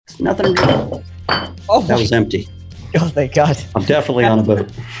Nothing. Oh, that was empty. Oh, thank God. I'm definitely on a boat.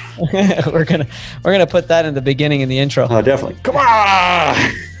 we're gonna put that in the beginning in the intro. Oh, definitely. Come on.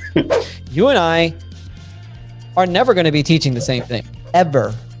 You and I are never going to be teaching the same thing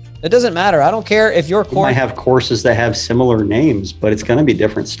ever. It doesn't matter. I don't care if your We course might have courses that have similar names, but it's going to be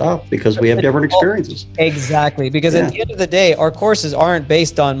different stuff because we have different experiences. Exactly. Because at the end of the day, our courses aren't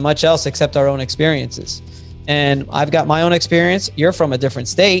based on much else except our own experiences. And I've got my own experience. You're from a different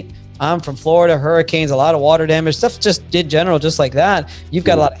state. I'm from Florida, hurricanes, a lot of water damage, stuff just in general, just like that. You've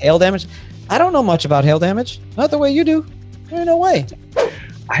got a lot of hail damage. I don't know much about hail damage. Not the way you do. There's no way.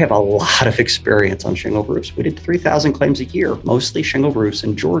 I have a lot of experience on shingle roofs. We did 3,000 claims a year, mostly shingle roofs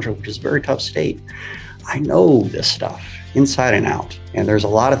in Georgia, which is a very tough state. I know this stuff inside and out. And there's a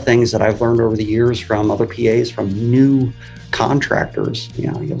lot of things that I've learned over the years from other PAs, from new contractors.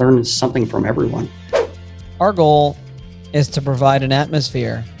 You learn something from everyone. Our goal is to provide an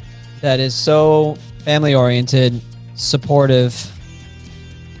atmosphere that is so family-oriented, supportive,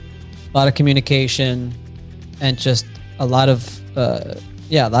 a lot of communication, and just a lot of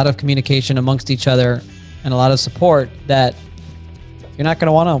communication amongst each other and a lot of support that you're not going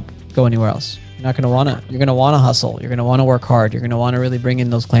to want to go anywhere else. You're going to want to hustle. You're going to want to work hard. You're going to want to really bring in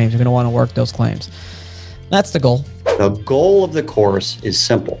those claims. You're going to want to work those claims. That's the goal. The goal of the course is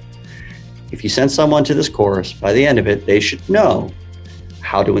simple. If you send someone to this course, by the end of it, they should know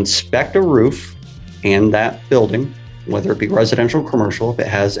how to inspect a roof and that building, whether it be residential or commercial, if it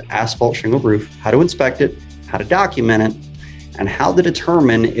has asphalt shingle roof, how to inspect it, how to document it, and how to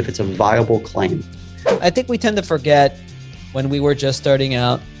determine if it's a viable claim. I think we tend to forget when we were just starting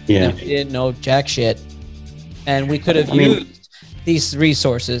out, we didn't know jack shit. And we could have used these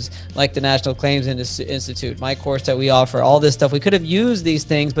resources like the National Claims Institute, my course that we offer, all this stuff. We could have used these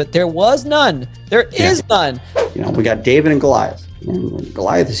things, but there was none. There is none. We got David and Goliath. And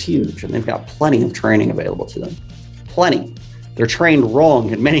Goliath is huge, and they've got plenty of training available to them. Plenty. They're trained wrong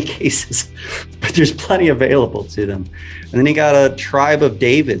in many cases, but there's plenty available to them. And then you got a tribe of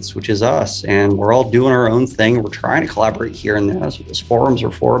Davids, which is us, and we're all doing our own thing. We're trying to collaborate here and there. That's what those forums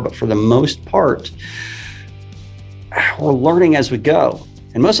are for. But for the most part, we're learning as we go.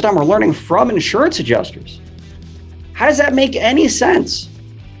 And most of the time, we're learning from insurance adjusters. How does that make any sense?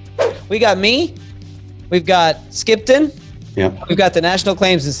 We got me. We've got Skipton. Yeah. We've got the National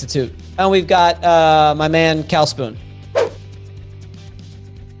Claims Institute. And we've got my man, Cal Spoon.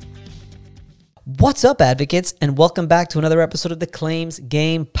 What's up, advocates, and welcome back to another episode of the Claims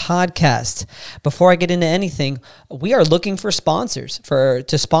Game Podcast. Before I get into anything, we are looking for sponsors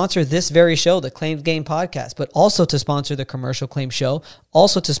to sponsor this very show, the Claims Game Podcast, but also to sponsor the Commercial Claims Show,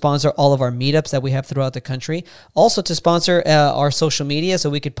 also to sponsor all of our meetups that we have throughout the country, also to sponsor our social media so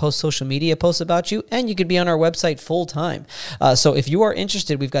we could post social media posts about you, and you could be on our website full time. So if you are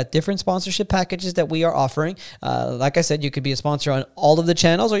interested, we've got different sponsorship packages that we are offering. Like I said, you could be a sponsor on all of the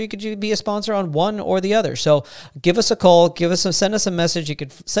channels, or you could be a sponsor on one or the other. So give us a call, send us a message. You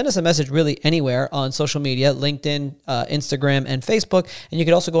could send us a message really anywhere on social media, LinkedIn, Instagram, and Facebook. And you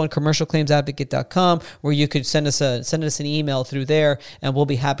could also go on commercialclaimsadvocate.com where you could send us an email through there, and we'll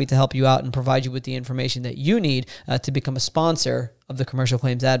be happy to help you out and provide you with the information that you need to become a sponsor of the Commercial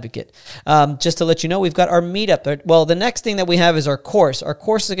Claims Advocate. Just to let you know, we've got our meetup. Well, the next thing that we have is our course. Our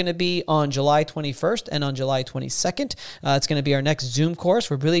course is going to be on July 21st and on July 22nd. It's going to be our next Zoom course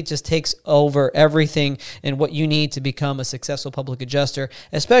where it really just takes over everything and what you need to become a successful public adjuster,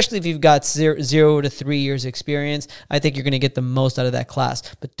 especially if you've got 0 to 3 years experience. I think you're going to get the most out of that class.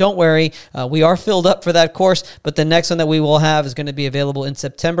 But don't worry, we are filled up for that course, but the next one that we will have is going to be available in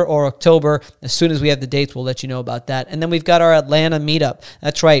September or October. As soon as we have the dates, we'll let you know about that. And then we've got our Atlanta meetup.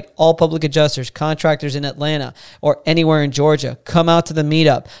 That's right. All public adjusters, contractors in Atlanta or anywhere in Georgia, come out to the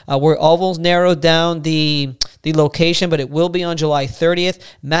meetup. We're almost narrowed down the location, but it will be on July 30th.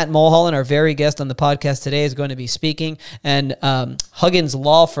 Matt Mulholland, our very guest on the podcast today, is going to be speaking, and Huggins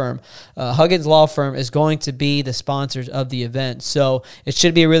Law Firm is going to be the sponsors of the event. So it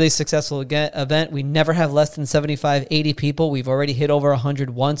should be a really successful event. We never have less than 75, 80 people. We've already hit over 100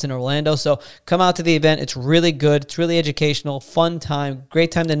 once in Orlando. So come out to the event. It's really good. It's really educational, fun time,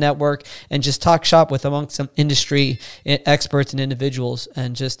 great time to network and just talk shop with amongst some industry experts and individuals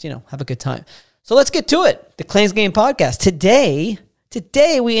and just, have a good time. So let's get to it. The Claims Game Podcast.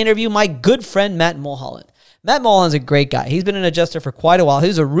 Today we interview my good friend, Matt Mulholland. Matt Mulholland's a great guy. He's been an adjuster for quite a while. He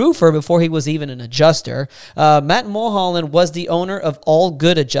was a roofer before he was even an adjuster. Matt Mulholland was the owner of All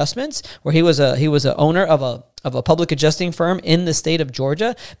Good Adjustments, where he was a owner of a public adjusting firm in the state of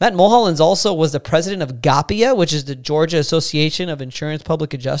Georgia. Matt Mulholland also was the president of GAPIA, which is the Georgia Association of Insurance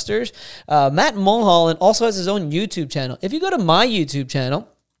Public Adjusters. Matt Mulholland also has his own YouTube channel. If you go to my YouTube channel,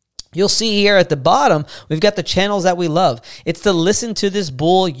 You'll see here at the bottom, we've got the channels that we love. It's the Listen to This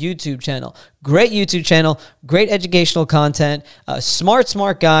Bull YouTube channel. Great YouTube channel, great educational content,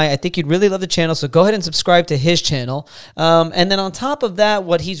 smart guy. I think you'd really love the channel, so go ahead and subscribe to his channel. And then on top of that,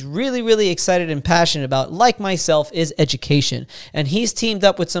 what he's really excited and passionate about, like myself, is education. And he's teamed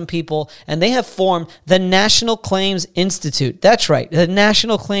up with some people, and they have formed the National Claims Institute. That's right, the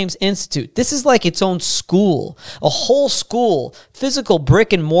National Claims Institute. This is like its own school, a whole school, physical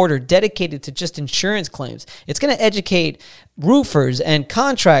brick and mortar dedicated to just insurance claims. It's going to educate roofers and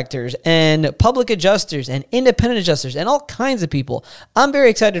contractors and public adjusters and independent adjusters and all kinds of people. I'm very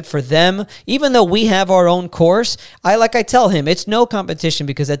excited for them. Even though we have our own course, I tell him, it's no competition,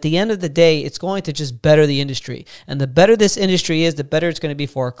 because at the end of the day, it's going to just better the industry. And the better this industry is, the better it's going to be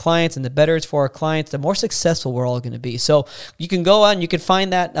for our clients. And the better it's for our clients, the more successful we're all going to be. So you can go out and you can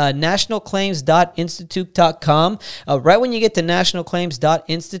find that nationalclaims.institute.com. Right when you get to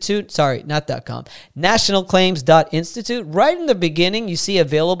nationalclaims.institute, sorry, not .com, nationalclaims.institute, right in the beginning, you see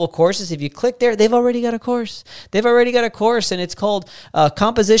available courses. If you click there, they've already got a course. And it's called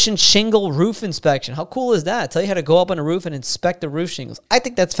Composition Shingle Roof Inspection. How cool is that? Tell you how to go up on a roof and inspect the roof shingles. I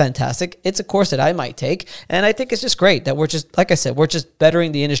think that's fantastic. It's a course that I might take, and I think it's just great that we're just, like I said, we're just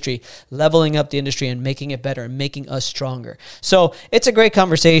bettering the industry, leveling up the industry, and making it better and making us stronger. So it's a great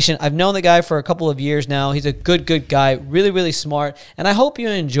conversation. I've known the guy for a couple of years now. He's a good guy, really smart, and I hope you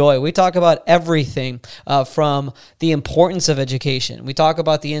enjoy. We talk about everything from the importance of education. We talk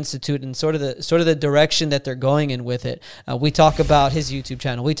about the Institute and sort of the direction that they're going in with it. We talk about his YouTube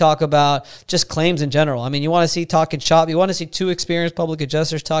channel. We talk about just claims in general. I mean, you want to see talking shop, you want to see two experienced public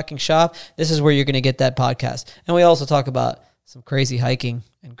adjusters talking shop, this is where you're going to get that podcast. And we also talk about some crazy hiking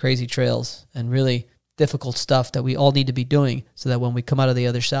and crazy trails and really difficult stuff that we all need to be doing so that when we come out of the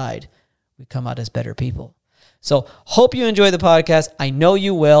other side, we come out as better people. So hope you enjoy the podcast. I know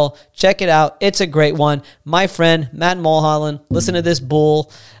you will. Check it out. It's a great one. My friend, Matt Mulholland, listen to this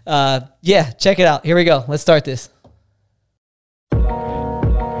bull. Check it out. Here we go. Let's start this.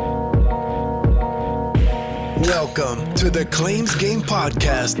 Welcome to the Claims Game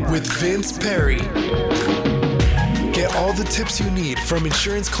Podcast with Vince Perry. Get all the tips you need from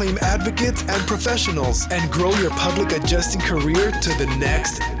insurance claim advocates and professionals and grow your public adjusting career to the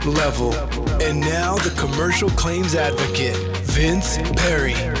next level. And now the commercial claims advocate, Vince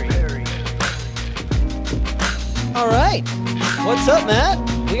Perry. All right. What's up, Matt?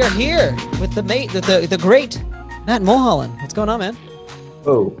 We are here with the great Matt Mulholland. What's going on, man?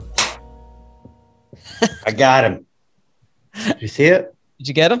 Oh, I got him. Did you see it? Did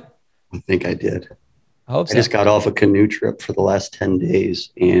you get him? I think I did. I hope so. I just got off a canoe trip for the last 10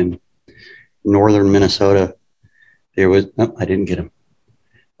 days in northern Minnesota. I didn't get him.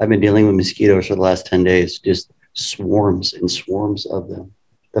 I've been dealing with mosquitoes for the last 10 days, just swarms and swarms of them.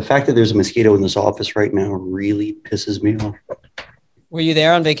 The fact that there's a mosquito in this office right now really pisses me off. Were you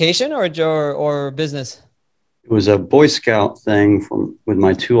there on vacation or business? It was a Boy Scout thing with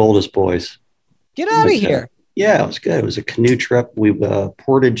my two oldest boys. Get out of here. Yeah, it was good. It was a canoe trip. We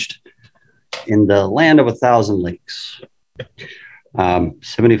portaged in the land of 1,000 lakes,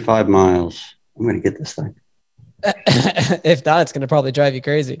 75 miles. I'm going to get this thing. If not, it's going to probably drive you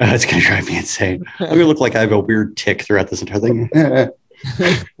crazy. It's going to drive me insane. I'm going to look like I have a weird tick throughout this entire thing.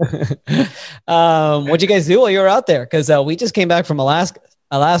 What'd you guys do while you were out there? Because we just came back from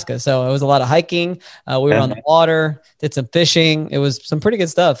Alaska, so it was a lot of hiking. We were on the water, did some fishing. It was some pretty good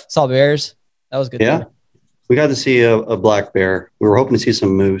stuff. Saw bears. That was good. Yeah, we got to see a black bear. We were hoping to see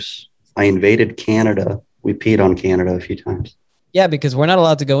some moose. I invaded Canada. We peed on Canada a few times. Yeah, because we're not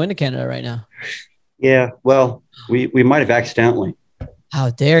allowed to go into Canada right now. Yeah, well, we might have accidentally. How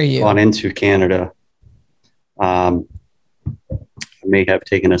dare you? Gone into Canada. I may have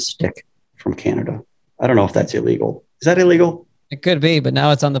taken a stick from Canada. I don't know if that's illegal. Is that illegal? It could be, but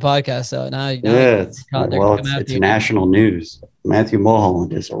now it's on the podcast. So now it's national news. Matthew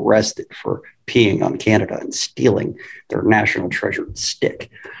Mulholland is arrested for peeing on Canada and stealing their national treasured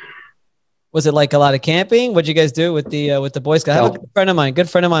stick. Was it like a lot of camping? What'd you guys do with the Boy Scouts? I have a good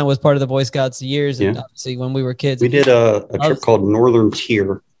friend of mine was part of the Boy Scouts years, and obviously when we were kids. We did a trip called Northern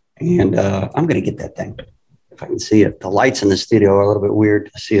Tier, and I'm going to get that thing if I can see it. The lights in the studio are a little bit weird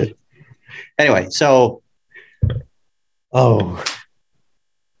to see it. Anyway, so, I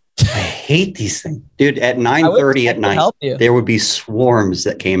hate these things. Dude, at 9:30 at night, there would be swarms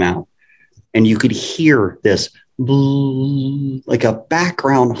that came out, and you could hear this like a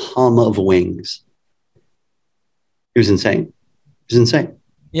background hum of wings. It was insane.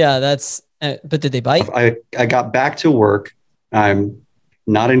 Yeah, but did they bite? I got back to work. I'm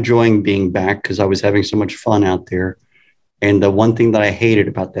not enjoying being back because I was having so much fun out there. And the one thing that I hated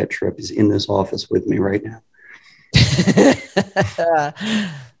about that trip is in this office with me right now.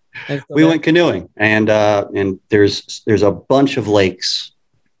 We went canoeing, and there's a bunch of lakes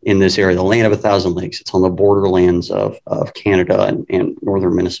in this area, the Land of 1,000 Lakes. It's on the borderlands of Canada and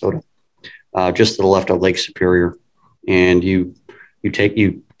northern Minnesota, just to the left of Lake Superior. And you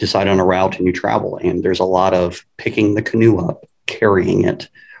decide on a route and you travel. And there's a lot of picking the canoe up, carrying it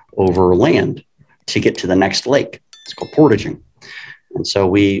over land to get to the next lake. It's called portaging. And so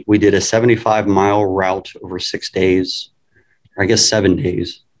we did a 75-mile route over 6 days, or I guess 7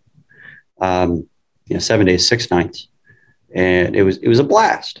 days. 7 days, 6 nights. And it was a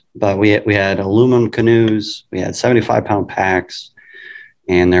blast. But we had aluminum canoes, we had 75-pound packs,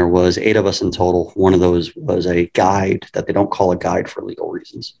 and there was 8 of us in total. One of those was a guide that they don't call a guide for legal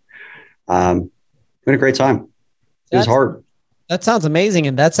reasons. We had a great time. It was hard. That sounds amazing,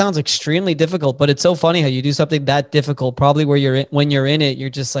 and that sounds extremely difficult. But it's so funny how you do something that difficult, probably when you're in it, you're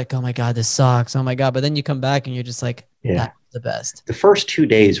just like, oh my God, this sucks. Oh my God. But then you come back and you're just like, that's the best. The first 2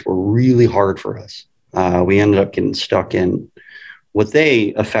 days were really hard for us. We ended up getting stuck in what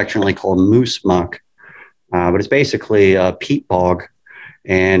they affectionately call moose muck, but it's basically a peat bog,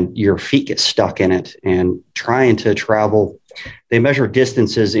 and your feet get stuck in it. And trying to travel, they measure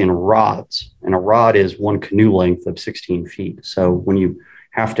distances in rods, and a rod is one canoe length of 16 feet. So when you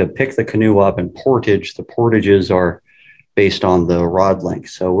have to pick the canoe up and portage, the portages are based on the rod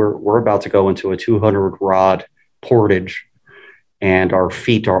length. So we're about to go into a 200 rod portage, and our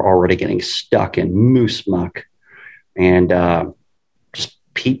feet are already getting stuck in moose muck and just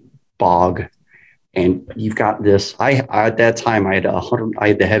peat bog. And you've got this. At that time I had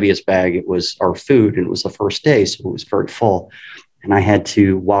the heaviest bag. It was our food, and it was the first day, so it was very full. And I had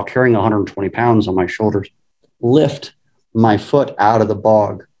to, while carrying 120 pounds on my shoulders, lift my foot out of the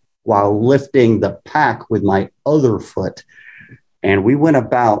bog while lifting the pack with my other foot. And we went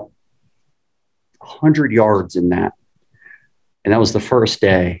about 100 yards in that. And that was the first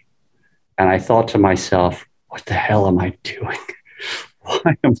day. And I thought to myself, what the hell am I doing?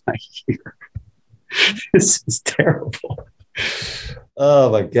 Why am I here? This is terrible.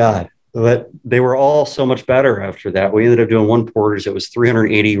 Oh my God. But they were all so much better after that. We ended up doing one portage. It was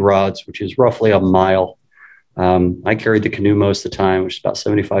 380 rods, which is roughly a mile. I carried the canoe most of the time, which is about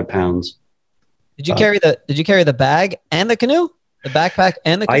 75 pounds. Did you carry the bag and the canoe? The backpack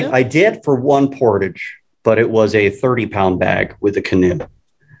and the canoe? I did for one portage, but it was a 30-pound bag with a canoe.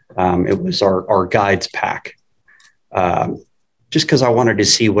 It was our guide's pack, just because I wanted to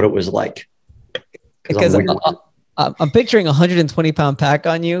see what it was like. Because I'm picturing a 120-pound pack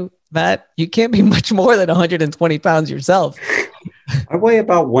on you, Matt. You can't be much more than 120 pounds yourself. I weigh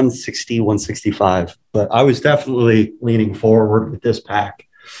about 160, 165, but I was definitely leaning forward with this pack.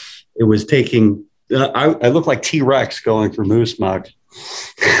 It was taking, I looked like T-Rex going through moose muck.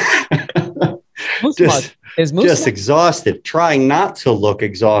 Just exhausted, trying not to look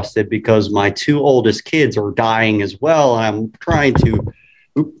exhausted because my 2 oldest kids are dying as well. And I'm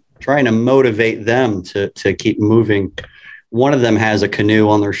trying to motivate them to keep moving. One of them has a canoe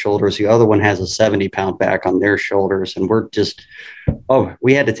on their shoulders. The other one has a 70-pound back on their shoulders. And we're just,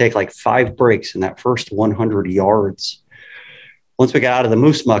 we had to take like 5 breaks in that first 100 yards. Once we got out of the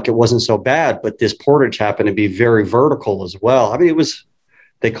moose muck, it wasn't so bad, but this portage happened to be very vertical as well. I mean,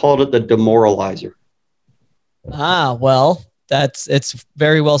 they called it the demoralizer. Well, it's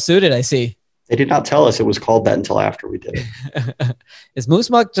very well suited, I see. They did not tell us it was called that until after we did it. Is moose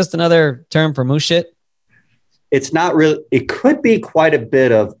muck just another term for moose shit? It's not really. It could be quite a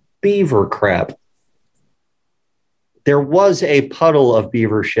bit of beaver crap. There was a puddle of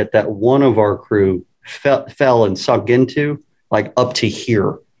beaver shit that one of our crew fell and sunk into, like up to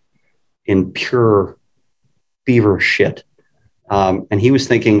here in pure beaver shit. And he was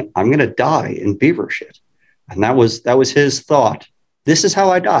thinking, I'm going to die in beaver shit. And that was his thought. This is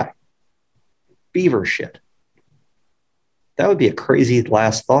how I die. Beaver shit. That would be a crazy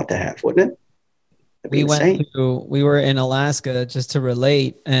last thought to have, wouldn't it? We were in Alaska, just to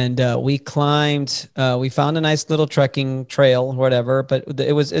relate, and we climbed. We found a nice little trekking trail, or whatever. But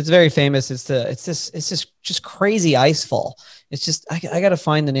it's very famous. It's just crazy ice fall. It's just I got to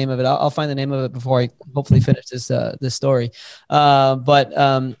find the name of it. I'll find the name of it before I hopefully finish this story. But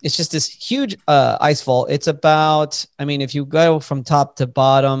it's just this huge ice fall. It's about, I mean, if you go from top to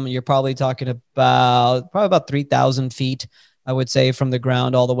bottom, you're probably talking about 3,000 feet. I would say, from the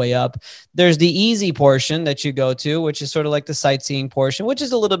ground all the way up. There's the easy portion that you go to, which is sort of like the sightseeing portion, which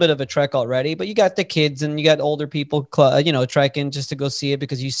is a little bit of a trek already, but you got the kids and you got older people, trekking just to go see it,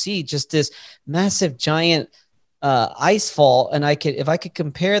 because you see just this massive, giant ice fall, and if I could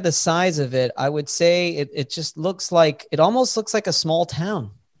compare the size of it, I would say it just looks like, it almost looks like a small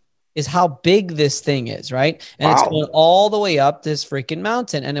town is how big this thing is, right? And It's going all the way up this freaking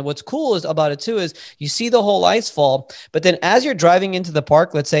mountain. And then what's cool about it too is you see the whole ice fall, but then as you're driving into the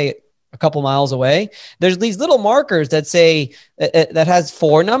park, let's say a couple miles away, there's these little markers that say that has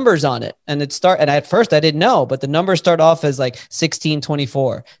 4 numbers on it. And and at first I didn't know, but the numbers start off as like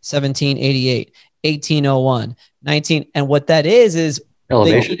 1624, 1788, 1801, 19. And what that is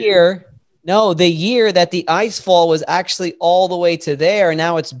elevation. the year that the ice fall was actually all the way to there. And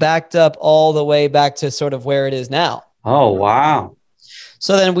now it's backed up all the way back to sort of where it is now. Oh, wow.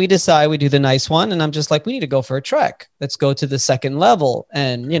 So then we decide we do the nice one. And I'm just like, we need to go for a trek. Let's go to the second level.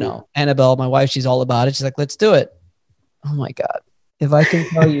 And, Annabelle, my wife, she's all about it. She's like, let's do it. Oh my God. If I can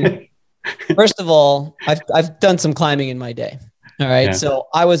tell you, first of all, I've done some climbing in my day. All right. Yeah. So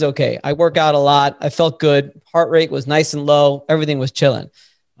I was okay. I work out a lot. I felt good. Heart rate was nice and low. Everything was chilling.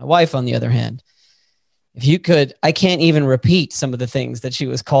 My wife, on the other hand, if you could, I can't even repeat some of the things that she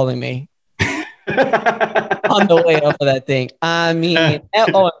was calling me on the way up of that thing. I mean,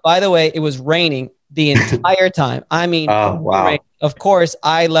 and by the way, it was raining the entire time. I mean, wow. Rain. Of course,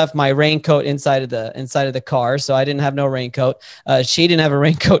 I left my raincoat inside of the car, so I didn't have no raincoat. She didn't have a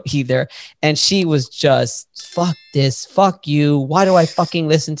raincoat either, and she was just, fuck this, fuck you. Why do I fucking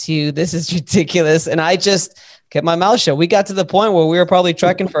listen to you? This is ridiculous. And I just kept my mouth shut. We got to the point where we were probably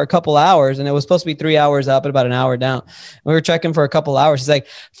trekking for a couple hours, and it was supposed to be 3 hours up and about an hour down. We were trekking for a couple hours. She's like,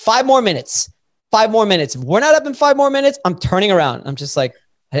 5 more minutes. 5 more minutes. If we're not up in 5 more minutes, I'm turning around. I'm just like,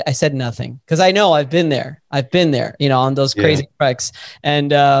 I said nothing because I know I've been there, on those crazy treks.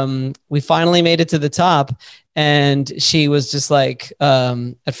 And we finally made it to the top, and she was just like,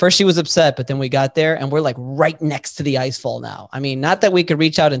 at first she was upset, but then we got there and we're like right next to the ice fall now. I mean, not that we could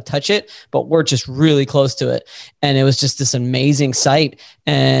reach out and touch it, but we're just really close to it. And it was just this amazing sight.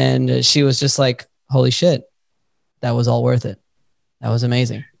 And she was just like, holy shit, that was all worth it. That was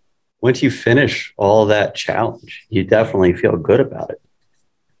amazing. Once you finish all that challenge, you definitely feel good about it.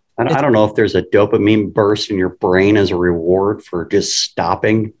 I don't know if there's a dopamine burst in your brain as a reward for just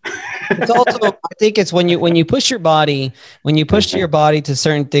stopping. It's also, I think it's when you push your body, your body to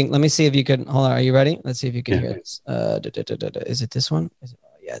certain things. Let me see if you can, hold on. Are you ready? Let's see if you can hear this. Is it this one?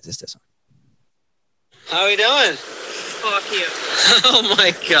 Yeah, it's this one. How are you doing? Fuck you. Oh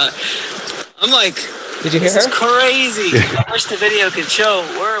my God. I'm like, did you hear her? This is crazy. I wish the video could show.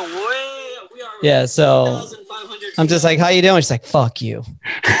 We are. Yeah. So I'm just like, how you doing? She's like, fuck you.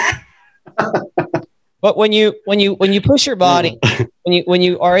 But when you push your body, when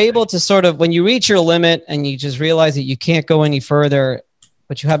you are able to sort of, when you reach your limit and you just realize that you can't go any further,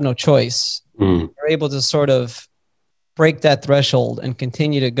 but you have no choice, you're able to sort of break that threshold and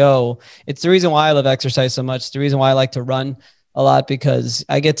continue to go. It's the reason why I love exercise so much. It's the reason why I like to run a lot, because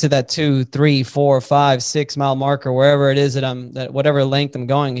I get to that 2, 3, 4, 5, 6 mile marker, wherever it is that whatever length I'm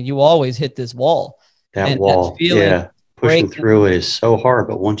going, and you always hit this wall. That wall, pushing through it is so hard.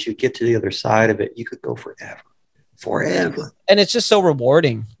 But once you get to the other side of it, you could go forever. And it's just so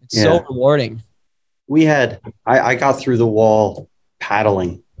rewarding. It's so rewarding. I got through the wall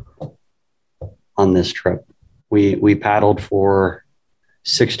paddling on this trip. We paddled for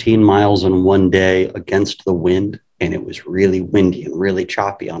 16 miles in one day against the wind, and it was really windy and really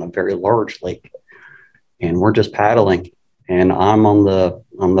choppy on a very large lake. And we're just paddling, and I'm on the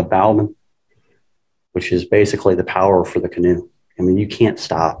bowman, which is basically the power for the canoe. I mean, you can't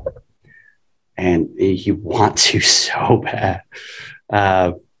stop, and you want to so bad.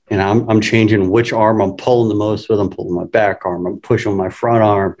 And I'm changing which arm I'm pulling the most with. I'm pulling my back arm. I'm pushing my front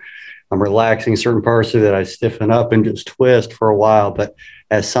arm. I'm relaxing certain parts of it. I stiffen up and just twist for a while. But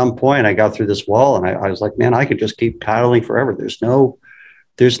at some point, I got through this wall, and I was like, man, I could just keep paddling forever. There's no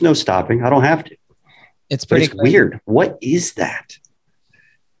stopping. I don't have to. It's pretty weird. What is that?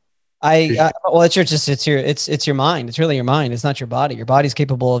 Well, it's your mind. It's really your mind. It's not your body. Your body's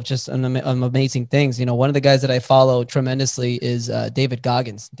capable of just amazing things. One of the guys that I follow tremendously is David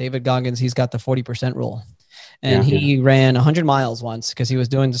Goggins. David Goggins, he's got the 40% rule. And he ran 100 miles once because he was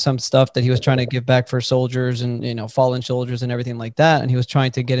doing some stuff that he was trying to give back for soldiers and, fallen soldiers and everything like that. And he was trying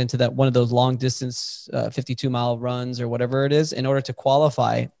to get into that one of those long distance 52-mile runs or whatever it is in order to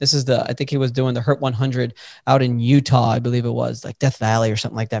qualify. I think he was doing the Hurt 100 out in Utah, I believe it was, like Death Valley or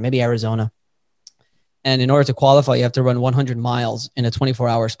something like that, maybe Arizona. And in order to qualify, you have to run 100 miles in a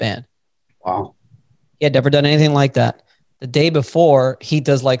 24-hour span. Wow. He had never done anything like that. The day before, he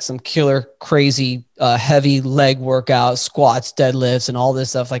does like some killer, crazy, heavy leg workout, squats, deadlifts, and all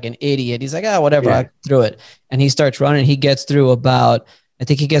this stuff like an idiot. He's like, whatever, I through it. And he starts running. He gets through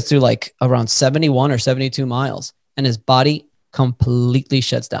like around 71 or 72 miles. and his body completely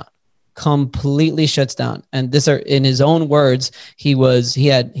shuts down. Completely shuts down. And this are in his own words. He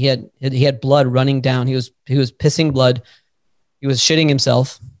had blood running down. He was pissing blood. He was shitting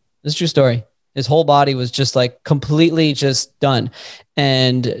himself. This is a true story. His whole body was just like completely just done.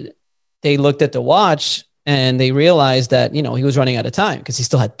 And they looked at the watch and they realized that, he was running out of time because he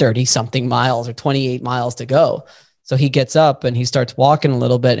still had 30 something miles or 28 miles to go. So he gets up and he starts walking a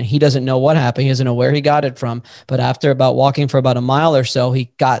little bit and he doesn't know what happened. He doesn't know where he got it from. But after walking for about a mile or so, he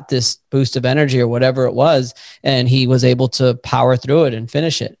got this boost of energy or whatever it was. And he was able to power through it and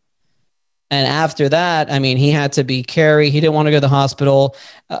finish it. And after that, he had to be carried. He didn't want to go to the hospital.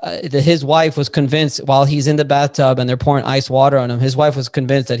 His wife was convinced while he's in the bathtub and they're pouring ice water on him, his wife was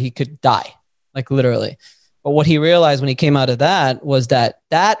convinced that he could die, like literally. But what he realized when he came out of that was that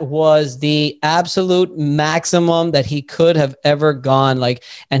was the absolute maximum that he could have ever gone.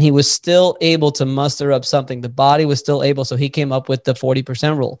 And he was still able to muster up something. The body was still able. So he came up with the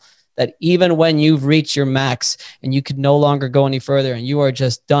 40% rule. That even when you've reached your max and you could no longer go any further and you are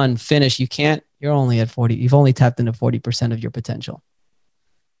just done, finished, you're only at 40. You've only tapped into 40% of your potential.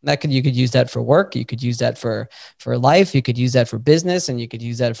 You could use that for work. You could use that for life. You could use that for business, and you could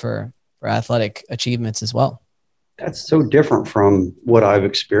use that for athletic achievements as well. That's so different from what I've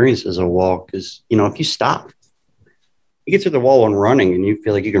experienced as a walk is, if you stop, you get to the wall and running and you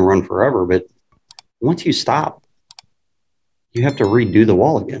feel like you can run forever. But once you stop, you have to redo the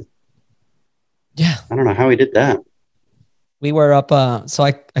wall again. Yeah. I don't know how he did that. We were up. So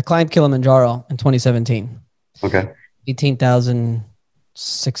I climbed Kilimanjaro in 2017. Okay.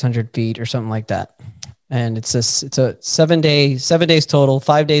 18,600 feet or something like that. And it's a 7 days total,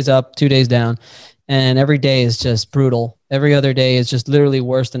 5 days up, 2 days down. And every day is just brutal. Every other day is just literally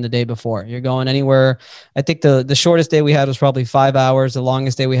worse than the day before. You're going anywhere. I think the shortest day we had was probably 5 hours. The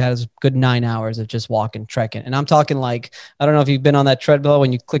longest day we had is a good 9 hours of just walking, trekking. And I'm talking I don't know if you've been on that treadmill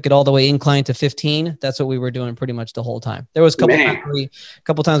when you click it all the way incline to 15. That's what we were doing pretty much the whole time. There was a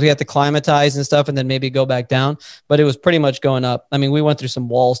couple times we had to climatize and stuff and then maybe go back down. But it was pretty much going up. We went through some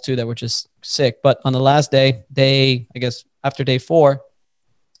walls too that were just sick. But on the last day, I guess after day 4,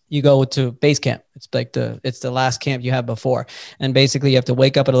 you go to base camp. It's it's the last camp you have before. And basically you have to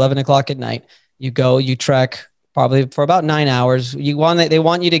wake up at 11 o'clock at night. You go, you trek probably for about 9 hours. They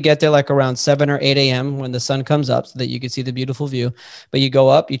want you to get there around 7 or 8 a.m. when the sun comes up so that you can see the beautiful view. But you go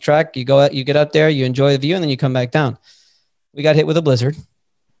up, you trek, you get up there, you enjoy the view, and then you come back down. We got hit with a blizzard,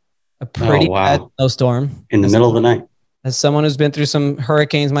 a pretty bad snowstorm. In the middle of the night. As someone who's been through some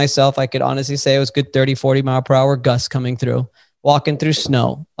hurricanes myself, I could honestly say it was good 30, 40 mile per hour gusts coming through. Walking through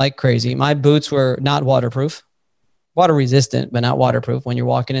snow like crazy. My boots were not waterproof, water resistant, but not waterproof when you're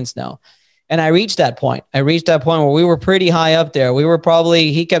walking in snow. And I reached that point. where we were pretty high up there. We were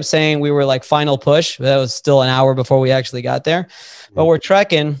he kept saying we were final push. That was still an hour before we actually got there. But we're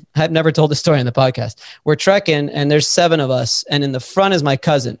trekking. I've never told the story on the podcast. We're trekking and there's 7 of us. And in the front is my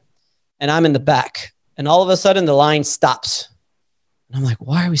cousin and I'm in the back. And all of a sudden the line stops. And I'm like,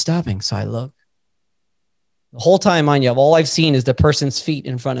 why are we stopping? So I look. The whole time, mind you, all I've seen is the person's feet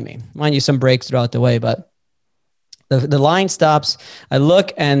in front of me. Mind you, some breaks throughout the way, but the line stops. I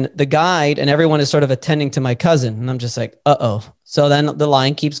look and the guide and everyone is sort of attending to my cousin. And I'm just like, uh-oh. So then the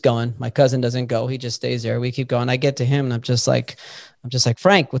line keeps going. My cousin doesn't go. He just stays there. We keep going. I get to him and I'm just like,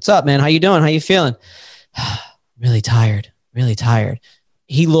 Frank, what's up, man? How you doing? How you feeling? Really tired.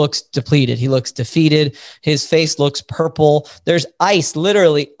 He looks depleted. He looks defeated. His face looks purple. There's ice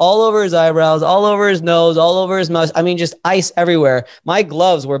literally all over his eyebrows, all over his nose, all over his mouth. Just ice everywhere. My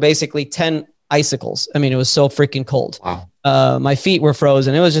gloves were basically 10 icicles. It was so freaking cold. Wow. My feet were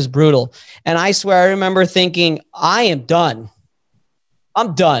frozen. It was just brutal. And I swear, I remember thinking, I am done.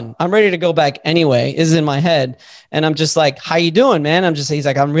 I'm done. I'm ready to go back anyway. Is in my head. And I'm just like, how you doing, man? He's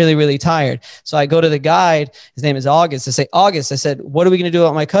like, I'm really, really tired. So I go to the guide. His name is August. I say, August, I said, what are we going to do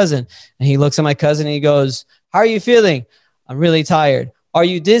about my cousin? And he looks at my cousin and he goes, how are you feeling? I'm really tired. Are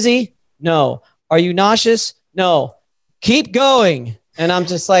you dizzy? No. Are you nauseous? No. Keep going. And I'm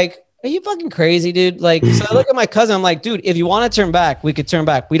just like, are you fucking crazy, dude? So I look at my cousin. I'm like, dude, if you want to turn back, we could turn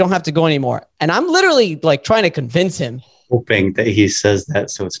back. We don't have to go anymore. And I'm literally trying to convince him. Hoping that he says that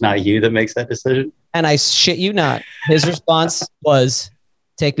so it's not you that makes that decision. And I shit you not, his response was,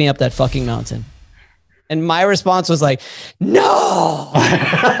 take me up that fucking mountain. And my response was like, no.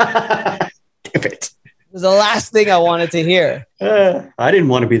 Damn it. It was the last thing I wanted to hear. I didn't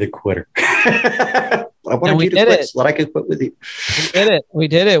want to be the quitter. I wanted you to quit so that I could quit with you. We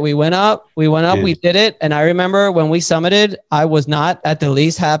did it. We went up, Yeah. we did it. And I remember when we summited, I was not at the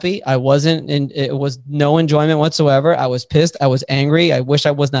least happy. I wasn't it was no enjoyment whatsoever. I was pissed. I was angry. I wish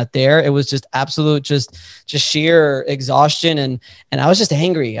I was not there. It was just absolute, just sheer exhaustion. And I was just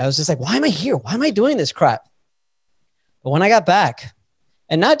angry. I was just like, why am I here? Why am I doing this crap? But when I got back,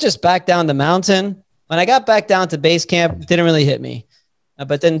 and not just back down the mountain, when I got back down to base camp, it didn't really hit me.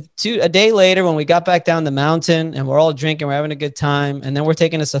 But then a day later, when we got back down the mountain and we're all drinking, we're having a good time. And then we're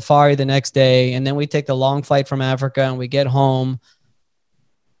taking a safari the next day. And then we take the long flight from Africa and we get home.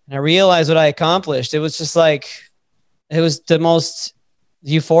 And I realized what I accomplished. It was just like, it was the most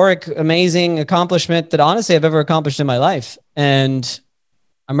euphoric, amazing accomplishment that honestly I've ever accomplished in my life. And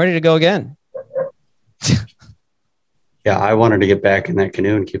I'm ready to go again. Yeah, I wanted to get back in that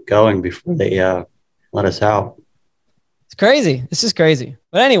canoe and keep going before they let us out. It's crazy. This is crazy.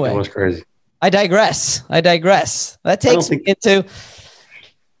 But anyway, it was crazy. I digress. That takes me into. I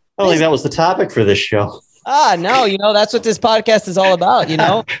don't think that was the topic for this show. No, that's what this podcast is all about.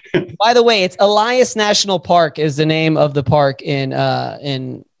 By the way, it's Elias National Park is the name of the park in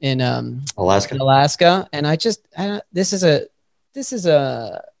Alaska. And this is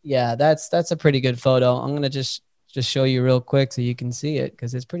a that's a pretty good photo. I'm going to just show you real quick so you can see it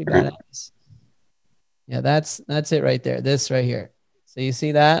because it's pretty badass. Yeah, that's it right there. This right here. So you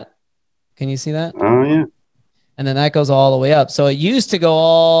see that? Can you see that? Oh, yeah. And then that goes all the way up. So it used to go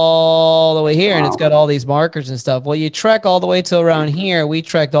all the way here, and it's got all these markers and stuff. Well, you trek all the way to around here. We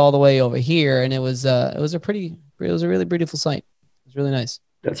trekked all the way over here, and it was a really beautiful sight. It was really nice.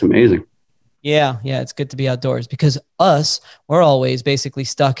 That's amazing. Yeah, it's good to be outdoors because we're always basically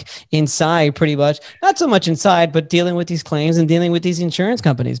stuck inside pretty much. Not so much inside, but dealing with these claims and dealing with these insurance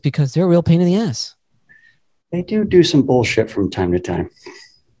companies because they're a real pain in the ass. They do some bullshit from time to time.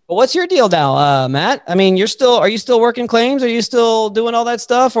 But what's your deal now, Matt? I mean, are you still working claims? Are you still doing all that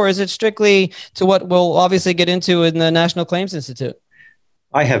stuff? Or is it strictly to what we'll obviously get into in the National Claims Institute?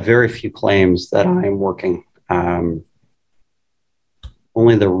 I have very few claims that I'm working.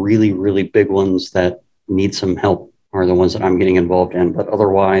 Only the really, really big ones that need some help are the ones that I'm getting involved in. But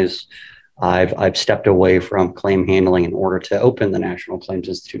otherwise, I've stepped away from claim handling in order to open the National Claims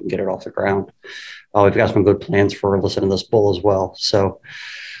Institute and get it off the ground. We've got some good plans for listening to this bull as well. So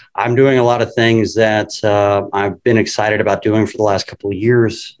I'm doing a lot of things that I've been excited about doing for the last couple of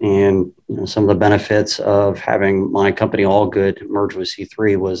years. And some of the benefits of having my company All Good merge with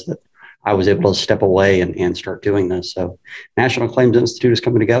C3 was that I was able to step away and start doing this. So National Claims Institute is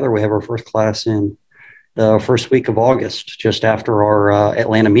coming together. We have our first class in the first week of August, just after our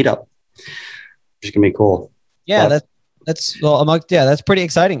Atlanta meetup, which is going to be cool. Yeah, that's pretty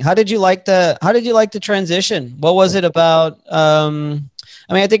exciting. How did you like the transition? What was it about?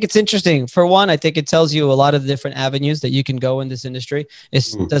 I think it's interesting. For one, I think it tells you a lot of the different avenues that you can go in this industry.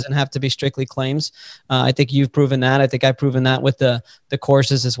 It doesn't have to be strictly claims. I think you've proven that. I think I've proven that with the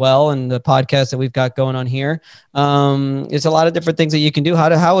courses as well and the podcast that we've got going on here. There's a lot of different things that you can do.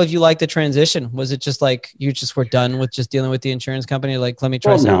 How have you liked the transition? Was it just like you just were done with just dealing with the insurance company? Like, let me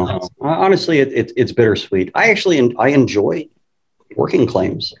try something else? Honestly, it's bittersweet. I enjoy working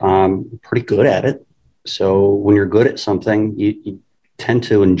claims. I'm pretty good at it. So when you're good at something, you tend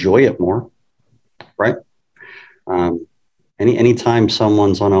to enjoy it more, right? Anytime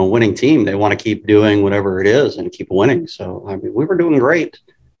someone's on a winning team, they want to keep doing whatever it is and keep winning. So we were doing great.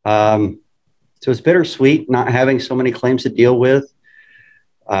 So it's bittersweet not having so many claims to deal with.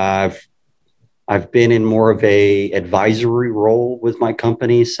 I've been in more of a advisory role with my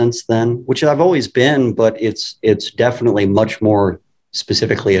company since then, which I've always been, but it's definitely much more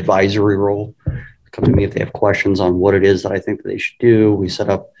specifically advisory role. Come to me if they have questions on what it is that I think that they should do. We set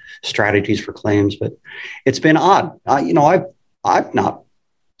up strategies for claims, but it's been odd. I've not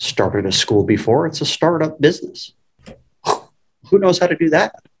started a school before. It's a startup business. Who knows how to do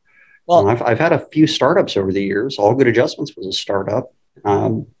that? Well, I've had a few startups over the years. All Good Adjustments was a startup.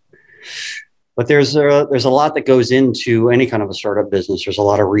 But there's a lot that goes into any kind of a startup business. There's a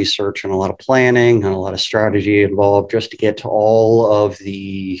lot of research and a lot of planning and a lot of strategy involved just to get to all of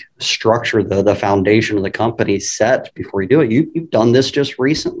the structure, the foundation of the company set before you do it. You've done this just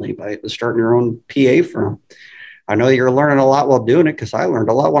recently by starting your own PA firm. I know you're learning a lot while doing it because I learned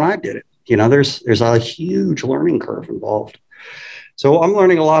a lot when I did it. There's a huge learning curve involved. So I'm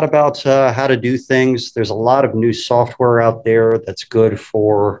learning a lot about how to do things. There's a lot of new software out there that's good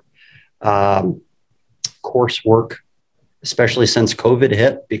for coursework, especially since COVID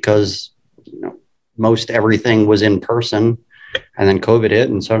hit, because most everything was in person, and then COVID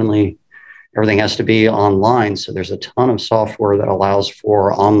hit, and suddenly everything has to be online. So there's a ton of software that allows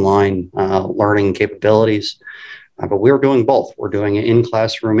for online learning capabilities. But we're doing both. We're doing in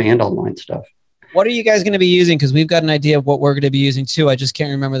classroom and online stuff. What are you guys going to be using? Because we've got an idea of what we're going to be using too. I just can't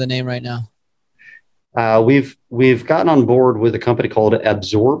remember the name right now. We've gotten on board with a company called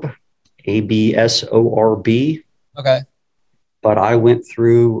Absorb, ABSORB. Okay. But I've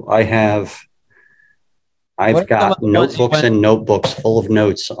got notebooks and notebooks full of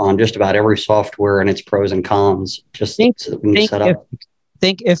notes on just about every software and its pros and cons. Just so we can set up.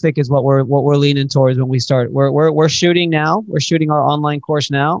 Thinkific is what we're leaning towards when we start. We're shooting now. We're shooting our online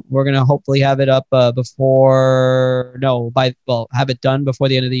course now. We're gonna hopefully have it up have it done before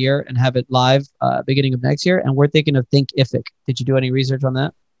the end of the year and have it live beginning of next year. And we're thinking of Thinkific. Did you do any research on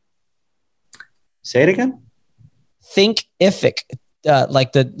that? Say it again. Thinkific,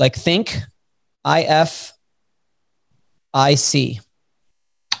 like think, IFIC. I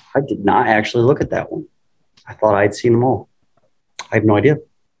did not actually look at that one. I thought I'd seen them all. I have no idea.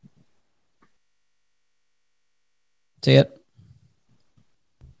 See it?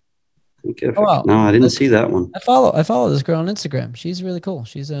 Oh, wow. No, I didn't see that one. I follow this girl on Instagram. She's really cool.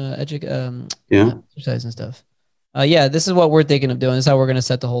 She's exercise and stuff. This is what we're thinking of doing. This is how we're going to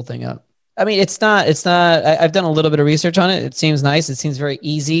set the whole thing up. I mean, it's not, I've done a little bit of research on it. It seems nice. It seems very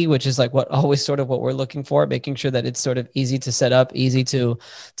easy, which is like what we're looking for, making sure that it's sort of easy to set up, easy to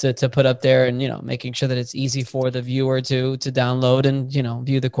put up there, and, making sure that it's easy for the viewer to download and,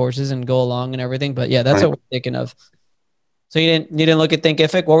 view the courses and go along and everything. But yeah, that's right. What we're thinking of. So you didn't look at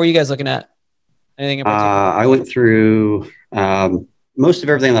Thinkific? What were you guys looking at? Anything in particular? I went through, most of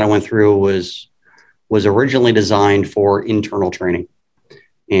everything that I went through was originally designed for internal training,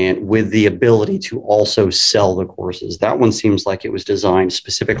 and with the ability to also sell the courses. That one seems like it was designed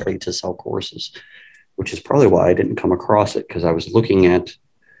specifically to sell courses, which is probably why I didn't come across it, because I was looking at...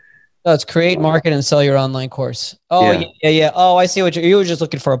 Oh, it's create, market, and sell your online course. Oh, yeah. Oh, I see what you were just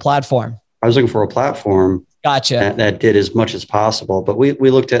looking for a platform. I was looking for a platform. Gotcha. That did as much as possible. But we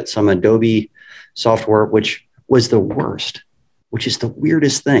looked at some Adobe software, which was the worst, which is the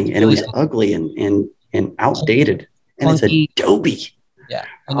weirdest thing. And it was ugly and outdated. And funky. It's Adobe. Yeah.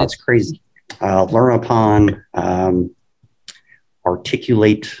 And it's crazy. Learn Upon,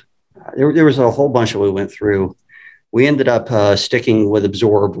 Articulate. There was a whole bunch that we went through. We ended up sticking with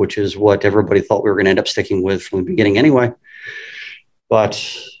Absorb, which is what everybody thought we were going to end up sticking with from the beginning anyway. But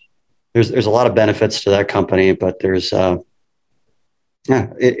there's a lot of benefits to that company, but there's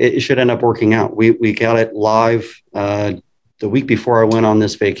it should end up working out. We got it live the week before I went on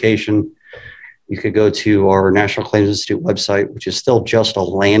this vacation. You could go to our National Claims Institute website, which is still just a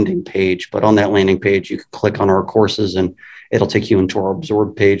landing page. But on that landing page, you can click on our courses and it'll take you into our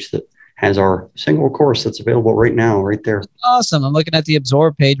Absorb page that has our single course that's available right now, right there. Awesome. I'm looking at the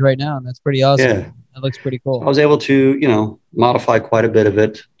Absorb page right now, and that's pretty awesome. Yeah. That looks pretty cool. I was able to, modify quite a bit of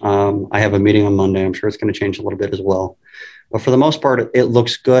it. I have a meeting on Monday. I'm sure it's going to change a little bit as well. But for the most part, it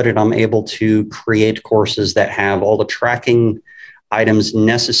looks good, and I'm able to create courses that have all the tracking items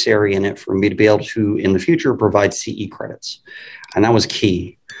necessary in it for me to be able to, in the future, provide CE credits. And that was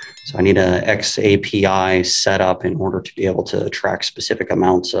key. So I need a XAPI set up in order to be able to track specific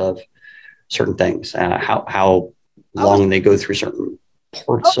amounts of certain things, how long they go through certain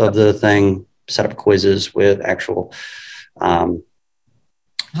parts of the thing, set up quizzes with actual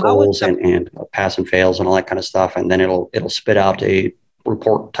goals and pass and fails and all that kind of stuff. And then it'll spit out a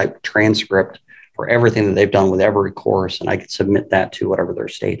report type transcript for everything that they've done with every course. And I could submit that to whatever their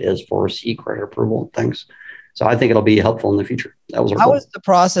state is for CE credit approval and things. So I think it'll be helpful in the future. That was our goal. How was the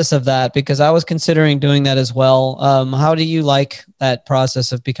process of that? Because I was considering doing that as well. How do you like that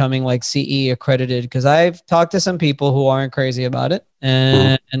process of becoming like CE accredited? Because I've talked to some people who aren't crazy about it,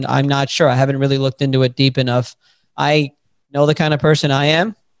 and I'm not sure. I haven't really looked into it deep enough. I know the kind of person I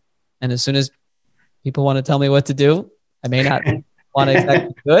am, and as soon as people want to tell me what to do, I may not want to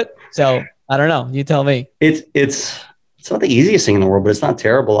exactly do it. So I don't know. You tell me. It's not the easiest thing in the world, but it's not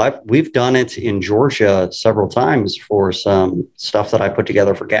terrible. We've done it in Georgia several times for some stuff that I put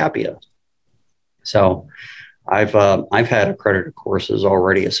together for GAPIA. So I've had accredited courses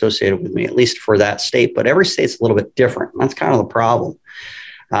already associated with me, at least for that state, but every state's a little bit different. That's kind of the problem.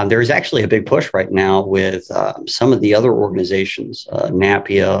 There's actually a big push right now with some of the other organizations,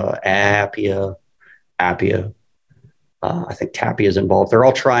 NAPIA, APIA, I think TAPIA is involved. They're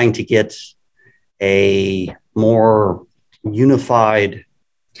all trying to get a more unified,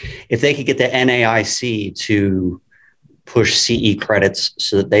 if they could get the NAIC to push CE credits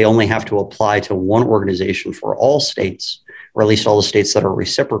so that they only have to apply to one organization for all states or at least all the states that are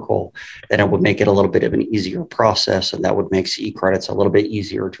reciprocal, then it would make it a little bit of an easier process, and that would make CE credits a little bit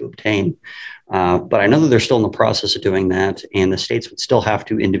easier to obtain. But I know that they're still in the process of doing that, and the states would still have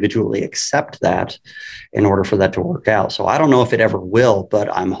to individually accept that in order for that to work out. So I don't know if it ever will, but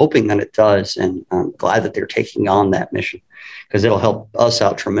I'm hoping that it does, and I'm glad that they're taking on that mission because it'll help us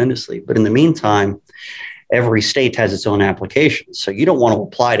out tremendously. But in the meantime, every state has its own application. So you don't want to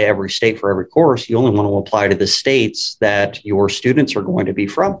apply to every state for every course. You only want to apply to the states that your students are going to be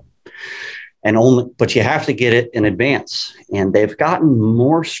from. But you have to get it in advance. And they've gotten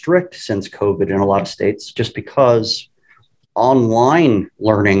more strict since COVID in a lot of states, just because online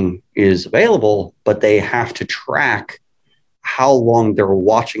learning is available, but they have to track how long they're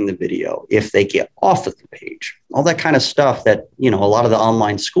watching the video if they get off of the page, all that kind of stuff that, a lot of the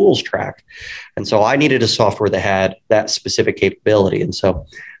online schools track. And so I needed a software that had that specific capability. And so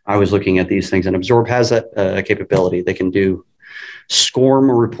I was looking at these things, and Absorb has that capability. They can do SCORM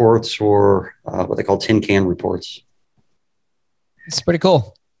reports, or what they call tin can reports. It's pretty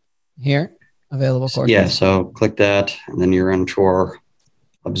cool. Here, available courses. Yeah, so click that, and then you're into our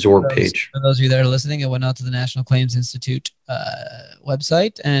Absorb page. For those of you that are listening, it went out to the National Claims Institute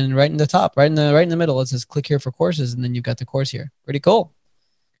website, and right in the top, right in the middle, it says click here for courses, and then you've got the course here. Pretty cool.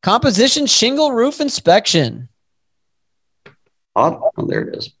 Composition shingle roof inspection. Oh, there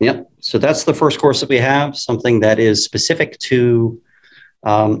it is. Yep. So that's the first course that we have, something that is specific to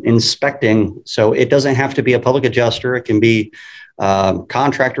inspecting. So it doesn't have to be a public adjuster. It can be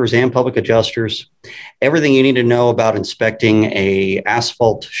contractors and public adjusters. Everything you need to know about inspecting a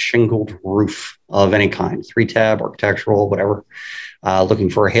asphalt shingled roof of any kind, 3-tab, architectural, whatever. Looking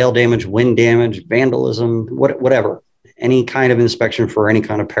for hail damage, wind damage, vandalism, whatever. Any kind of inspection for any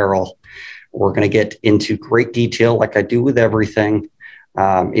kind of peril. We're going to get into great detail like I do with everything.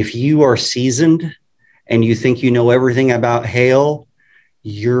 If you are seasoned and you think you know everything about hail,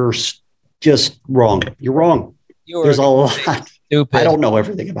 you're just wrong. You're wrong. There's a lot. Stupid. I don't know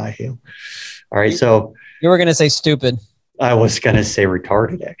everything about hail. All right. So you were going to say stupid. I was going to say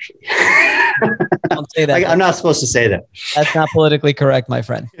retarded, actually. Don't say that. I'm not supposed to say that. That's not politically correct, my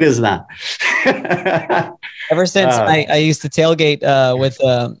friend. It is not. Ever since I used to tailgate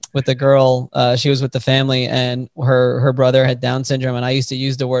with a girl, she was with the family, and her brother had Down syndrome, and I used to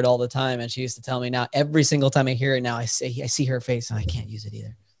use the word all the time, and she used to tell me. Now every single time I hear it now, I see her face, and I can't use it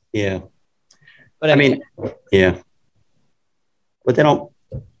either. Yeah, but I mean, yeah, but they don't.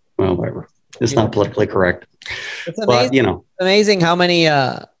 Well, whatever. It's not politically correct. It's amazing, but amazing how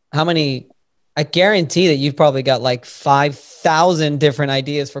many. I guarantee that you've probably got like 5,000 different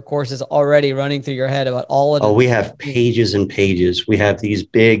ideas for courses already running through your head about all of them. Oh, we have pages and pages. We have these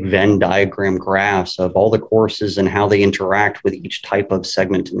big Venn diagram graphs of all the courses and how they interact with each type of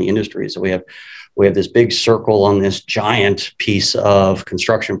segment in the industry. So we have this big circle on this giant piece of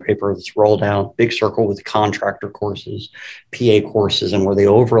construction paper that's rolled out, big circle with contractor courses, PA courses, and where they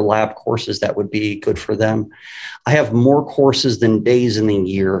overlap courses that would be good for them. I have more courses than days in the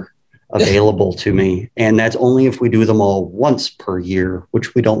year available to me. And that's only if we do them all once per year,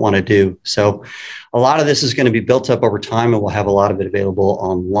 which we don't want to do. So a lot of this is going to be built up over time, and we'll have a lot of it available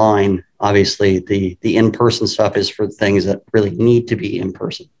online. Obviously, the in-person stuff is for things that really need to be in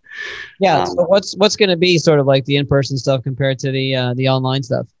person. Yeah. So what's going to be sort of like the in-person stuff compared to the online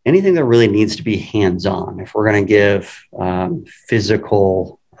stuff? Anything that really needs to be hands-on. If we're going to give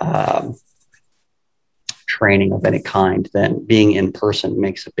physical training of any kind, then being in person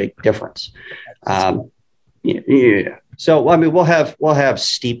makes a big difference. Yeah. So, I mean, we'll have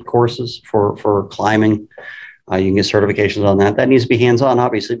steep courses for climbing. You can get certifications on that. That needs to be hands-on,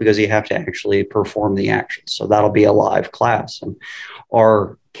 obviously, because you have to actually perform the actions. So that'll be a live class. And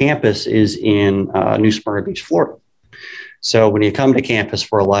our campus is in New Smyrna Beach, Florida. So when you come to campus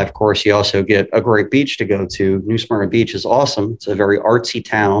for a live course, you also get a great beach to go to. New Smyrna Beach is awesome. It's a very artsy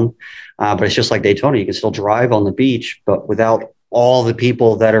town, but it's just like Daytona. You can still drive on the beach, but without all the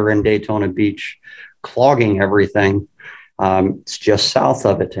people that are in Daytona Beach clogging everything. It's just south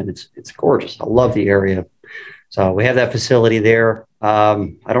of it, and it's gorgeous. I love the area. So we have that facility there. I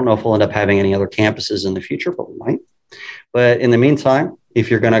don't know if we'll end up having any other campuses in the future, but we might. But in the meantime, if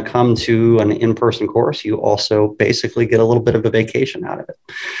you're going to come to an in-person course, you also basically get a little bit of a vacation out of it.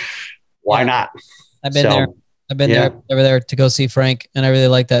 Why not? I've been there. I've been there over there to go see Frank, and I really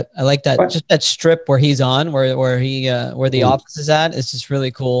like that. I like that just that strip where he's on, where the office is at. It's just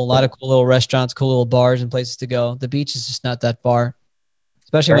really cool. A lot of cool little restaurants, cool little bars and places to go. The beach is just not that far.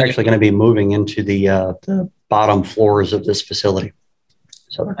 Especially they're actually going to be moving into the bottom floors of this facility,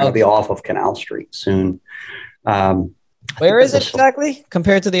 so they're going to be off of Canal Street soon. Where is it exactly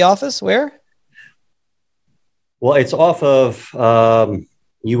compared to the office? Where? Well, it's off of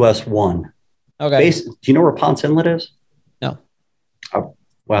US 1. Okay. Do you know where Ponce Inlet is? No.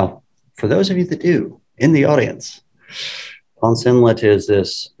 Well, for those of you that do, in the audience, Ponce Inlet is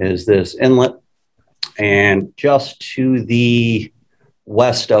this inlet, and just to the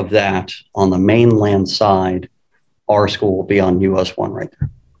west of that, on the mainland side, our school will be on US 1 right there.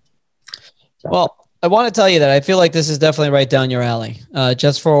 So. Well, I want to tell you that I feel like this is definitely right down your alley.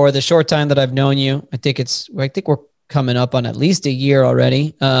 Just for the short time that I've known you, I think we're coming up on at least a year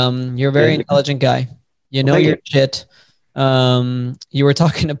already. You're a very intelligent guy. You know your shit. You were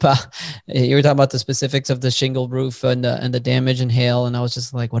talking about the specifics of the shingle roof and the damage and hail, and I was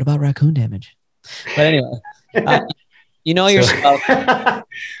just like, what about raccoon damage? But anyway, you know your stuff.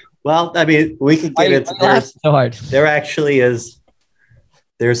 Well, I mean, we could get into this. So hard. There actually is.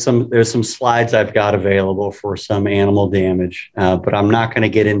 There's some slides I've got available for some animal damage, but I'm not going to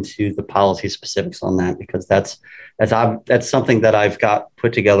get into the policy specifics on that because that's something that I've got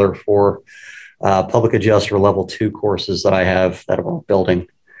put together for public adjuster level 2 courses that I have that are building,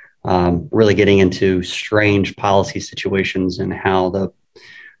 really getting into strange policy situations and how the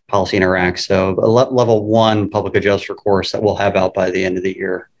policy interacts. So a level 1 public adjuster course that we'll have out by the end of the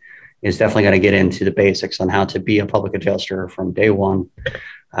year is definitely going to get into the basics on how to be a public adjuster from day one.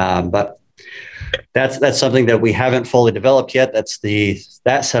 But that's something that we haven't fully developed yet.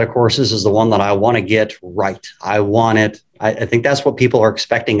 That set of courses is the one that I want to get right. I want it. I think that's what people are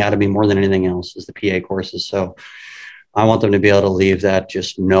expecting out of me more than anything else is the PA courses. So I want them to be able to leave that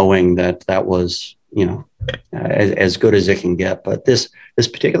just knowing that was, as good as it can get. But this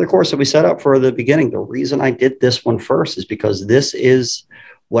particular course that we set up for the beginning, the reason I did this one first is because this is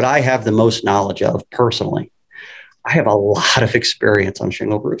what I have the most knowledge of personally. I have a lot of experience on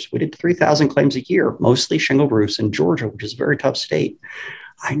shingle roofs. We did 3,000 claims a year, mostly shingle roofs in Georgia, which is a very tough state.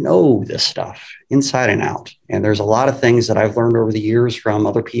 I know this stuff inside and out. And there's a lot of things that I've learned over the years from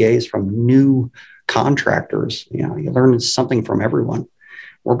other PAs, from new contractors. You learn something from everyone.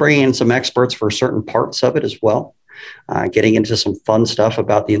 We're bringing in some experts for certain parts of it as well. Getting into some fun stuff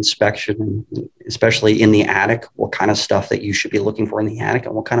about the inspection, especially in the attic, what kind of stuff that you should be looking for in the attic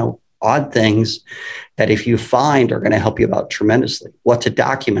and what kind of odd things that if you find are going to help you out tremendously. What to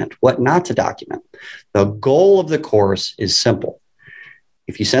document, what not to document. The goal of the course is simple.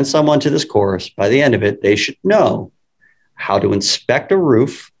 If you send someone to this course, by the end of it, they should know how to inspect a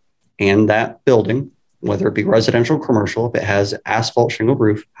roof and that building, whether it be residential or commercial, if it has asphalt shingle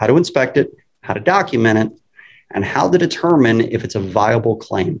roof, how to inspect it, how to document it, and how to determine if it's a viable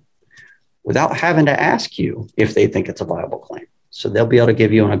claim without having to ask you if they think it's a viable claim. So they'll be able to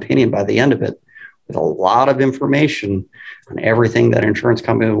give you an opinion by the end of it with a lot of information on everything that an insurance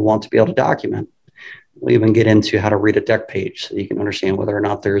company would want to be able to document. We'll even get into how to read a deck page so you can understand whether or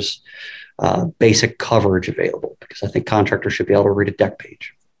not there's basic coverage available, because I think contractors should be able to read a deck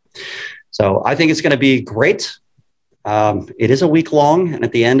page. So I think it's going to be great. It is a week long, and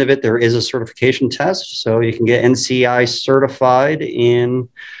at the end of it, there is a certification test. So you can get NCI certified in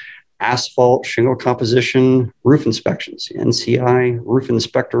asphalt shingle composition roof inspections, NCI roof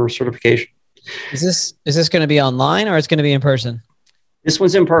inspector certification. Is this going to be online or it's going to be in person? This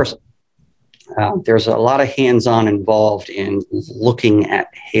one's in person. There's a lot of hands-on involved in looking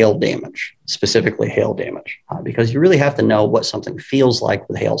at hail damage, specifically hail damage, because you really have to know what something feels like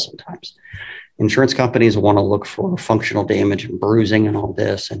with hail sometimes. Insurance companies want to look for functional damage and bruising and all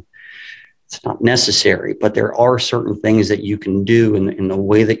this, and it's not necessary, but there are certain things that you can do in the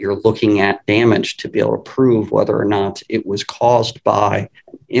way that you're looking at damage to be able to prove whether or not it was caused by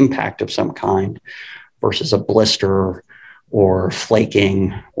an impact of some kind versus a blister or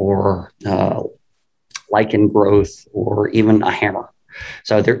flaking or lichen growth or even a hammer.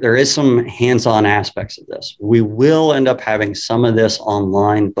 So there is some hands-on aspects of this. We will end up having some of this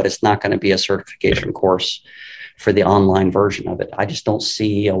online, but it's not going to be a certification course for the online version of it. I just don't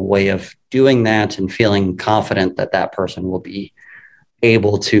see a way of doing that and feeling confident that that person will be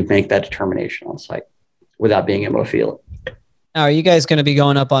able to make that determination on site without being able to feel it. Now, are you guys going to be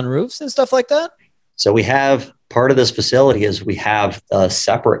going up on roofs and stuff like that? So we have part of this facility is we have a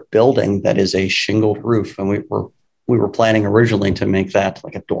separate building that is a shingled roof, and we were planning originally to make that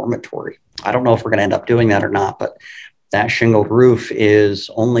like a dormitory. I don't know if we're going to end up doing that or not, but that shingled roof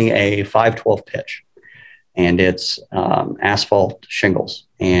is only a 512 pitch. And it's asphalt shingles.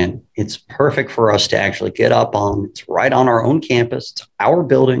 And it's perfect for us to actually get up on. It's right on our own campus. It's our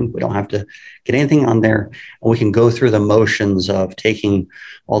building. We don't have to get anything on there. And we can go through the motions of taking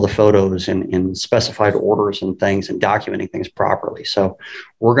all the photos in specified orders and things and documenting things properly. So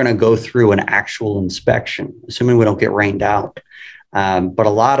we're going to go through an actual inspection, assuming we don't get rained out. But a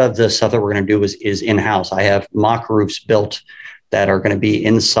lot of the stuff that we're going to do is in-house. I have mock roofs built that are going to be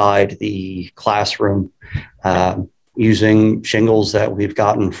inside the classroom using shingles that we've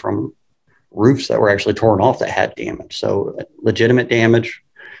gotten from roofs that were actually torn off that had damage. So legitimate damage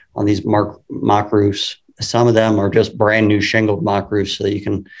on these mock roofs. Some of them are just brand new shingled mock roofs so that you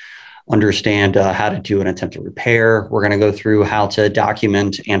can understand how to do an attempted repair. We're going to go through how to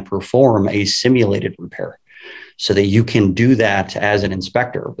document and perform a simulated repair so that you can do that as an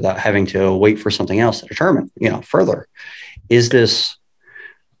inspector without having to wait for something else to determine, further, is this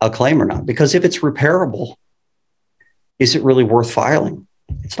a claim or not? Because if it's repairable, is it really worth filing?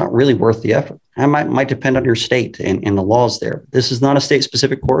 It's not really worth the effort. It might depend on your state and the laws there. This is not a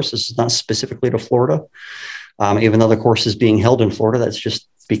state-specific course. This is not specifically to Florida. Even though the course is being held in Florida, that's just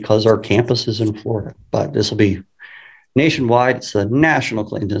because our campus is in Florida. But this will be nationwide. It's the National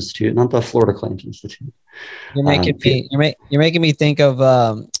Claims Institute, not the Florida Claims Institute. You're making me think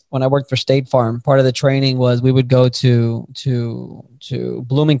of when I worked for State Farm. Part of the training was we would go to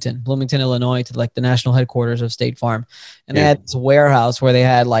Bloomington, Illinois, to like the national headquarters of State Farm, and they had this warehouse where they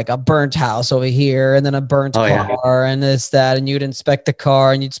had like a burnt house over here, and then a burnt car, and this, that, and you'd inspect the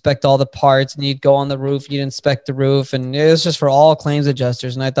car, and you'd inspect all the parts, and you'd go on the roof, you'd inspect the roof, and it was just for all claims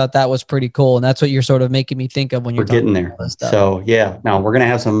adjusters, and I thought that was pretty cool, and that's what you're sort of making me think of when you're getting there. So now we're gonna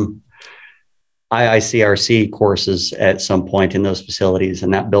have some IICRC courses at some point in those facilities,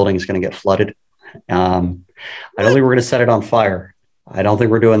 and that building is going to get flooded. I don't think we're going to set it on fire. I don't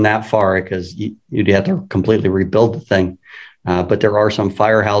think we're doing that far because you'd have to completely rebuild the thing. But there are some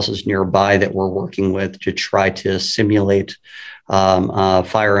firehouses nearby that we're working with to try to simulate a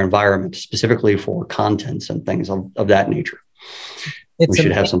fire environment specifically for contents and things of that nature. We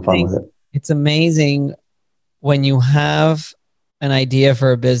should have some fun with it. It's amazing when you have an idea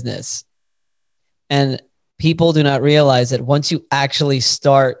for a business and people do not realize that once you actually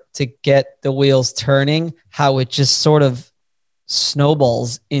start to get the wheels turning, how it just sort of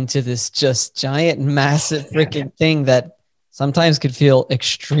snowballs into this just giant, massive freaking thing that sometimes could feel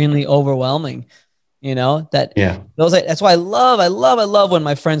extremely overwhelming. That's why I love when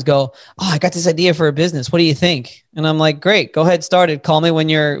my friends go, "Oh, I got this idea for a business. What do you think?" And I'm like, "Great, go ahead, start it. Call me when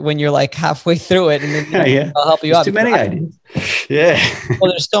you're like halfway through it, and then I'll help you out." Too many ideas.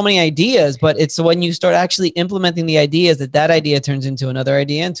 Well, there's so many ideas, but it's when you start actually implementing the ideas that idea turns into another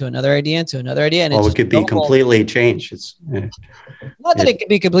idea, into another idea, into another idea, and it could be completely changed. It's not that it could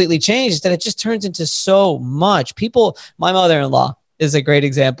be completely changed; it's that it just turns into so much. My mother-in-law is a great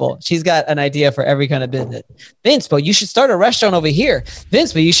example. She's got an idea for every kind of business. Vince, but you should start a restaurant over here.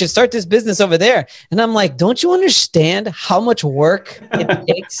 Vince, but you should start this business over there. And I'm like, don't you understand how much work it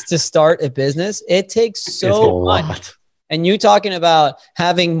takes to start a business? It takes so much. And you talking about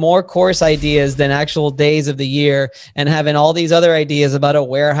having more course ideas than actual days of the year and having all these other ideas about a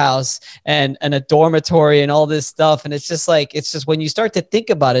warehouse and a dormitory and all this stuff. And it's just when you start to think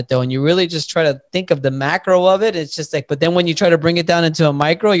about it though, and you really just try to think of the macro of it, it's just like, but then when you try to bring it down into a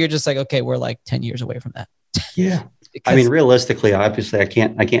micro, you're just like, okay, we're like 10 years away from that. Yeah. I mean, realistically, obviously I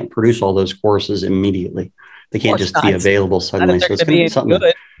can't produce all those courses immediately. They can't just be available suddenly. So it's going to be something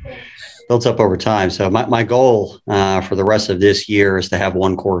that builds up over time. So my goal for the rest of this year is to have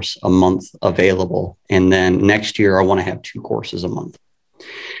one course a month available. And then next year, I want to have 2 courses a month.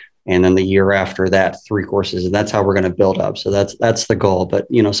 And then the year after that, 3 courses. And that's how we're going to build up. So that's the goal. But,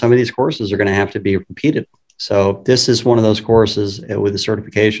 some of these courses are going to have to be repeated. So this is one of those courses with the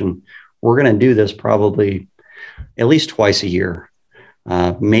certification. We're going to do this probably at least twice a year,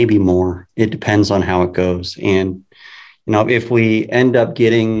 maybe more. It depends on how it goes. And if we end up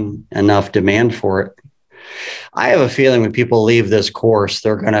getting enough demand for it, I have a feeling when people leave this course,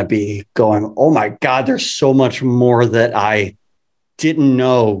 they're going to be going, "Oh my God, there's so much more that I didn't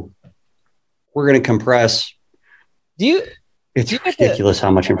know." We're going to compress. It's ridiculous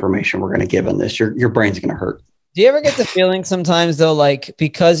how much information we're going to give on this. Your brain's going to hurt. Do you ever get the feeling sometimes though, like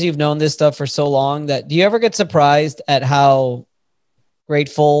because you've known this stuff for so long, that do you ever get surprised at how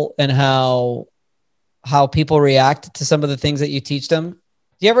grateful and how people react to some of the things that you teach them?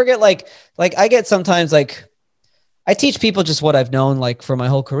 Do you ever get like I get sometimes like I teach people just what I've known like for my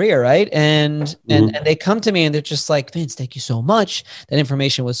whole career, right? And they come to me and they're just like, "Vince, thank you so much. That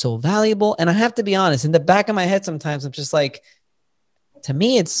information was so valuable." And I have to be honest, in the back of my head sometimes I'm just like, to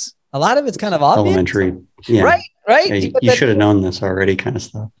me it's a lot of it's kind of obvious. Elementary. Yeah. Right? Yeah, you should have known this already kind of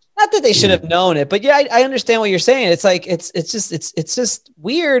stuff. Not that they should have known it, but yeah, I understand what you're saying. It's like, it's just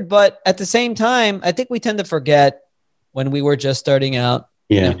weird. But at the same time, I think we tend to forget when we were just starting out.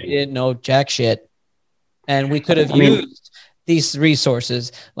 Yeah. We didn't know jack shit. And we could have used these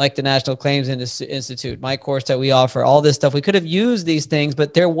resources like the National Claims Institute, my course that we offer, all this stuff. We could have used these things,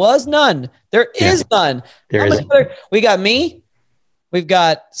 but there was none. There is none. We got me. We've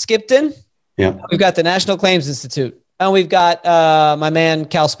got Skipton. Yeah. We've got the National Claims Institute. And we've got my man,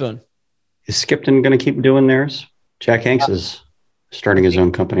 Cal Spoon. Is Skipton going to keep doing theirs? Jack Hanks is starting his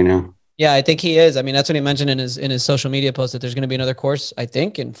own company now. Yeah, I think he is. I mean, that's what he mentioned in his social media post, that there's going to be another course, I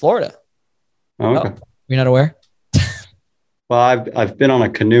think, in Florida. Oh, okay. You're not aware? Well, I've been on a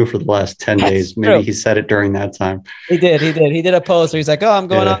canoe for the last 10 days. Maybe he said it during that time. He did. He did a post where he's like, oh, I'm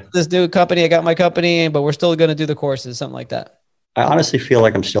going on to this new company. I got my company, but we're still going to do the courses, something like that. I honestly feel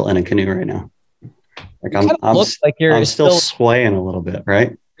like I'm still in a canoe right now. Like I'm still swaying a little bit,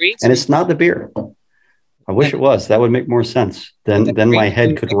 right? And it's not the beer. I wish it was. That would make more sense. Then my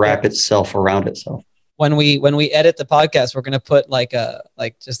head could wrap itself around itself. When we edit the podcast, we're gonna put like a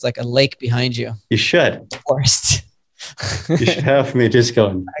lake behind you. You should. Forest. You should have me just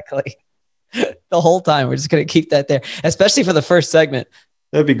going. Exactly. The whole time. We're just gonna keep that there, especially for the first segment.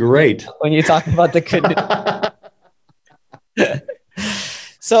 That'd be great. When you talk about the canoe.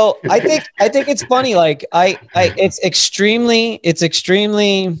 So I think it's funny. Like it's extremely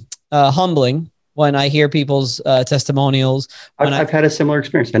humbling when I hear people's testimonials. I've had a similar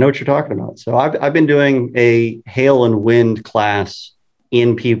experience. I know what you're talking about. So I've been doing a hail and wind class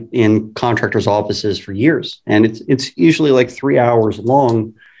in contractors' offices for years, and it's usually like 3 hours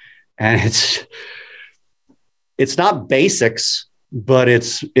long, and it's not basics, but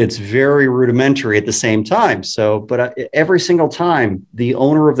it's very rudimentary at the same time. So, but every single time the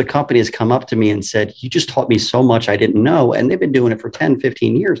owner of the company has come up to me and said, you just taught me so much I didn't know. And they've been doing it for 10,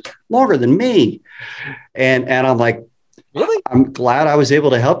 15 years, longer than me. And I'm like, really? I'm glad I was able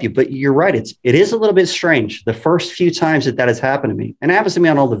to help you, but you're right. It is a little bit strange. The first few times that has happened to me, and it happens to me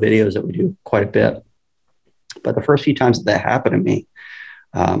on all the videos that we do quite a bit, but the first few times that happened to me,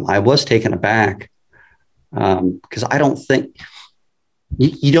 I was taken aback because I don't think,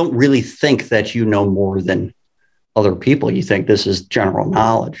 you don't really think that you know more than other people. You think this is general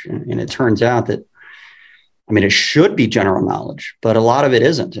knowledge. And it turns out that, I mean, it should be general knowledge, but a lot of it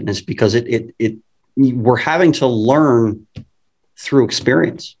isn't. And it's because we're having to learn through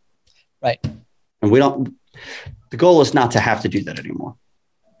experience. Right. And the goal is not to have to do that anymore.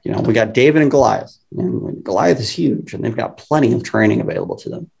 You know, we got David and Goliath, and Goliath is huge, and they've got plenty of training available to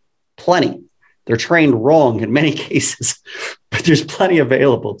them. Plenty. They're trained wrong in many cases, but there's plenty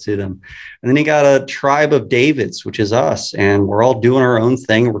available to them. And then you got a tribe of Davids, which is us, and we're all doing our own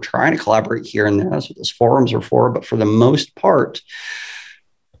thing. We're trying to collaborate here and there. That's what those forums are for. But for the most part,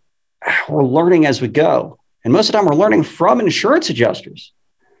 we're learning as we go. And most of the time we're learning from insurance adjusters.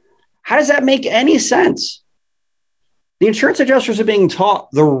 How does that make any sense? The insurance adjusters are being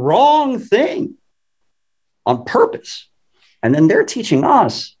taught the wrong thing on purpose. And then they're teaching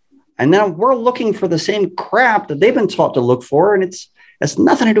us. And then we're looking for the same crap that they've been taught to look for. And it's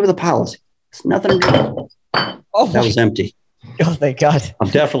nothing to do with the policy. It's nothing to do with it. Oh, that was empty. Oh, thank God. I'm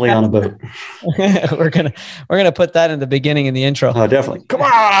definitely on a boat. We're gonna put that in the beginning in the intro. Oh, definitely. Come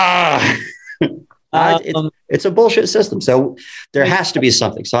on. It's a bullshit system. So there has to be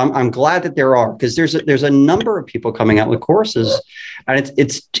something. So I'm glad that there are, because there's a number of people coming out with courses, and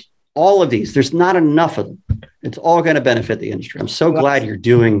it's all of these. There's not enough of them. It's all going to benefit the industry. I'm so glad you're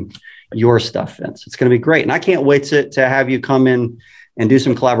doing your stuff, Vince. It's going to be great. And I can't wait to have you come in and do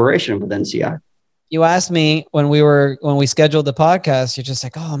some collaboration with NCI. You asked me when we scheduled the podcast, you're just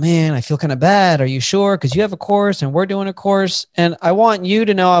like, oh man, I feel kind of bad. Are you sure? Because you have a course and we're doing a course. And I want you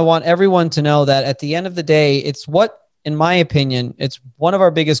to know, I want everyone to know that at the end of the day, it's what, in my opinion, it's one of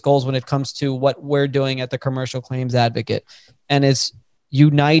our biggest goals when it comes to what we're doing at the Commercial Claims Advocate. And it's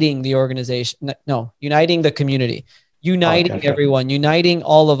uniting the organization, uniting the community, uniting everyone, uniting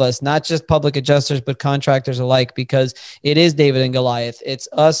all of us, not just public adjusters, but contractors alike, because it is David and Goliath. It's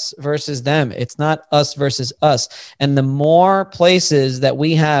us versus them. It's not us versus us. And the more places that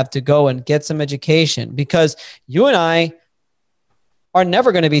we have to go and get some education, because you and I are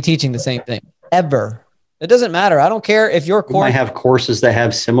never going to be teaching the same thing ever. It doesn't matter. I don't care if your course. We might have courses that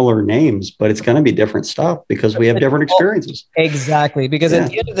have similar names, but it's going to be different stuff because we have different experiences. Exactly. Because at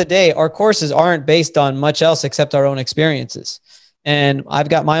the end of the day, our courses aren't based on much else except our own experiences. And I've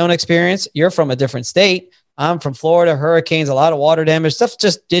got my own experience. You're from a different state. I'm from Florida, hurricanes, a lot of water damage, stuff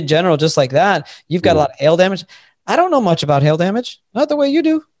just did general, just like that. You've got a lot of hail damage. I don't know much about hail damage. Not the way you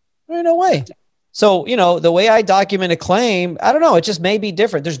do. There's no way. So, the way I document a claim, I don't know. It just may be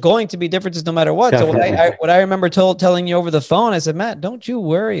different. There's going to be differences no matter what. Definitely. So what I remember telling you over the phone, I said, Matt, don't you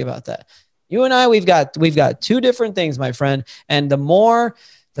worry about that. You and I, we've got two different things, my friend. And the more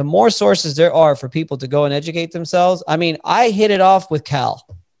the more sources there are for people to go and educate themselves. I mean, I hit it off with Cal.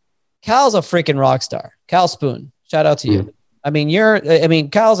 Cal's a freaking rock star. Cal Spoon. Shout out to you. I mean,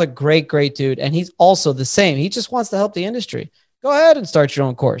 Cal's a great, great dude. And he's also the same. He just wants to help the industry. Go ahead and start your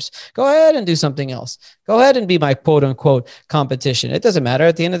own course. Go ahead and do something else. Go ahead and be my quote unquote competition. It doesn't matter.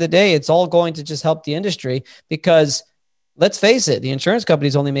 At the end of the day, it's all going to just help the industry because let's face it, the insurance company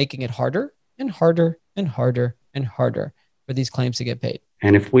is only making it harder and harder and harder and harder for these claims to get paid.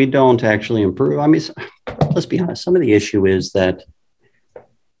 And if we don't actually improve, I mean, let's be honest, some of the issue is that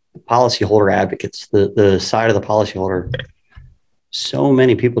policyholder advocates, the side of the policyholder, so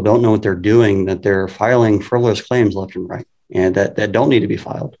many people don't know what they're doing that they're filing frivolous claims left and right. And that don't need to be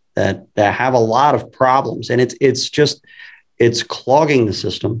filed, that have a lot of problems. And it's clogging the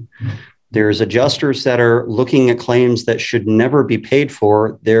system. There's adjusters that are looking at claims that should never be paid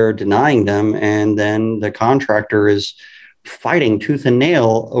for. They're denying them. And then the contractor is fighting tooth and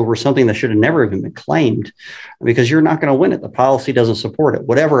nail over something that should have never even been claimed because you're not going to win it. The policy doesn't support it,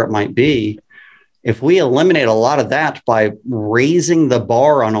 whatever it might be. If we eliminate a lot of that by raising the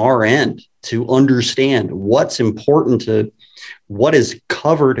bar on our end to understand what's important to what is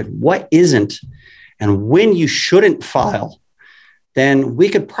covered and what isn't, and when you shouldn't file, then we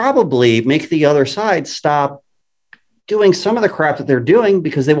could probably make the other side stop doing some of the crap that they're doing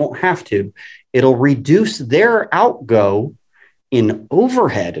because they won't have to. It'll reduce their outgo in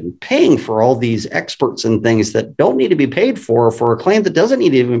overhead and paying for all these experts and things that don't need to be paid for a claim that doesn't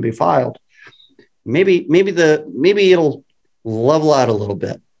need to even be filed. Maybe it'll level out a little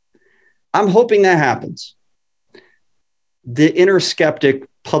bit. I'm hoping that happens. The inner skeptic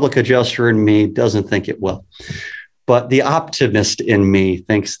public adjuster in me doesn't think it will, but the optimist in me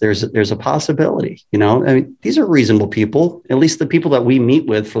thinks there's a possibility. I mean, these are reasonable people. At least the people that we meet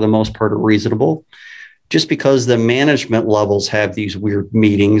with, for the most part, are reasonable. Just because the management levels have these weird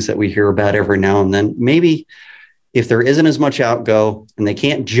meetings that we hear about every now and then, maybe if there isn't as much outgo and they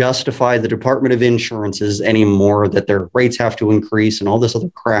can't justify the Department of Insurances anymore, that their rates have to increase and all this other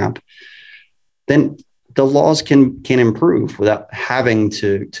crap, then the laws can improve without having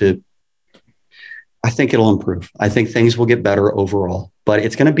to. I think it'll improve. I think things will get better overall, but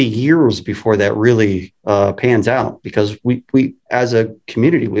it's going to be years before that really pans out because we as a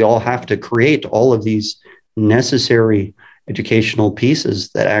community, we all have to create all of these necessary educational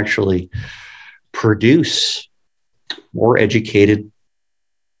pieces that actually produce more educated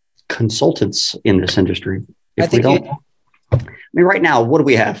consultants in this industry. If we don't, I mean, right now, what do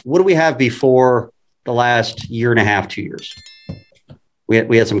we have? What do we have before the last year and a half, 2 years?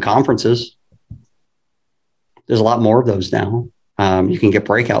 We had some conferences. There's a lot more of those now. You can get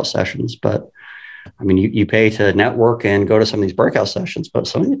breakout sessions, but I mean, you pay to network and go to some of these breakout sessions, but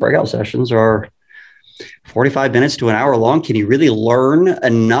some of these breakout sessions are 45 minutes to an hour long. Can you really learn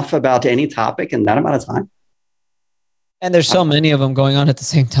enough about any topic in that amount of time? And there's so many of them going on at the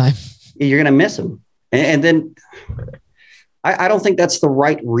same time. You're going to miss them. And then I don't think that's the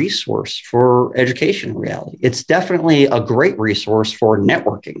right resource for education in reality. It's definitely a great resource for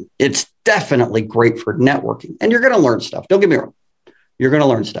networking. It's definitely great for networking. And you're going to learn stuff. Don't get me wrong. You're going to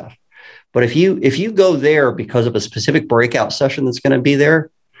learn stuff. But if you go there because of a specific breakout session that's going to be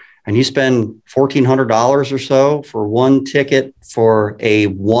there, and you spend $1,400 or so for one ticket for a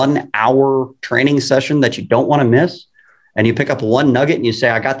 1 hour training session that you don't want to miss, and you pick up one nugget and you say,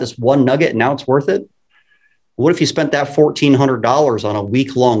 I got this one nugget and now it's worth it. What if you spent that $1,400 on a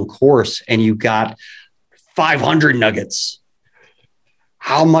week-long course and you got 500 nuggets?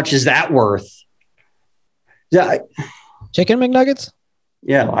 How much is that worth? Yeah. Chicken McNuggets?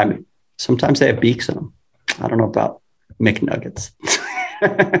 Yeah. I mean, sometimes they have beaks in them. I don't know about McNuggets.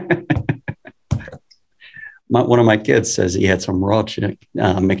 One of my kids says he had some raw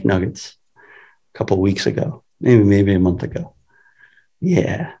McNuggets a couple of weeks ago, maybe a month ago.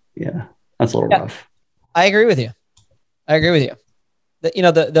 Yeah. That's a little rough. I agree with you. The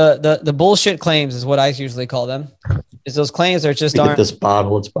bullshit claims is what I usually call them. Is those claims that just aren't. This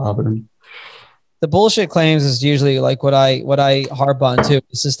bottle, it's bothering. The bullshit claims is usually like what I harp on too.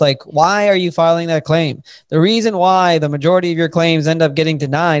 It's just like, why are you filing that claim? The reason why the majority of your claims end up getting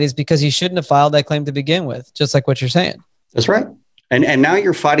denied is because you shouldn't have filed that claim to begin with, just like what you're saying. That's right. And now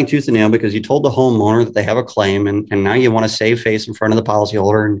you're fighting tooth and nail because you told the homeowner that they have a claim, and now you want to save face in front of the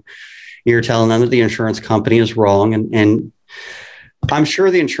policyholder, and you're telling them that the insurance company is wrong. And I'm sure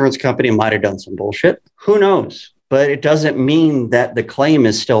the insurance company might have done some bullshit. Who knows? But it doesn't mean that the claim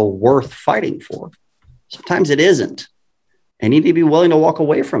is still worth fighting for. Sometimes it isn't. And you need to be willing to walk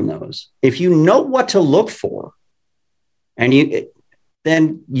away from those. If you know what to look for, and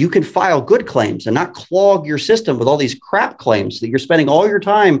then you can file good claims and not clog your system with all these crap claims that you're spending all your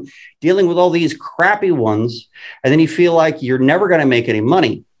time dealing with all these crappy ones. And then you feel like you're never going to make any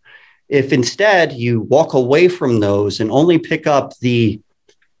money. If instead you walk away from those and only pick up the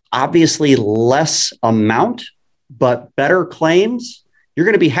obviously less amount, but better claims, you're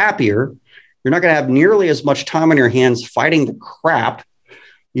going to be happier. You're not going to have nearly as much time on your hands fighting the crap.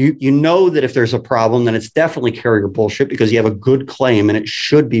 You know that if there's a problem, then it's definitely carrier bullshit because you have a good claim and it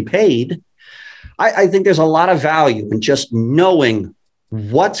should be paid. I think there's a lot of value in just knowing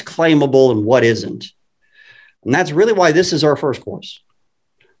what's claimable and what isn't. And that's really why this is our first course.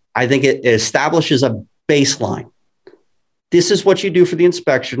 I think it establishes a baseline. This is what you do for the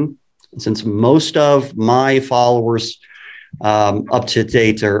inspection. And since most of my followers up to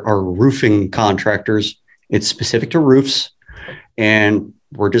date are roofing contractors, it's specific to roofs. And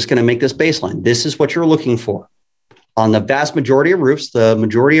we're just going to make this baseline. This is what you're looking for. On the vast majority of roofs, the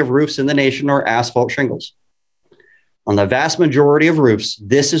majority of roofs in the nation are asphalt shingles. On the vast majority of roofs,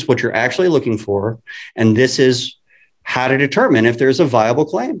 this is what you're actually looking for. And this is how to determine if there's a viable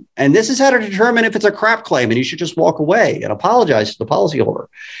claim. And this is how to determine if it's a crap claim and you should just walk away and apologize to the policyholder.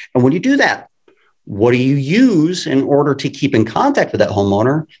 And when you do that, what do you use in order to keep in contact with that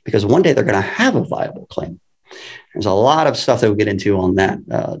homeowner? Because one day they're going to have a viable claim. There's a lot of stuff that we'll get into on that,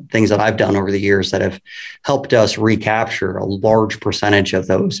 things that I've done over the years that have helped us recapture a large percentage of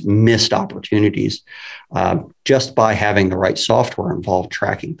those missed opportunities just by having the right software involved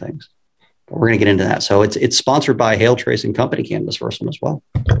tracking things. But we're going to get into that. So it's sponsored by Hailtrace and Company Cam, this first one as well,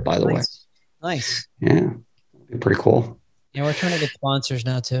 by the way. Nice. Yeah, pretty cool. Yeah, we're trying to get sponsors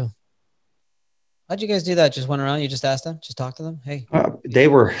now too. How'd you guys do that? Just went around? You just asked them? Just talked to them? Hey, they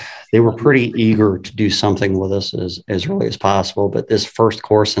were pretty eager to do something with us as early as possible. But this first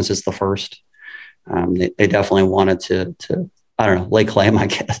course, since it's the first, they definitely wanted to I don't know, lay claim. I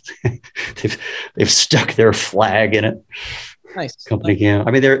guess they've stuck their flag in it. Nice. Company Cam.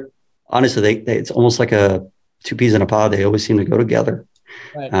 I mean, they're honestly they it's almost like a two peas in a pod. They always seem to go together.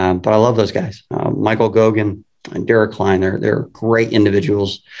 Right. But I love those guys, Michael Gogan and Derek Klein. They're great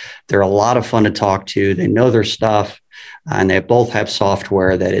individuals. They're a lot of fun to talk to. They know their stuff, and they both have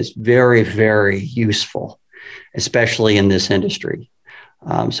software that is very, very useful, especially in this industry.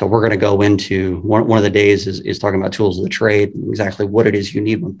 So we're going to go into one of the days is talking about tools of the trade, and exactly what it is you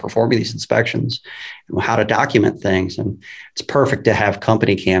need when performing these inspections and how to document things. And it's perfect to have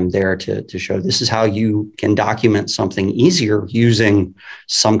Company Cam there to show this is how you can document something easier using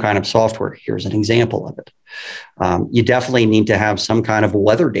some kind of software. Here's an example of it. You definitely need to have some kind of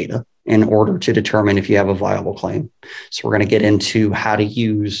weather data in order to determine if you have a viable claim. So we're going to get into how to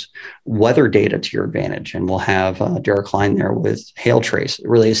use weather data to your advantage. And we'll have Derek Klein there with Hailtrace,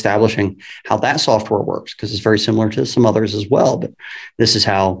 really establishing how that software works, because it's very similar to some others as well. But this is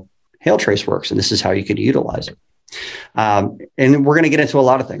how Hailtrace works, and this is how you could utilize it. And we're going to get into a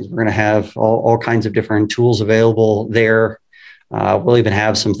lot of things. We're going to have all kinds of different tools available there. We'll even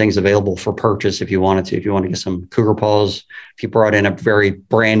have some things available for purchase if you wanted to. If you want to get some cougar paws, if you brought in a very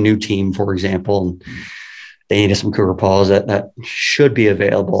brand new team, for example, and they needed some cougar paws, that should be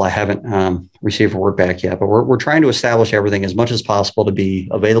available. I haven't received a word back yet, but we're trying to establish everything as much as possible to be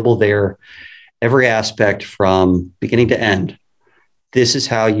available there. Every aspect from beginning to end. This is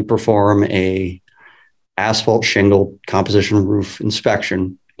how you perform a asphalt shingle composition roof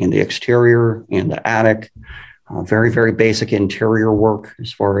inspection in the exterior and the attic. Very, very basic interior work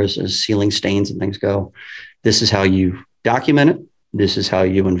as far as sealing stains and things go. This is how you document it. This is how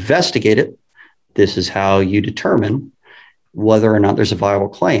you investigate it. This is how you determine whether or not there's a viable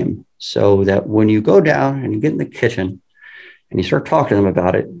claim, so that when you go down and you get in the kitchen and you start talking to them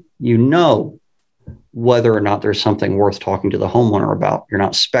about it, you know whether or not there's something worth talking to the homeowner about. You're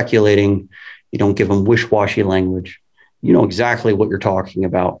not speculating. You don't give them wish-washy language. You know exactly what you're talking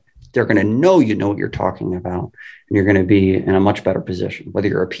about. They're going to know you know what you're talking about, and you're going to be in a much better position, whether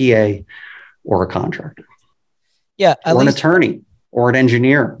you're a PA or a contractor. Yeah. Or an attorney or an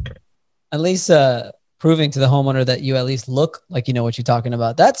engineer. At least proving to the homeowner that you at least look like you know what you're talking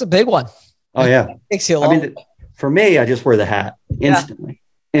about. That's a big one. Oh, yeah. It takes you a long for me, I just wear the hat instantly.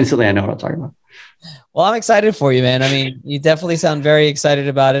 Yeah. Instantly, I know what I'm talking about. Well, I'm excited for you, man. I mean, you definitely sound very excited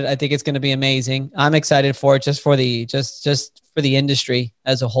about it. I think it's going to be amazing. I'm excited for it just for the for the industry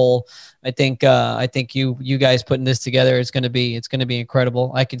as a whole. I think you guys putting this together is going to be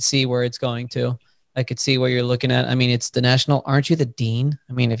incredible. I can see where it's going to. I could see what you're looking at. I mean, it's the national. Aren't you the dean?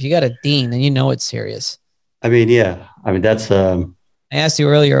 I mean, if you got a dean, then you know it's serious. I mean, yeah. I mean, that's. I asked you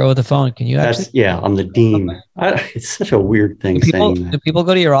earlier over the phone. Can you actually? Yeah, I'm the dean. It's such a weird thing saying that. Do people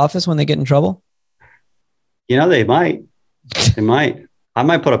go to your office when they get in trouble? You know, they might. They might. I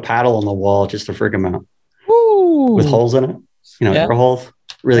might put a paddle on the wall just to freak them out Woo. with holes in it. Air holes.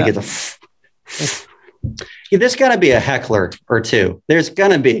 Really get the. Yeah, there's got to be a heckler or two. There's going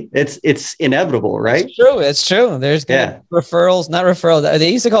to be. It's inevitable, right? It's true. There's referrals, not referrals.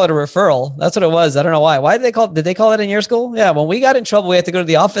 They used to call it a referral. That's what it was. I don't know why. Why did they call it in your school? Yeah. When we got in trouble, we had to go to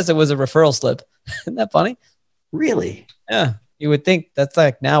the office. It was a referral slip. Isn't that funny? Really? Yeah. You would think that's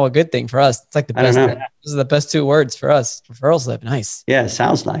like now a good thing for us. It's like the best. This is the best 2 words for us. Referral slip. Nice. Yeah. It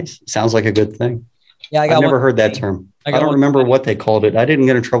sounds nice. Sounds like a good thing. Yeah. I've never heard that term. I don't remember what they called it. I didn't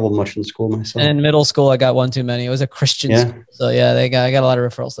get in trouble much in school myself. In middle school, I got one too many. It was a Christian school. So yeah, I got a lot of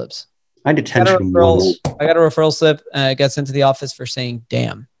referral slips. I detention. I got a referral slip. It got sent to the office for saying,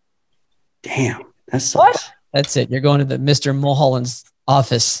 damn. Damn. That sucks. What? That's it. You're going to the Mr. Mulholland's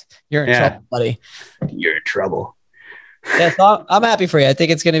office. You're in trouble, buddy. You're in trouble. Yeah, so I'm happy for you. I think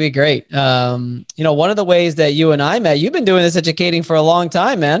it's going to be great. One of the ways that you and I met, you've been doing this educating for a long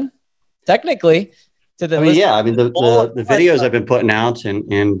time, man. Technically. The videos I've been putting out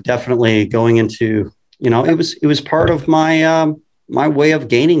and definitely going into, it was part of my my way of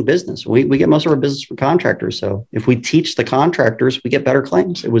gaining business. We get most of our business from contractors. So if we teach the contractors, we get better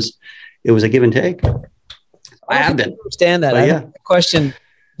claims. It was a give and take. I have been. Understand that. I have a question,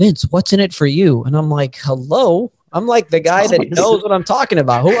 Vince, what's in it for you? And I'm like, hello. I'm like the guy that knows what I'm talking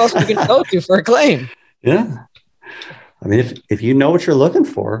about. Who else are you going to go to for a claim? Yeah. I mean, if you know what you're looking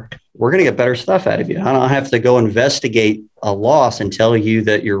for, we're going to get better stuff out of you. I don't have to go investigate a loss and tell you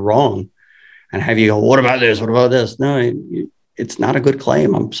that you're wrong and have you go, what about this? What about this? No, it's not a good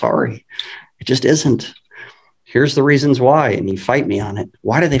claim. I'm sorry. It just isn't. Here's the reasons why. And you fight me on it.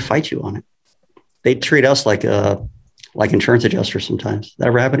 Why do they fight you on it? They treat us like insurance adjusters sometimes. That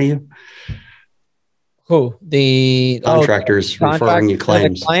ever happen to you? Who? The contractors referring you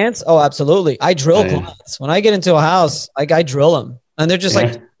claims. Clients? Oh, absolutely. I drill clients. When I get into a house, I drill them. And they're just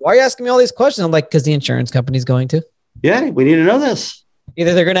like, why are you asking me all these questions? I'm like, because the insurance company's going to. Yeah, we need to know this.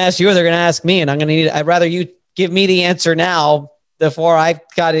 Either they're going to ask you or they're going to ask me. And I'd rather you give me the answer now before I've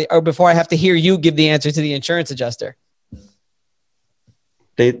got it, or before I have to hear you give the answer to the insurance adjuster.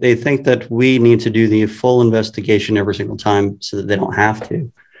 They think that we need to do the full investigation every single time so that they don't have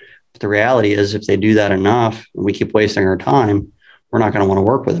to. But the reality is, if they do that enough and we keep wasting our time, we're not going to want to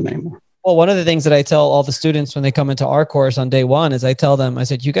work with them anymore. Well, one of the things that I tell all the students when they come into our course on day one is I tell them, I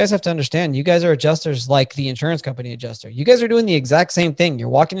said, you guys have to understand, you guys are adjusters like the insurance company adjuster. You guys are doing the exact same thing. You're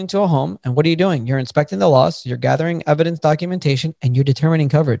walking into a home and what are you doing? You're inspecting the loss, you're gathering evidence, documentation, and you're determining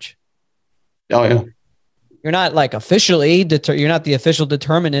coverage. Oh, yeah. You're not like officially, you're not the official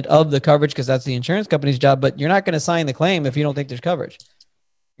determinant of the coverage because that's the insurance company's job, but you're not going to sign the claim if you don't think there's coverage.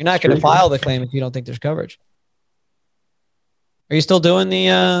 You're not going to file the claim if you don't think there's coverage. Are you still doing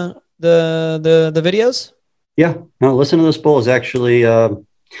the videos? Yeah. No, Listen to This Bull is actually, even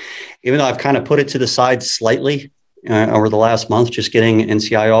though I've kind of put it to the side slightly over the last month, just getting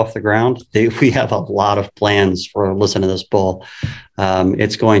NCI off the ground, we have a lot of plans for Listen to This Bull.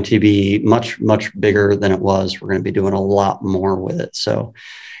 It's going to be much, much bigger than it was. We're going to be doing a lot more with it. So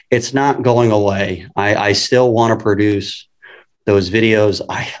it's not going away. I still want to produce those videos.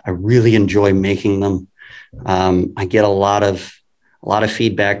 I really enjoy making them. I get a lot of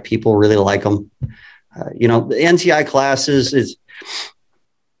feedback. People really like them. The NCI classes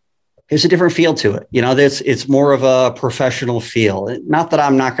there's a different feel to it. It's more of a professional feel. Not that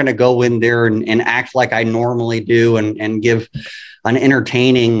I'm not going to go in there and act like I normally do and give an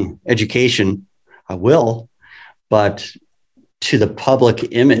entertaining education. I will, but to the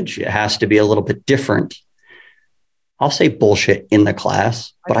public image, it has to be a little bit different. I'll say bullshit in the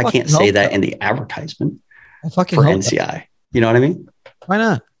class, but I can't say that in the advertisement for NCI. You know what I mean? Why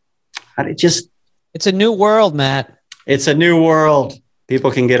not? It's a new world, Matt. It's a new world. People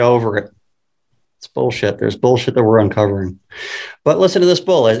can get over it. It's bullshit. There's bullshit that we're uncovering. But Listen to This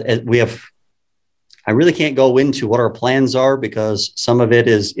Bull. I really can't go into what our plans are because some of it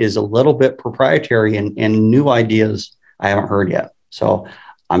is a little bit proprietary and new ideas I haven't heard yet. So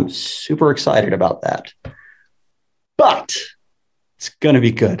I'm super excited about that. But it's going to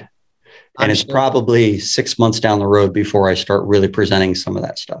be good. And it's probably 6 months down the road before I start really presenting some of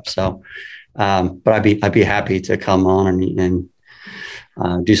that stuff. So, but I'd be happy to come on and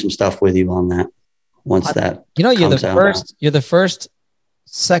do some stuff with you on that once that you're the first,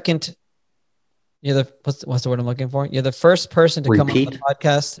 second. What's the word I'm looking for? You're the first person to come on the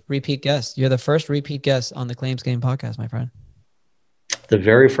podcast, repeat guest. You're the first repeat guest on the Claims Game podcast, my friend. The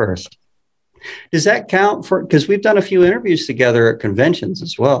very first. Does that count because we've done a few interviews together at conventions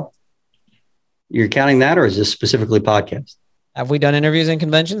as well. You're counting that, or is this specifically podcast? Have we done interviews in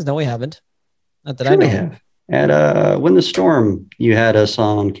conventions? No, we haven't. Not that I know. We have. At Win the Storm, you had us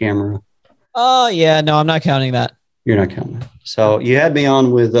on camera. Oh, yeah. No, I'm not counting that. You're not counting that. So you had me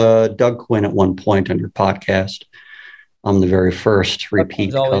on with Doug Quinn at one point on your podcast. I'm the very first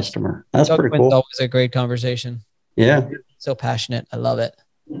repeat customer. That's Doug pretty Quinn's cool. Always a great conversation. Yeah. So passionate. I love it.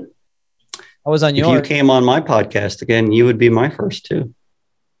 I was on If you came on my podcast again, you would be my first too.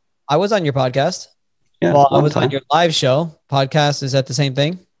 I was on your podcast. Yeah. Well, I was on your live show. Podcast, is that the same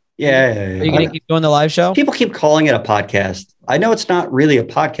thing? Yeah. Are you going to keep doing the live show? People keep calling it a podcast. I know it's not really a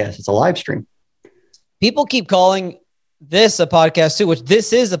podcast. It's a live stream. People keep calling this a podcast too, which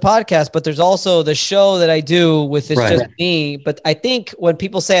this is a podcast, but there's also the show that I do with It's Just Me. But I think when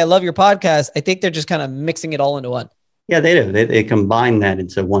people say I love your podcast, I think they're just kind of mixing it all into one. Yeah, they do. They combine that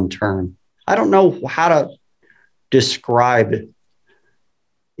into one term. I don't know how to describe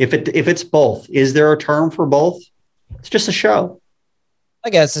if it's both. Is there a term for both? It's just a show. I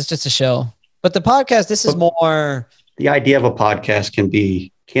guess it's just a show. But the podcast, this is more. The idea of a podcast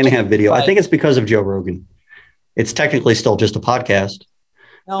can have video. I think it's because of Joe Rogan. It's technically still just a podcast,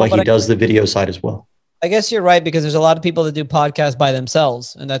 but he does the video side as well. I guess you're right, because there's a lot of people that do podcasts by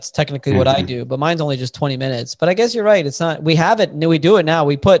themselves, and that's technically what I do, but mine's only just 20 minutes. But I guess you're right. It's not, we have it. We do it now.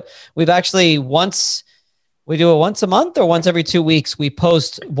 We do it once a month or once every 2 weeks. We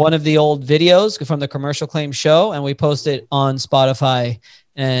post one of the old videos from the Commercial Claims Show, and we post it on Spotify,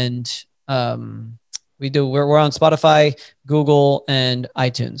 and we're on Spotify, Google, and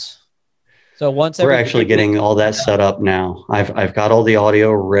iTunes. So we're actually getting all that set up now. I've got all the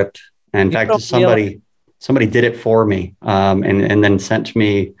audio ripped. And in fact, somebody did it for me, and then sent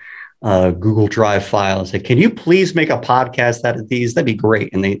me a Google Drive file and said, "Can you please make a podcast out of these? That'd be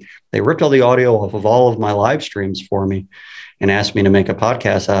great." And they ripped all the audio off of all of my live streams for me, and asked me to make a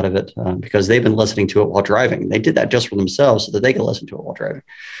podcast out of it because they've been listening to it while driving. They did that just for themselves so that they could listen to it while driving.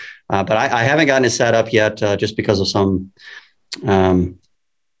 But I haven't gotten it set up yet, just because of some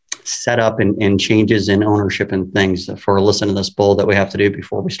setup and changes in ownership and things for Listen to This Bull that we have to do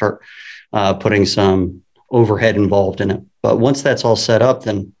before we start putting some overhead involved in it. But once that's all set up,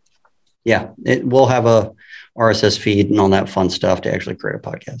 then it will have a RSS feed and all that fun stuff to actually create a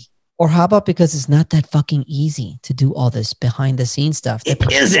podcast. Or how about, because it's not that fucking easy to do all this behind the scenes stuff?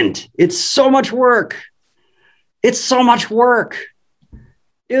 It isn't. It's so much work. Dude,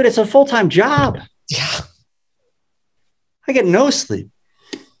 it's a full-time job. Yeah. I get no sleep.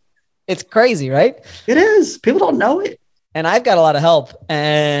 It's crazy, right? It is. People don't know it. And I've got a lot of help,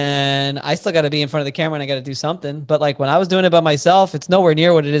 and I still got to be in front of the camera, and I got to do something. But like when I was doing it by myself, it's nowhere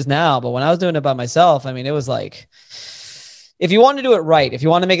near what it is now. But when I was doing it by myself, I mean, it was like, if you want to do it right, if you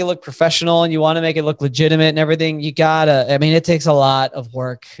want to make it look professional and you want to make it look legitimate and everything, it takes a lot of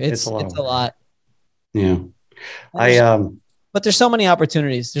work. It's a lot. Yeah. But there's so many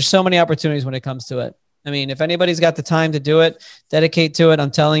opportunities. There's so many opportunities when it comes to it. I mean, if anybody's got the time to do it, dedicate to it.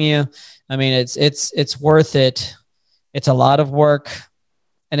 I'm telling you, I mean, it's worth it. It's a lot of work,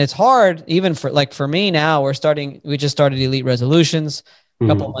 and it's hard even for me now. We just started Elite Resolutions a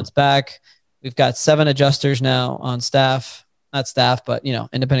couple of months back. We've got 7 adjusters now on staff, not staff, but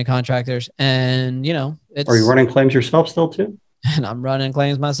independent contractors. And are you running claims yourself still too? And I'm running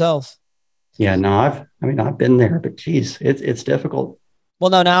claims myself. Yeah, no, I've been there, but geez, it's difficult. Well,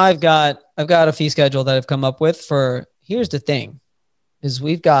 no, now I've got a fee schedule that I've come up with here's the thing, is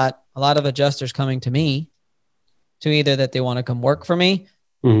we've got a lot of adjusters coming to me to either that they want to come work for me,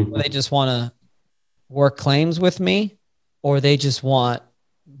 or they just want to work claims with me, or they just want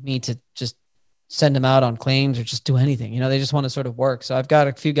me to just send them out on claims or just do anything. They just want to sort of work. So I've got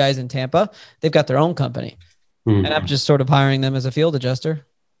a few guys in Tampa. They've got their own company, and I'm just sort of hiring them as a field adjuster,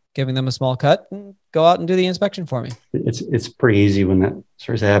 giving them a small cut, and go out and do the inspection for me. It's pretty easy when that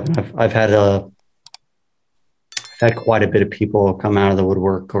starts to happen. I've had quite a bit of people come out of the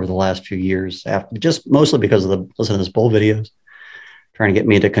woodwork over the last few years, just mostly because of the Listen to This Bull videos, trying to get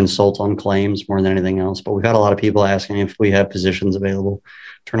me to consult on claims more than anything else. But we've had a lot of people asking if we have positions available,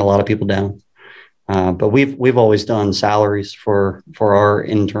 turn a lot of people down. But we've always done salaries for our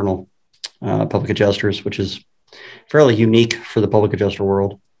internal public adjusters, which is fairly unique for the public adjuster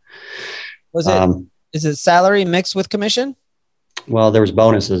world. Is it salary mixed with commission? Well, there was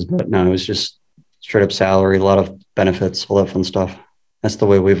bonuses, but no, it was just straight up salary, a lot of benefits, all that fun stuff. That's the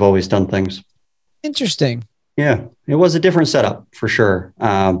way we've always done things. Interesting. Yeah, it was a different setup for sure.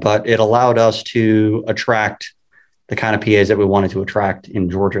 But it allowed us to attract the kind of PAs that we wanted to attract in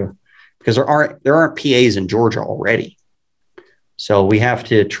Georgia, because there aren't PAs in Georgia already. So we have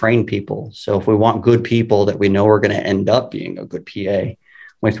to train people. So if we want good people that we know are going to end up being a good PA,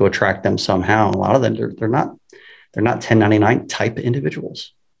 we have to attract them somehow. A lot of them, they're not 1099 type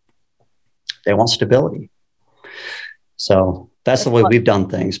individuals. They want stability. So that's the way we've done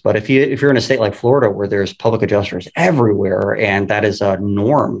things. But if you're in a state like Florida where there's public adjusters everywhere and that is a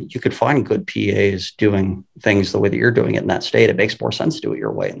norm, you could find good PAs doing things the way that you're doing it in that state. It makes more sense to do it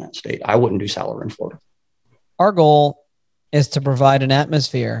your way in that state. I wouldn't do salary in Florida. Our goal is to provide an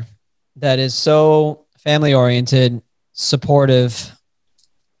atmosphere that is so family oriented, supportive,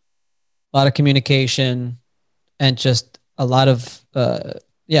 a lot of communication, and just a lot of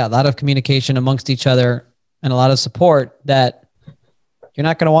communication amongst each other and a lot of support that you're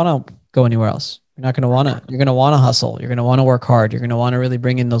not going to want to go anywhere else. You're going to want to hustle. You're going to want to work hard. You're going to want to really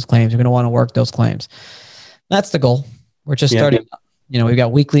bring in those claims. You're going to want to work those claims. That's the goal. We're just starting. We've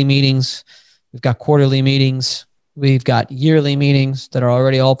got weekly meetings. We've got quarterly meetings. We've got yearly meetings that are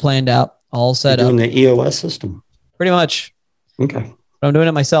already all planned out, all set up. Doing the EOS system. Pretty much. Okay. But I'm doing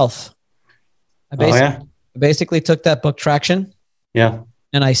it myself. I basically took that book Traction. Yeah.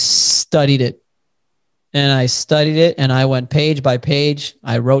 And I studied it. And I went page by page.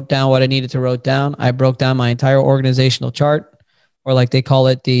 I wrote down what I needed to write down. I broke down my entire organizational chart, or like they call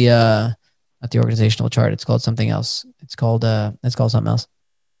it not the organizational chart. It's called something else. It's called something else.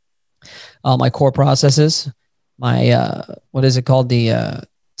 My core processes, my, what is it called? The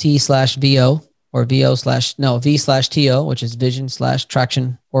T/VO or V/TO, which is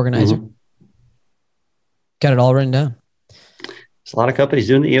Vision/Traction Organizer. Mm-hmm. Got it all written down. There's a lot of companies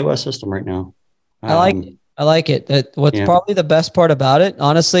doing the EOS system right now. I like it. What's probably the best part about it,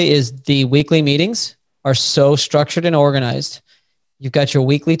 honestly, is the weekly meetings are so structured and organized. You've got your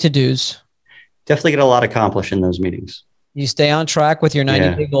weekly to-dos. Definitely get a lot accomplished in those meetings. You stay on track with your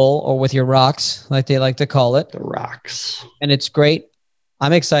 90-day goal, or with your rocks, like they like to call it. The rocks. And it's great.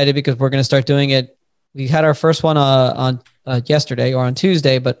 I'm excited because we're going to start doing it. We had our first one on yesterday or on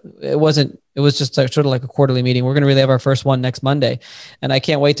Tuesday, but it was just sort of like a quarterly meeting. We're going to really have our first one next Monday. And I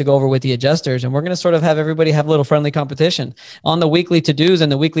can't wait to go over with the adjusters. And we're going to sort of have everybody have a little friendly competition on the weekly to-dos and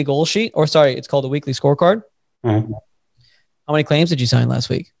the weekly goal sheet, it's called the weekly scorecard. Mm-hmm. How many claims did you sign last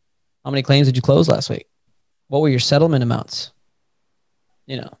week? How many claims did you close last week? What were your settlement amounts?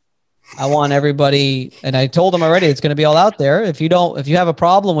 I want everybody, and I told them already, it's going to be all out there. If you have a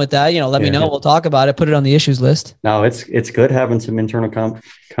problem with that, let me know. We'll talk about it. Put it on the issues list. No, it's good having some internal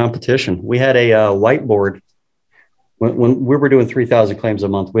competition. We had a whiteboard when we were doing 3,000 claims a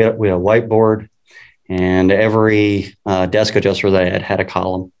month. We had a whiteboard, and every desk adjuster that I had a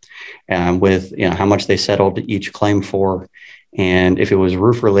column with how much they settled each claim for, and if it was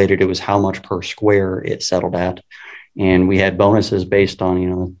roof related, it was how much per square it settled at, and we had bonuses based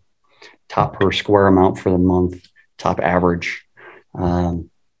on top per square amount for the month, top average,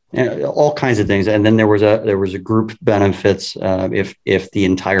 all kinds of things. And then there was a group benefits if the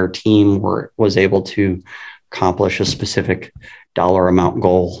entire team was able to accomplish a specific dollar amount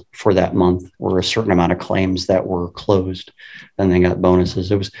goal for that month, or a certain amount of claims that were closed, then they got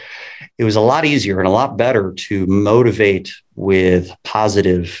bonuses. It was a lot easier and a lot better to motivate with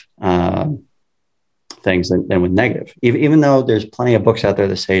positive things than with negative, even though there's plenty of books out there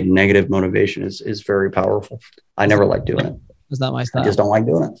that say negative motivation is very powerful. I never like doing it. It's not my style. I just don't like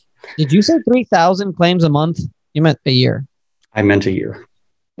doing it. Did you say 3,000 claims a month? You meant a year. I meant a year.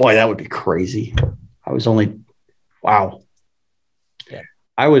 Boy, that would be crazy. Wow. Yeah.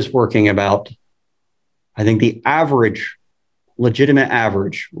 I was working about, I think the legitimate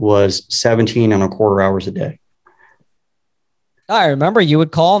average was 17 and a quarter hours a day. I remember you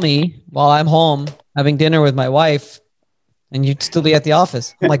would call me while I'm home having dinner with my wife, and you'd still be at the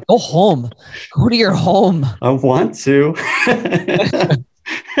office. I'm like, go home. Go to your home. I want to.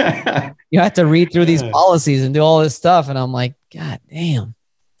 You have to read through these policies and do all this stuff. And I'm like, God damn.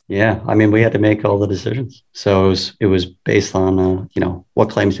 Yeah. I mean, we had to make all the decisions. So it was based on, what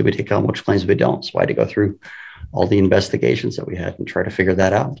claims do we take on, which claims we don't. So I had to go through all the investigations that we had and try to figure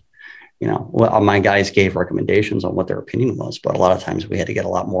that out. My guys gave recommendations on what their opinion was, but a lot of times we had to get a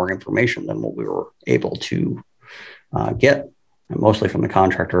lot more information than what we were able to get, mostly from the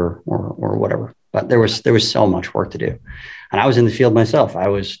contractor or whatever. But there was so much work to do. And I was in the field myself. I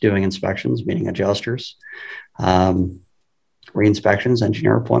was doing inspections, meeting adjusters, re-inspections,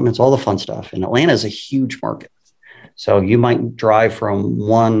 engineer appointments, all the fun stuff. And Atlanta is a huge market. So you might drive from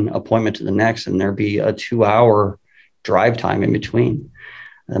one appointment to the next, and there'd be a 2-hour drive time in between.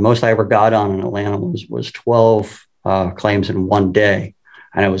 The most I ever got on in Atlanta was 12 claims in one day.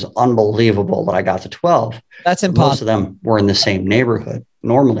 And it was unbelievable that I got to 12. That's impossible. Most of them were in the same neighborhood.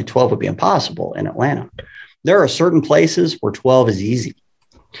 Normally 12 would be impossible in Atlanta. There are certain places where 12 is easy.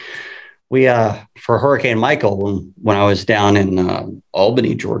 We, for Hurricane Michael, when I was down in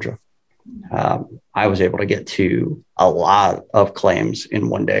Albany, Georgia, I was able to get to a lot of claims in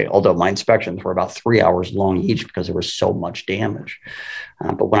one day, although my inspections were about 3 hours long each because there was so much damage.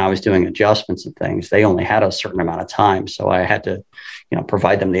 But when I was doing adjustments and things, they only had a certain amount of time. So I had to,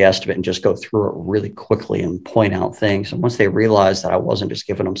 provide them the estimate and just go through it really quickly and point out things. And once they realized that I wasn't just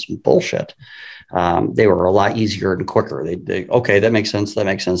giving them some bullshit, they were a lot easier and quicker. They okay, that makes sense. That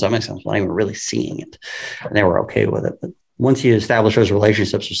makes sense. That makes sense. I'm not even really seeing it. And they were okay with it. But once you establish those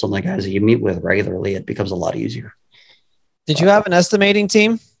relationships with some of the guys that you meet with regularly, it becomes a lot easier. Did you have an estimating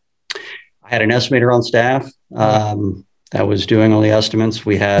team? I had an estimator on staff that was doing all the estimates.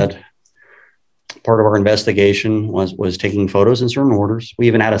 We had part of our investigation was taking photos in certain orders. We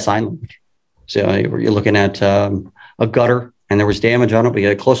even had a sign language. So you're looking at a gutter and there was damage on it. We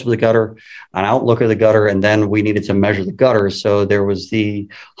got close to the gutter, an outlook of the gutter, and then we needed to measure the gutter. So there was the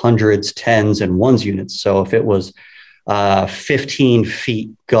hundreds, tens, and ones units. So if it was 15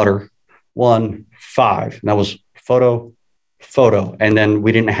 feet gutter, 1, 5. And that was photo. And then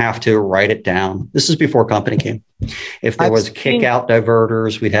we didn't have to write it down. This is before company came. If there was kick out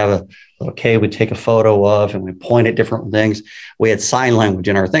diverters, we'd have we'd take a photo of and we point at different things. We had sign language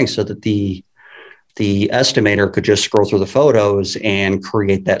in our thing so that the estimator could just scroll through the photos and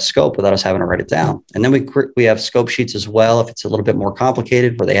create that scope without us having to write it down. And then we have scope sheets as well if it's a little bit more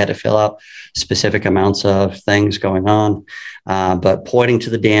complicated where they had to fill out specific amounts of things going on. But pointing to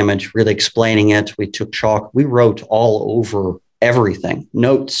the damage, really explaining it, we took chalk. We wrote all over everything,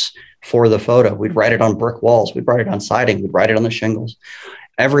 notes for the photo. We'd write it on brick walls. We'd write it on siding. We'd write it on the shingles.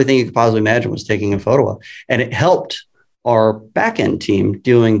 Everything you could possibly imagine was taking a photo of. And it helped our back-end team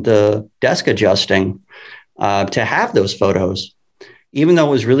doing the desk adjusting to have those photos, even though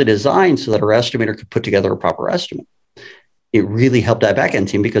it was really designed so that our estimator could put together a proper estimate. It really helped that back-end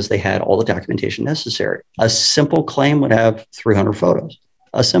team because they had all the documentation necessary. A simple claim would have 300 photos,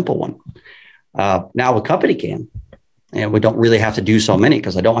 a simple one. Now with Company Cam, and we don't really have to do so many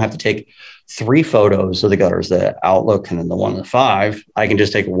because I don't have to take 3 photos of the gutters, the outlook, and then the 1 and the 5. I can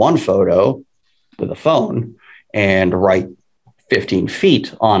just take 1 photo with a phone and write 15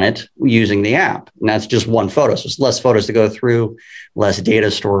 feet on it using the app. And that's just 1 photo. So it's less photos to go through, less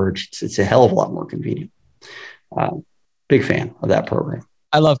data storage. It's a hell of a lot more convenient. Big fan of that program.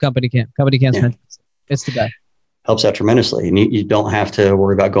 I love Company Cam. Company Cam's fantastic. It's the best. Helps out tremendously. And you don't have to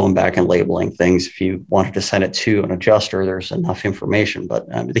worry about going back and labeling things. If you wanted to send it to an adjuster, there's enough information. But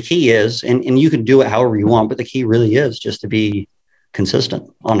the key is, and you can do it however you want, but the key really is just to be consistent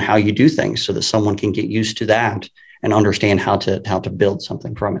on how you do things so that someone can get used to that and understand how to build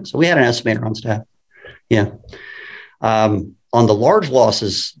something from it. So we had an estimator on staff. Yeah. On the large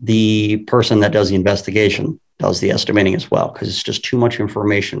losses, the person that does the investigation does the estimating as well, because it's just too much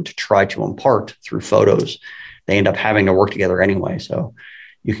information to try to impart through photos. They end up having to work together anyway. So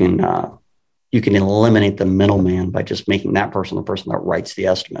you can eliminate the middleman by just making that person the person that writes the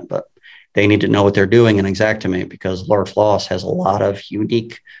estimate. But they need to know what they're doing in Xactimate because large loss has a lot of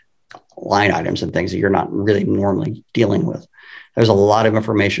unique line items and things that you're not really normally dealing with. There's a lot of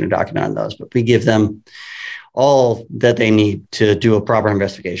information to document on those, but we give them all that they need to do a proper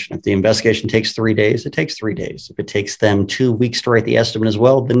investigation. If the investigation takes 3 days, it takes 3 days. If it takes them 2 weeks to write the estimate as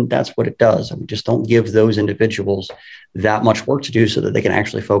well, then that's what it does. And we just don't give those individuals that much work to do so that they can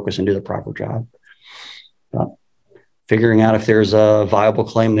actually focus and do the proper job. But figuring out if there's a viable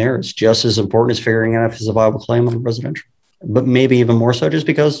claim there is just as important as figuring out if there's a viable claim on residential, but maybe even more so just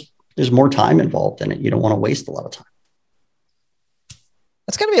because there's more time involved in it. You don't want to waste a lot of time.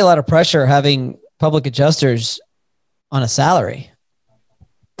 That's going to be a lot of pressure having public adjusters on a salary.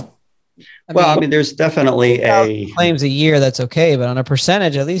 I mean, there's definitely claims a year. That's okay. But on a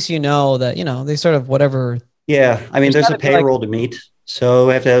percentage, at least, that, they sort of whatever. Yeah. I mean, there's a payroll to meet. So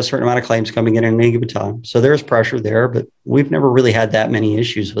we have to have a certain amount of claims coming in at any given time. So there's pressure there, but we've never really had that many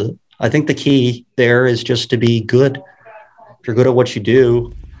issues with it. I think the key there is just to be good. If you're good at what you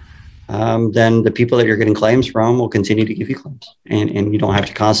do, then the people that you're getting claims from will continue to give you claims and you don't have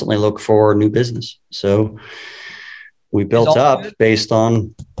to constantly look for new business. So we built up based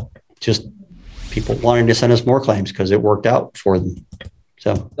on just people wanting to send us more claims because it worked out for them.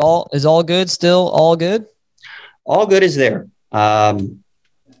 So is all good still? All good? All good is there.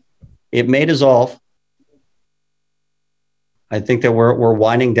 It may dissolve. I think that we're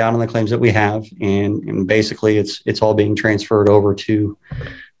winding down on the claims that we have, and basically it's all being transferred over to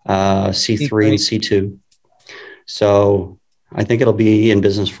C3 and C2. So I think it'll be in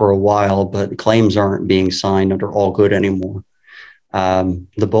business for a while, but claims aren't being signed under All Good anymore.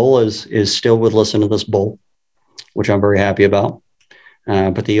 The bull is still with Listen to This Bull, which I'm very happy about.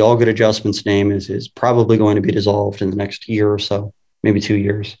 But the All Good Adjustments name is probably going to be dissolved in the next year or so, maybe 2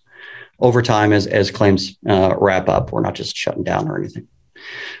 years. over time, as claims wrap up, we're not just shutting down or anything.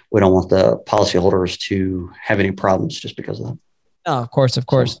 We don't want the policyholders to have any problems just because of that. No, of course.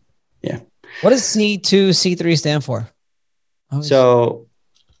 So, yeah. What does C2, C3 stand for? So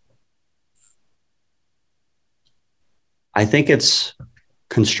I think it's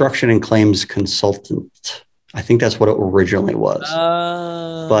construction and claims consultant. I think that's what it originally was.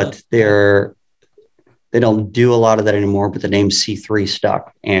 But they don't do a lot of that anymore, but the name C3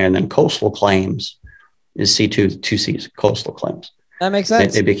 stuck. And then coastal claims is C2, two C's, coastal claims. That makes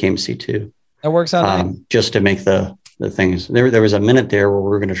sense. They became C2. That works out. Just to make the things. There was a minute there where we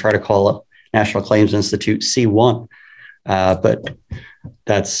were going to try to call a National Claims Institute C1, but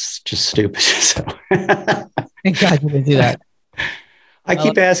that's just stupid. So. Thank God you didn't do that. I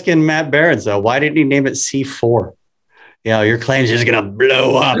keep asking Matt Barons, though, why didn't he name it C4? Your claims is going to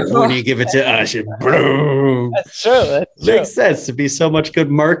blow up when you give it to us. Boom. That's true. Makes sense to be so much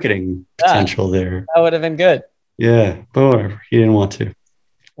good marketing potential there. That would have been good. Yeah, but whatever. He didn't want to.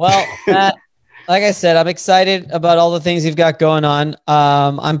 Well, Matt, like I said, I'm excited about all the things you've got going on.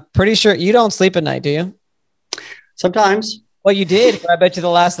 I'm pretty sure you don't sleep at night, do you? Sometimes. Well, you did, I bet you the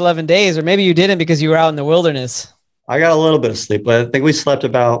last 11 days, or maybe you didn't because you were out in the wilderness. I got a little bit of sleep, but I think we slept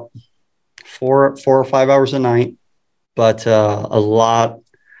about 4 or 5 hours a night, but a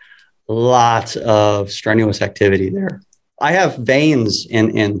lot of strenuous activity there. I have veins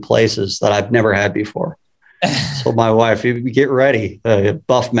in places that I've never had before. So my wife, get ready.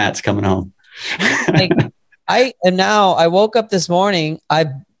 Buff Matt's coming home. I woke up this morning. I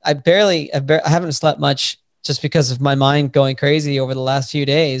haven't slept much just because of my mind going crazy over the last few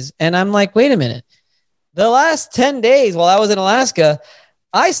days. And I'm like, wait a minute. The last 10 days while I was in Alaska,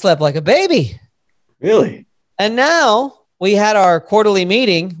 I slept like a baby. Really? And now we had our quarterly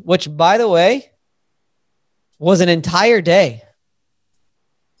meeting, which, by the way, was an entire day.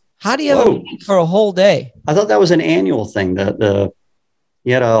 How do you have a meeting for a whole day? I thought that was an annual thing.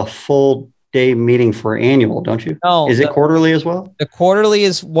 You had a full day meeting for annual, don't you? No. Is it quarterly as well? The quarterly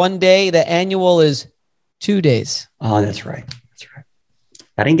is 1 day. The annual is 2 days. Oh, that's right.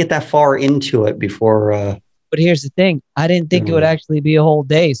 I didn't get that far into it before. But here's the thing. I didn't think it would actually be a whole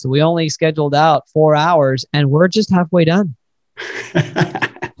day. So we only scheduled out 4 hours and we're just halfway done.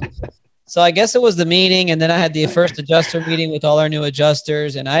 So I guess it was the meeting. And then I had the first adjuster meeting with all our new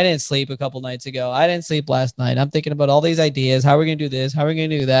adjusters. And I didn't sleep a couple nights ago. I didn't sleep last night. I'm thinking about all these ideas. How are we going to do this? How are we going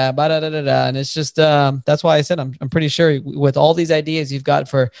to do that? And it's just, that's why I said, I'm pretty sure with all these ideas you've got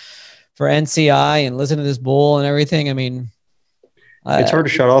for NCI and listen to this bull and everything. I mean, it's hard to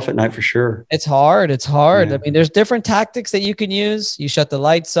shut off at night for sure. It's hard. Yeah. I mean, there's different tactics that you can use. You shut the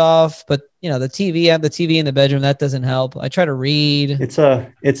lights off, but the TV in the bedroom, that doesn't help. I try to read.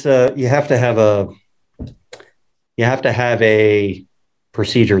 You have to have a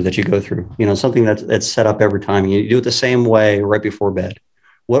procedure that you go through, something that's set up every time. You do it the same way right before bed,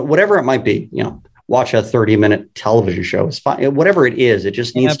 whatever it might be, watch a 30-minute television show. It's fine. Whatever it is, it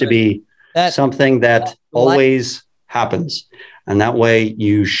just needs to be something that always happens. And that way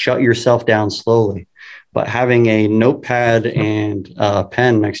you shut yourself down slowly. But having a notepad and a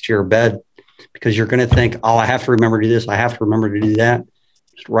pen next to your bed, because you're going to think, oh, I have to remember to do this. I have to remember to do that.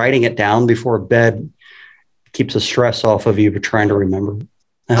 Just writing it down before bed keeps the stress off of you for trying to remember.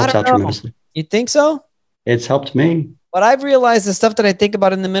 That helps out tremendously. You think so? It's helped me. But I've realized the stuff that I think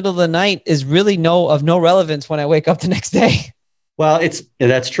about in the middle of the night is really of no relevance when I wake up the next day. Well,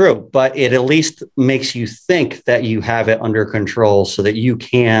 that's true, but it at least makes you think that you have it under control so that you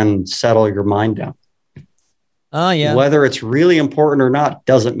can settle your mind down. Oh, yeah. Whether it's really important or not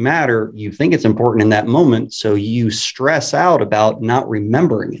doesn't matter. You think it's important in that moment, so you stress out about not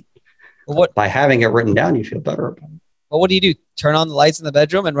remembering it. By having it written down, you feel better about it. Well, what do you do? Turn on the lights in the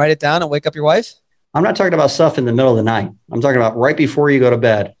bedroom and write it down and wake up your wife? I'm not talking about stuff in the middle of the night. I'm talking about right before you go to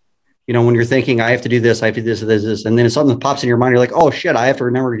bed. When you're thinking, I have to do this, I have to do this, and then if something pops in your mind, you're like, oh shit, I have to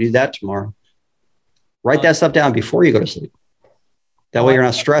remember to do that tomorrow. Write that stuff down before you go to sleep. That way you're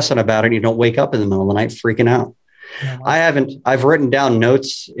not stressing about it. And you don't wake up in the middle of the night freaking out. I've written down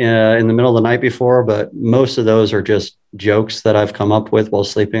notes in the middle of the night before, but most of those are just jokes that I've come up with while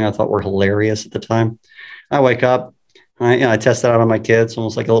sleeping. I thought were hilarious at the time. I wake up, I test it out on my kids,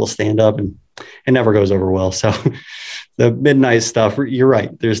 almost like a little stand up, and it never goes over well. So the midnight stuff, you're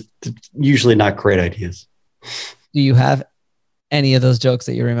right. There's usually not great ideas. Do you have any of those jokes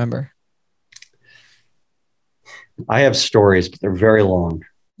that you remember? I have stories, but they're very long.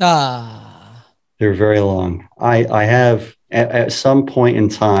 They're very long. I have at some point in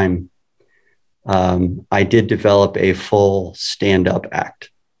time, I did develop a full stand-up act.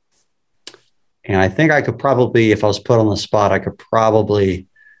 And I think I could probably, if I was put on the spot, I could probably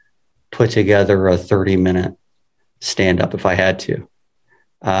put together a 30-minute stand-up if I had to.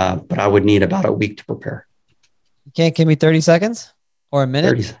 But I would need about a week to prepare. You can't give me 30 seconds or a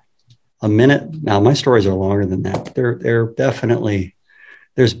minute? A minute. Now, my stories are longer than that. They're definitely,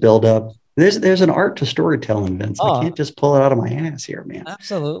 there's build-up. There's an art to storytelling, Vince. I can't just pull it out of my ass here, man.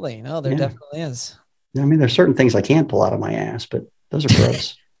 Absolutely. No, there definitely is. I mean, there's certain things I can't pull out of my ass, but those are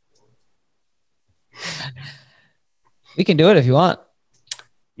gross. We can do it if you want.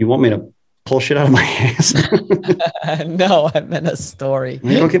 You want me to pull shit out of my ass? No, I meant a story. Let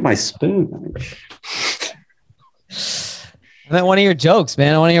me go get my spoon. I meant one of your jokes,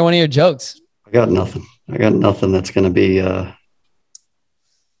 man. I want to hear one of your jokes. I got nothing that's going to be...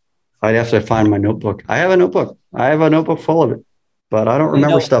 I'd have to find my notebook. I have a notebook. Full of it, but I don't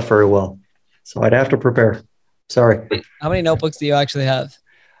remember stuff very well. So I'd have to prepare. Sorry. How many notebooks do you actually have?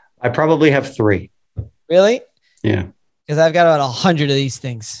 I probably have 3. Really? Yeah. Because I've got about 100 of these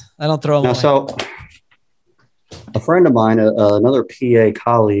things. I don't throw them away. So a friend of mine, another PA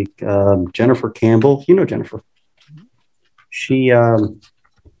colleague, Jennifer Campbell, you know Jennifer. She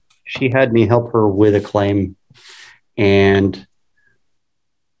had me help her with a claim, and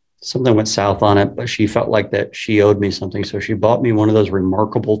something went south on it, but she felt like that she owed me something. So she bought me one of those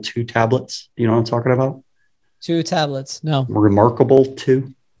Remarkable 2 tablets. You know what I'm talking about? 2 tablets. No. Remarkable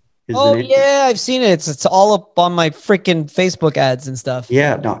 2. Oh, yeah. I've seen it. It's all up on my freaking Facebook ads and stuff.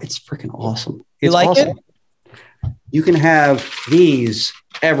 Yeah. No, it's freaking awesome. It's you like awesome. it? You can have these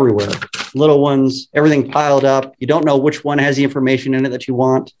everywhere. Little ones, everything piled up. You don't know which one has the information in it that you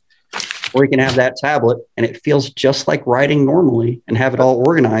want. Or you can have that tablet and it feels just like writing normally and have it all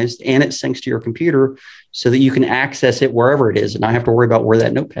organized, and it syncs to your computer so that you can access it wherever it is and not have to worry about where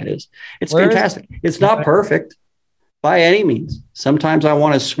that notepad is. It's fantastic. It's not perfect by any means. Sometimes I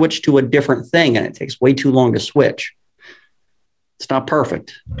want to switch to a different thing and it takes way too long to switch. It's not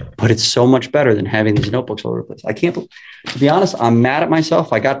perfect, but it's so much better than having these notebooks all over the place. To be honest, I'm mad at myself.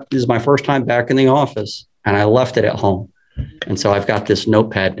 This is my first time back in the office and I left it at home. And so I've got this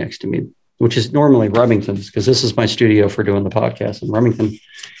notepad next to me, which is normally Remington's, because this is my studio for doing the podcast. And Remington,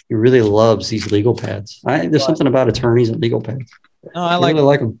 he really loves these legal pads. There's something about attorneys and legal pads. No, I really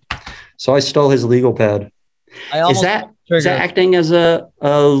like them. So I stole his legal pad. Is that acting as a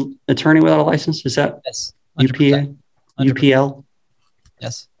attorney without a license? Is that yes, UPA? 100%. UPL?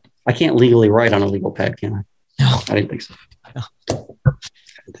 Yes. I can't legally write on a legal pad, can I? No. I didn't think so. No. I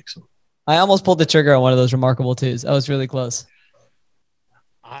didn't think so. I almost pulled the trigger on one of those Remarkable 2s. I was really close.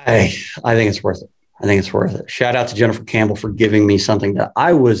 I think it's worth it. Shout out to Jennifer Campbell for giving me something that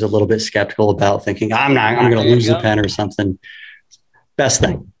I was a little bit skeptical about, thinking I'm going to lose the pen or something. Best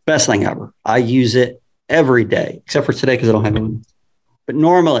thing ever. I use it every day, except for today because I don't have it. But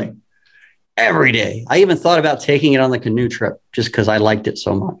normally, every day. I even thought about taking it on the canoe trip just because I liked it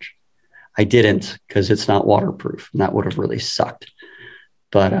so much. I didn't because it's not waterproof, and that would have really sucked.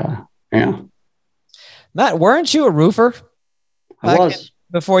 But yeah. Matt, weren't you a roofer? I was.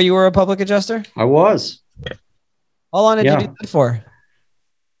 Before you were a public adjuster? I was. How long did you do that for?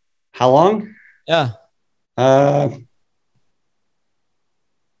 How long? Yeah.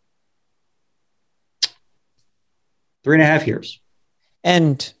 3.5 years.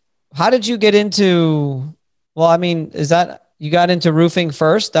 And how did you get into, well, I mean, is that you got into roofing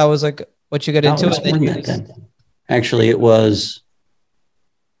first? That was like what you got into? Actually, it was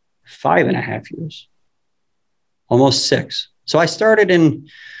 5.5 years, almost 6. So I started in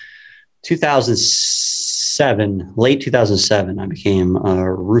 2007, late 2007. I became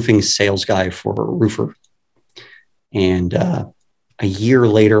a roofing sales guy for a roofer. And a year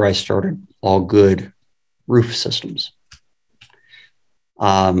later, I started All Good Roof Systems.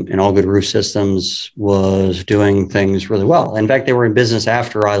 And All Good Roof Systems was doing things really well. In fact, they were in business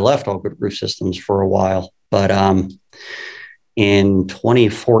after I left All Good Roof Systems for a while. But in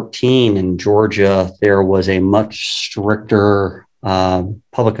 2014 in Georgia, there was a much stricter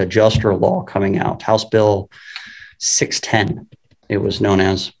public adjuster law coming out, House Bill 610, it was known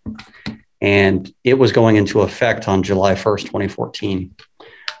as. And it was going into effect on July 1st, 2014.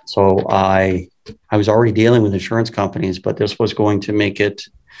 So I was already dealing with insurance companies, but this was going to make it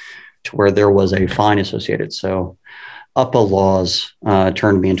to where there was a fine associated. So UPA laws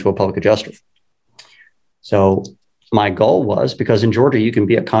turned me into a public adjuster. So my goal was, because in Georgia, you can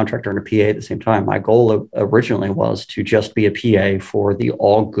be a contractor and a PA at the same time. My goal originally was to just be a PA for the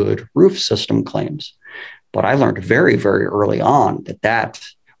All Good Roof System claims. But I learned very, very early on that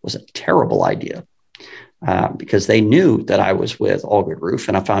was a terrible idea because they knew that I was with All Good Roof.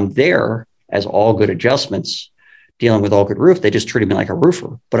 And if I'm there as All Good Adjustments dealing with All Good Roof, they just treated me like a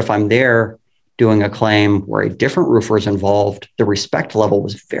roofer. But if I'm there doing a claim where a different roofer is involved, the respect level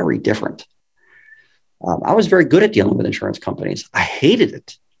was very different. I was very good at dealing with insurance companies. I hated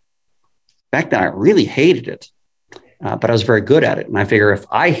it. Back then, I really hated it, but I was very good at it. And I figure if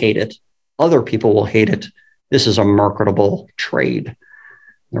I hate it, other people will hate it. This is a marketable trade.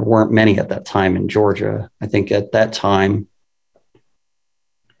 There weren't many at that time in Georgia. I think at that time,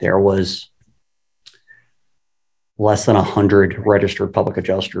 there was less than 100 registered public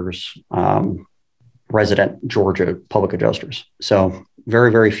adjusters, resident Georgia public adjusters. So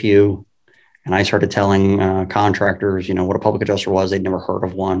very, very few. And I started telling contractors, what a public adjuster was. They'd never heard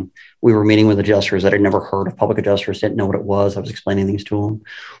of one. We were meeting with adjusters that had never heard of public adjusters, didn't know what it was. I was explaining things to them.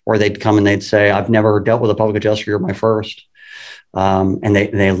 Or they'd come and they'd say, I've never dealt with a public adjuster. You're my first. And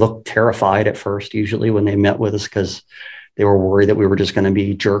they looked terrified at first, usually when they met with us, because they were worried that we were just going to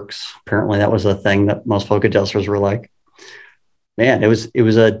be jerks. Apparently that was a thing that most public adjusters were like. Man, it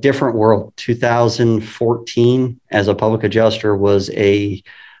was a different world. 2014 as a public adjuster was a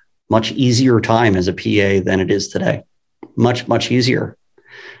much easier time as a PA than it is today. Much, much easier.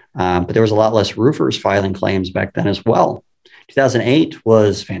 But there was a lot less roofers filing claims back then as well. 2008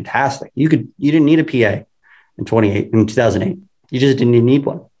 was fantastic. You didn't need a PA in 2008. You just didn't even need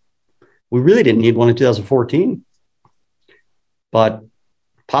one. We really didn't need one in 2014. But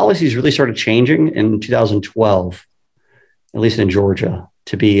policies really started changing in 2012, at least in Georgia,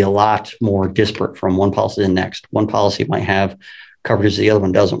 to be a lot more disparate from one policy to the next. One policy might have coverages the other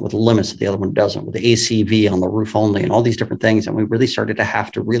one doesn't, with limits that the other one doesn't, with the ACV on the roof only, and all these different things. And we really started to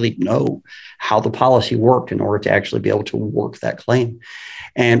have to really know how the policy worked in order to actually be able to work that claim.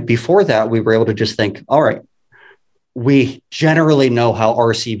 And before that, we were able to just think, all right, we generally know how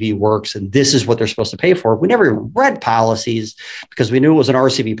RCV works, and this is what they're supposed to pay for. We never even read policies because we knew it was an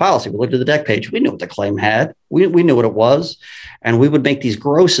RCV policy. We looked at the deck page. We knew what the claim had. We knew what it was. And we would make these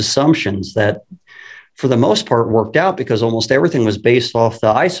gross assumptions that, for the most part, worked out because almost everything was based off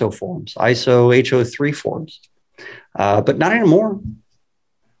the ISO forms, ISO HO3 forms. But not anymore.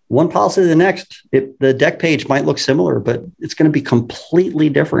 One policy to the next, the deck page might look similar, but it's going to be completely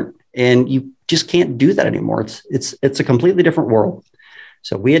different. And you just can't do that anymore. It's a completely different world.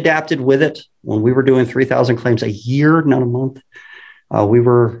 So we adapted with it. When we were doing 3,000 claims a year, not a month, we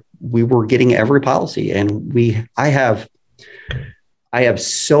were getting every policy. And I have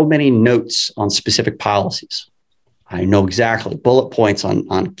so many notes on specific policies. I know exactly bullet points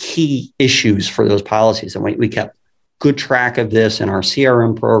on key issues for those policies. And we kept good track of this in our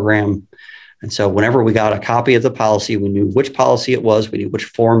CRM program. And so whenever we got a copy of the policy, we knew which policy it was. We knew which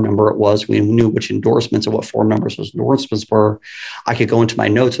form number it was. We knew which endorsements and what form numbers those endorsements were. I could go into my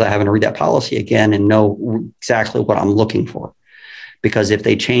notes without having to read that policy again and know exactly what I'm looking for. Because if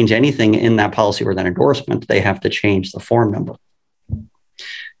they change anything in that policy or that endorsement, they have to change the form number.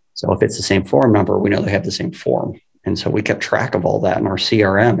 So if it's the same form number, we know they have the same form. And so we kept track of all that in our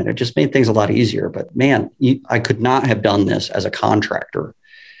CRM, and it just made things a lot easier. But man, I could not have done this as a contractor.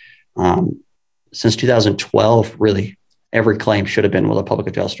 Since 2012, really, every claim should have been with a public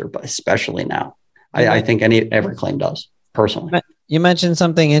adjuster, but especially now. I think every claim does, personally. You mentioned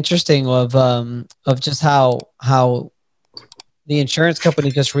something interesting of just how the insurance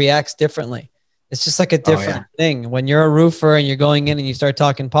company just reacts differently. It's just like a different thing. When you're a roofer and you're going in and you start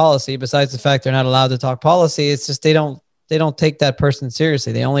talking policy, besides the fact they're not allowed to talk policy, it's just they don't take that person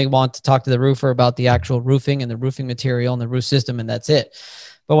seriously. They only want to talk to the roofer about the actual roofing and the roofing material and the roof system, and that's it.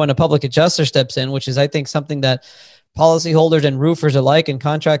 But when a public adjuster steps in, which is, I think, something that policyholders and roofers alike and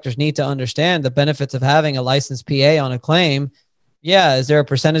contractors need to understand, the benefits of having a licensed PA on a claim. Yeah, is there a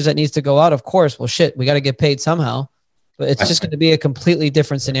percentage that needs to go out? Of course. Well, shit, we got to get paid somehow. But it's just going to be a completely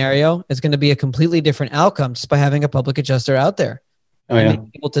different scenario. It's going to be a completely different outcome just by having a public adjuster out there.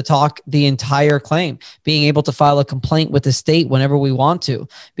 Being able to talk the entire claim, being able to file a complaint with the state whenever we want to,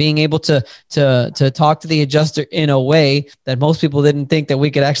 being able to talk to the adjuster in a way that most people didn't think that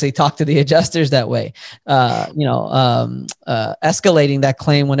we could actually talk to the adjusters that way. Escalating that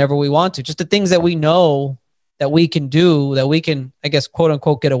claim whenever we want to, just the things that we know that we can do, that we can, I guess, quote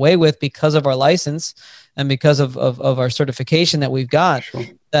unquote, get away with because of our license and because of our certification that we've got. Sure.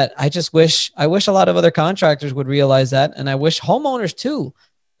 That I wish a lot of other contractors would realize that. And I wish homeowners too.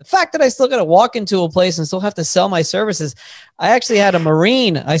 The fact that I still got to walk into a place and still have to sell my services. I actually had a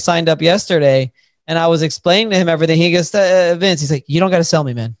Marine I signed up yesterday, and I was explaining to him everything. He goes, Vince, he's like, you don't got to sell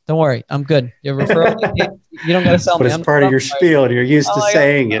me, man. Don't worry. I'm good. Your referral, you don't got to sell me. But it's part of your spiel. You're used to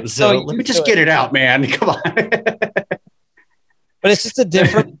saying it. So let me just get it out, man. Come on. But it's just a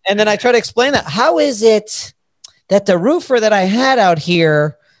different, and then I try to explain that. How is it that the roofer that I had out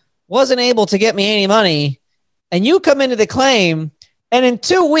here wasn't able to get me any money, and you come into the claim, and in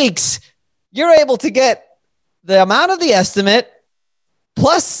 2 weeks, you're able to get the amount of the estimate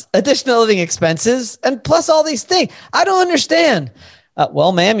plus additional living expenses and plus all these things. I don't understand.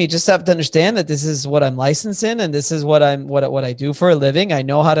 Well, ma'am, you just have to understand that this is what I'm licensed in, and this is what I do for a living. I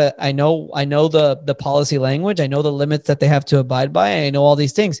know I know the policy language. I know the limits that they have to abide by. I know all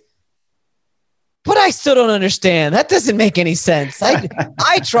these things. But I still don't understand. That doesn't make any sense.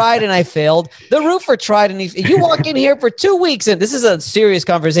 I tried and I failed. The roofer tried and you walk in here for 2 weeks, and this is a serious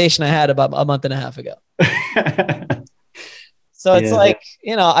conversation I had about a month and a half ago. So it's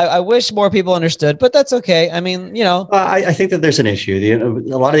I wish more people understood, but that's okay. I mean, I think that there's an issue.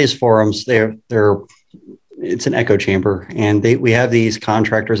 A lot of these forums, it's an echo chamber, and we have these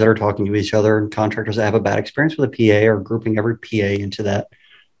contractors that are talking to each other, and contractors that have a bad experience with a PA are grouping every PA into that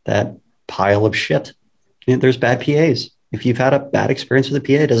pile of shit. There's bad PAs. If you've had a bad experience with a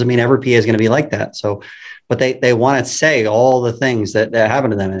PA, it doesn't mean every PA is going to be like that. So, but they want to say all the things that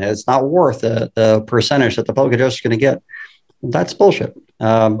happen to them, and it's not worth the percentage that the public adjuster is going to get. That's bullshit.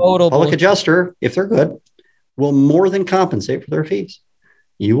 Public adjuster, if they're good, will more than compensate for their fees.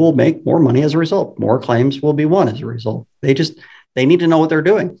 You will make more money as a result. More claims will be won as a result. They need to know what they're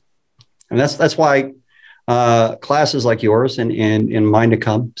doing. And that's why classes like yours and mine to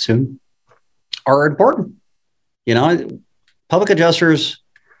come soon are important. Public adjusters,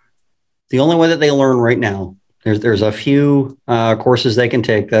 the only way that they learn right now, there's a few courses they can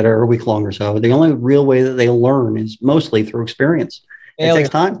take that are a week long or so. The only real way that they learn is mostly through experience. Failure. It takes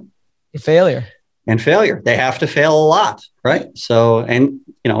time. Failure. They have to fail a lot, right? So,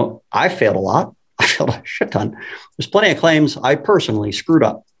 I failed a lot. I failed a shit ton. There's plenty of claims I personally screwed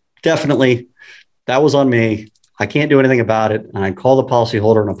up. Definitely, that was on me. I can't do anything about it. And I call the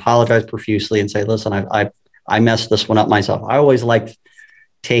policyholder and apologize profusely and say, listen, I messed this one up myself. I always liked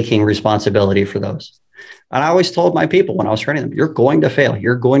taking responsibility for those. And I always told my people when I was training them, you're going to fail.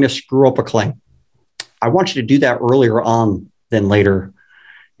 You're going to screw up a claim. I want you to do that earlier on than later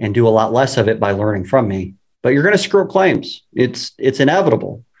and do a lot less of it by learning from me. But you're going to screw up claims. It's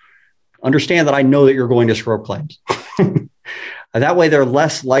inevitable. Understand that I know that you're going to screw up claims. That way they're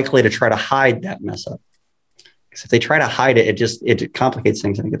less likely to try to hide that mess up. Because if they try to hide it, it complicates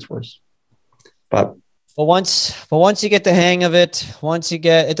things and it gets worse. But once you get the hang of it,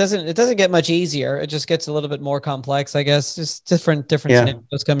 it doesn't get much easier. It just gets a little bit more complex, I guess. Just different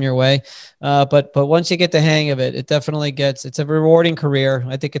scenarios come your way. But once you get the hang of it, it's a rewarding career.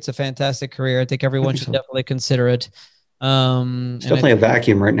 I think it's a fantastic career. I think everyone should definitely consider it. It's definitely a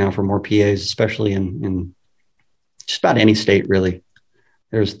vacuum right now for more PAs, especially in just about any state, really.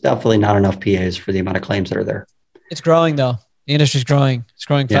 There's definitely not enough PAs for the amount of claims that are there. It's growing, though. The industry's growing. It's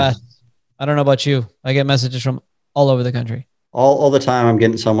growing fast. I don't know about you. I get messages from all over the country. All the time I'm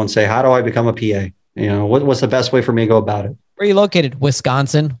getting someone say, how do I become a PA? What's the best way for me to go about it? Where are you located?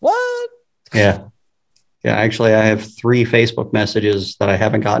 Wisconsin. What? Yeah. Yeah. Actually, I have 3 Facebook messages that I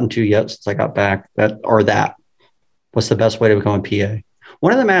haven't gotten to yet since I got back that. What's the best way to become a PA?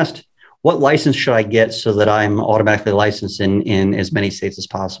 One of them asked, what license should I get so that I'm automatically licensed in as many states as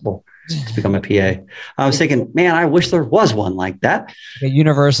possible to become a PA? I was thinking, man, I wish there was one like that. A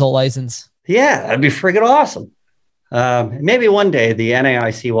universal license. Yeah, that'd be freaking awesome. Maybe one day the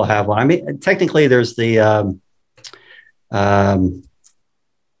NAIC will have one. I mean, technically there's there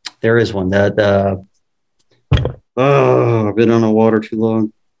is one. I've been on the water too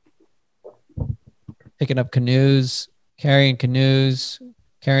long. Picking up canoes, carrying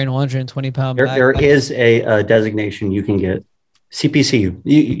 120-pound bag. There is a designation you can get, CPCU.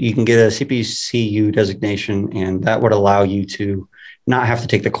 You can get a CPCU designation, and that would allow you to not have to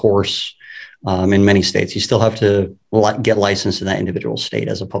take the course in many states. You still have to get licensed in that individual state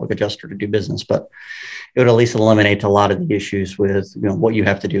as a public adjuster to do business, but it would at least eliminate a lot of the issues with what you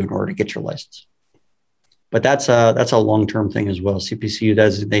have to do in order to get your license. But that's a long-term thing as well. CPCU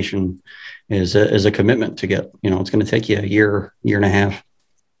designation is a commitment to get. It's going to take you a year and a half.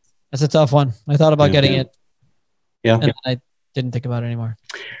 That's a tough one. I thought about getting it. Yeah. And I didn't think about it anymore.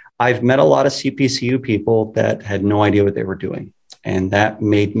 I've met a lot of CPCU people that had no idea what they were doing, and that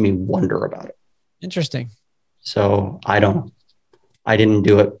made me wonder about it. Interesting. So I don't know. I didn't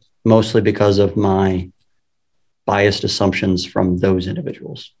do it mostly because of my biased assumptions from those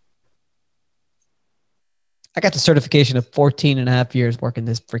individuals. I got the certification of 14 and a half years working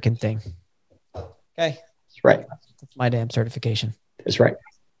this freaking thing. Okay. That's right. That's my damn certification. That's right.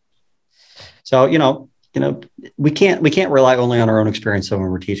 So, we can't rely only on our own experience when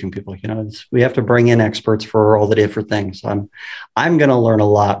we're teaching people. We have to bring in experts for all the different things. I'm going to learn a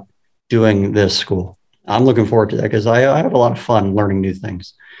lot doing this school. I'm looking forward to that because I have a lot of fun learning new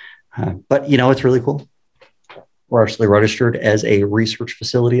things. But it's really cool. We're actually registered as a research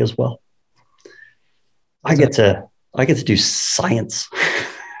facility as well. I get to do science.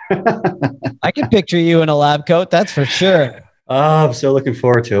 I can picture you in a lab coat. That's for sure. Oh, I'm so looking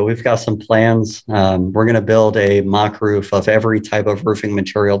forward to it. We've got some plans. We're going to build a mock roof of every type of roofing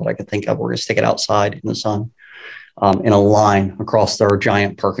material that I could think of. We're going to stick it outside in the sun in a line across our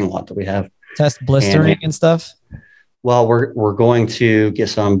giant parking lot that we have. Test blistering and stuff. Well, we're going to get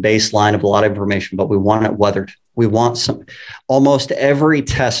some baseline of a lot of information, but we want it weathered. We want almost every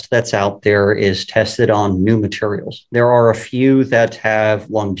test that's out there is tested on new materials. There are a few that have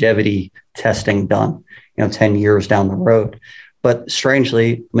longevity testing done, 10 years down the road. But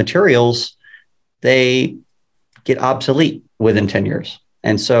strangely, materials, they get obsolete within 10 years.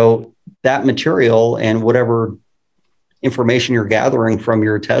 And so that material and whatever information you're gathering from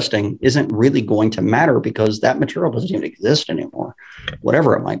your testing isn't really going to matter because that material doesn't even exist anymore,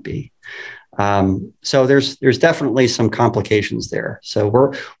 whatever it might be. So there's definitely some complications there. So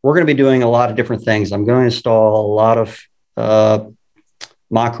we're going to be doing a lot of different things. I'm going to install a lot of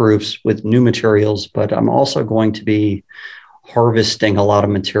mock roofs with new materials, but I'm also going to be harvesting a lot of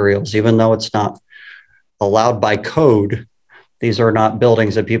materials, even though it's not allowed by code. These are not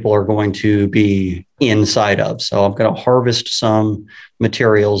buildings that people are going to be inside of. So I'm going to harvest some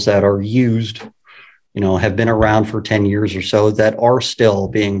materials that are used, have been around for 10 years or so that are still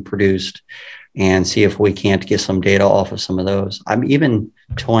being produced and see if we can't get some data off of some of those. I'm even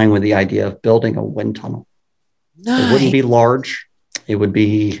toying with the idea of building a wind tunnel. Nice. It wouldn't be large. It would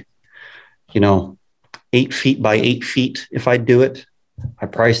be, 8 feet by 8 feet if I do it. I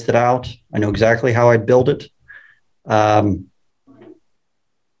priced it out. I know exactly how I'd build it.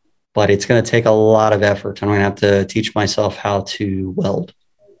 But it's going to take a lot of effort. I'm going to have to teach myself how to weld.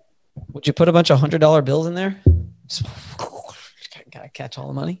 Would you put a bunch of $100 bills in there? Gotta catch all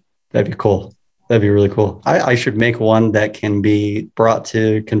the money. That'd be cool. That'd be really cool. I should make one that can be brought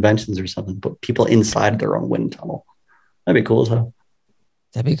to conventions or something, put people inside their own wind tunnel. That'd be cool as hell.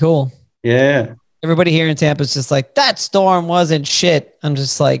 That'd be cool. Yeah. Everybody here in Tampa is just like, that storm wasn't shit. I'm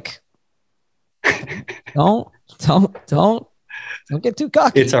just like, don't get too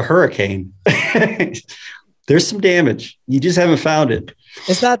cocky. It's a hurricane. There's some damage. You just haven't found it.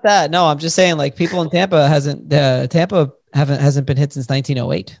 It's not that. No, I'm just saying, like, people in Tampa hasn't been hit since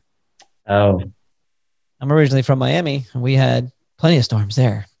 1908. Oh. I'm originally from Miami, and we had plenty of storms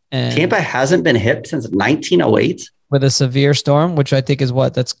there. And Tampa hasn't been hit since 1908? With a severe storm, which I think is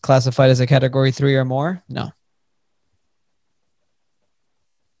that's classified as a category 3 or more? No.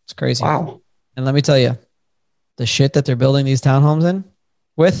 It's crazy. Wow. And let me tell you, the shit that they're building these townhomes in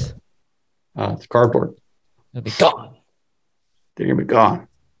with, it's cardboard. It'll be gone. They're going to be gone.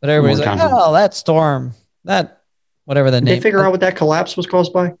 But everybody's like, oh, that storm, that whatever the name. Did they figure out what that collapse was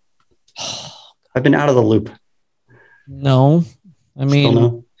caused by? I've been out of the loop. No. I mean,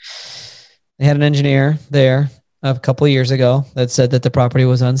 no? They had an engineer there a couple of years ago that said that the property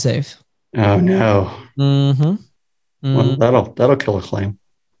was unsafe. Oh, no. Mm-hmm. Well, that'll kill a claim.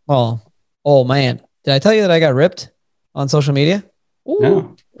 Well, oh, man. Did I tell you that I got ripped on social media? Ooh.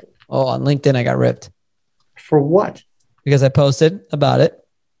 No. Oh, on LinkedIn, I got ripped. For what? Because I posted about it.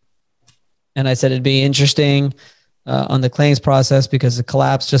 And I said it'd be interesting on the claims process because it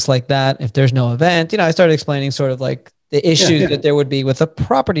collapsed just like that. If there's no event, I started explaining sort of like the issues that there would be with a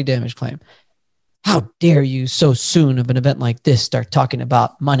property damage claim. How dare you so soon of an event like this start talking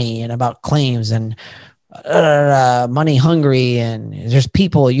about money and about claims and money hungry, and there's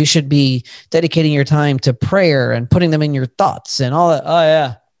people you should be dedicating your time to prayer and putting them in your thoughts and all that. Oh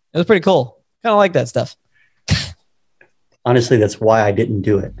yeah, it was pretty cool. Kind of like that stuff. Honestly, that's why I didn't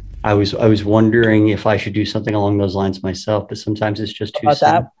do it. I was wondering if I should do something along those lines myself, but sometimes it's just too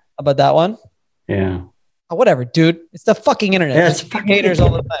soon. About that one? Yeah. Oh, whatever, dude. It's the fucking internet. Yeah, it's fucking haters all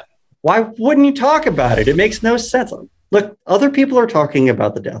the time. Why wouldn't you talk about it? It makes no sense. Look, other people are talking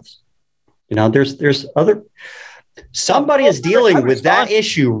about the deaths. There's other. Somebody is dealing with that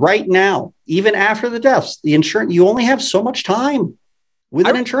issue right now, even after the deaths. The insurance, you only have so much time with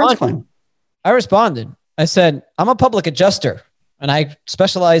an insurance claim. I responded. I said, I'm a public adjuster and I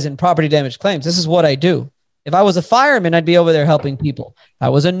specialize in property damage claims. This is what I do. If I was a fireman, I'd be over there helping people. If I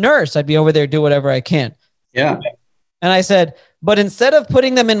was a nurse, I'd be over there do whatever I can. Yeah. And I said, but instead of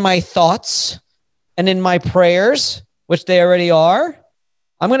putting them in my thoughts and in my prayers, which they already are,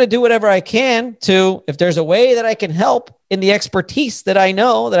 I'm going to do whatever I can to, if there's a way that I can help in the expertise that I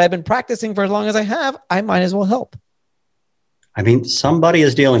know that I've been practicing for as long as I have, I might as well help. I mean, somebody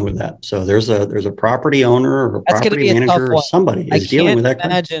is dealing with that. So there's a property owner or a property manager or somebody is dealing with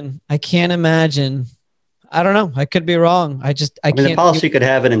that. I can't imagine. I don't know. I could be wrong. I mean, the policy could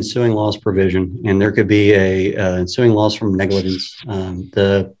have an ensuing loss provision, and there could be a ensuing loss from negligence.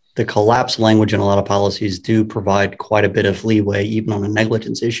 The the collapse language in a lot of policies do provide quite a bit of leeway, even on a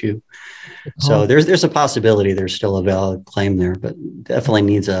negligence issue. So there's a possibility there's still a valid claim there, but definitely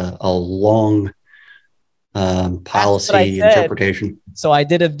needs a long policy interpretation. So I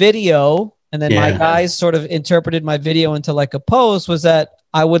did a video, and then my guys sort of interpreted my video into like a post, was that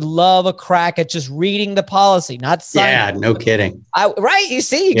I would love a crack at just reading the policy, not signing. Yeah, no kidding. Right? You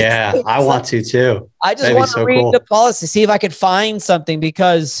see? I want to too. I just want to read the policy, see if I could find something,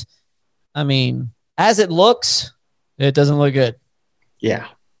 because, I mean, as it looks, it doesn't look good. Yeah.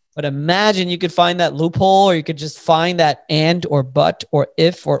 But imagine you could find that loophole, or you could just find that and or but or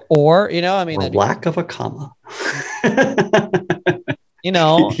if or, you know, I mean, lack of a comma. you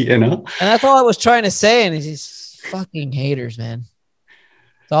know, and that's all I was trying to say. And these fucking haters, man.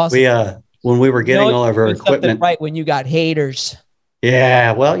 It's awesome. When we were getting all of our equipment right, when you got haters.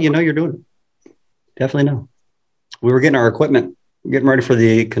 Yeah. Well, you're doing it. Definitely know. We were getting our equipment, getting ready for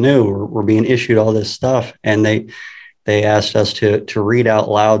the canoe. We're being issued all this stuff. And they asked us to read out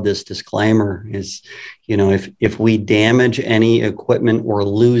loud this disclaimer is, if we damage any equipment or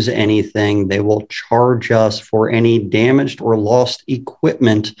lose anything, they will charge us for any damaged or lost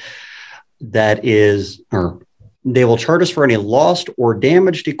equipment they will charge us for any lost or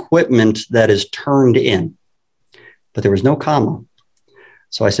damaged equipment that is turned in. But there was no comma.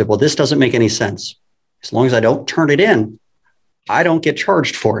 So I said, well, this doesn't make any sense. As long as I don't turn it in, I don't get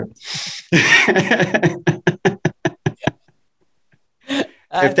charged for it.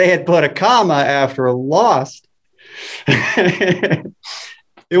 If they had put a comma after a lost, it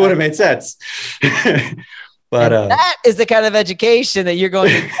would have made sense. But that is the kind of education that you're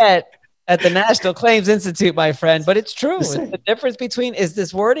going to get at the National Claims Institute, my friend. But it's true. It's the difference between is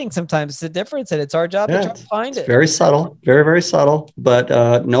this wording. Sometimes it's the difference, and it's our job to try to find it. Very subtle, very, very subtle.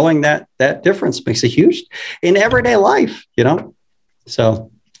 But knowing that difference makes a huge in everyday life,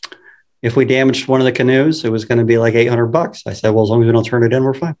 So if we damaged one of the canoes, it was going to be like $800. I said, well, as long as we don't turn it in,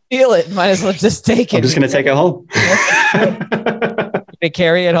 we're fine. Feel it. Might as well just take it. I'm just going to take it home. You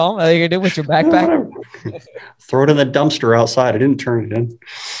carry it home? Are you going to do with your backpack? Throw it in the dumpster outside. I didn't turn it in.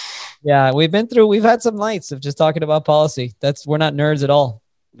 Yeah, we've had some nights of just talking about policy. We're not nerds at all.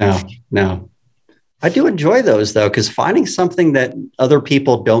 No. I do enjoy those though, because finding something that other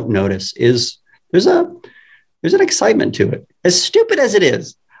people don't notice there's an excitement to it. As stupid as it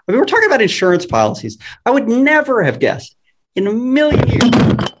is. I mean, we're talking about insurance policies. I would never have guessed in a million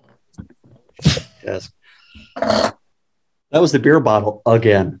years. Yes. That was the beer bottle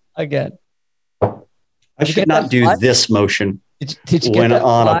again. I should not do this motion did you when get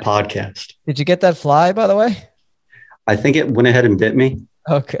on a podcast. Did you get that fly, by the way? I think it went ahead and bit me.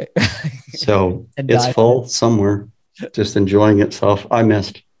 Okay. So it's full somewhere, just enjoying itself. I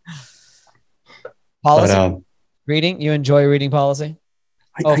missed. Policy? Reading? You enjoy reading policy?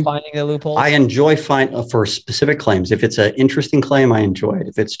 Finding the loophole? I enjoy for specific claims. If it's an interesting claim, I enjoy it.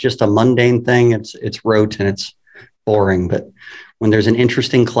 If it's just a mundane thing, it's rote and it's boring. But when there's an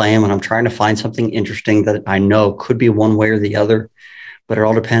interesting claim and I'm trying to find something interesting that I know could be one way or the other, but it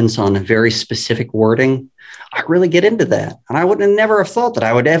all depends on very specific wording, I really get into that. And I would never have thought that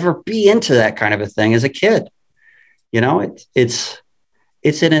I would ever be into that kind of a thing as a kid. It's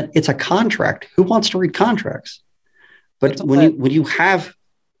a contract. Who wants to read contracts? But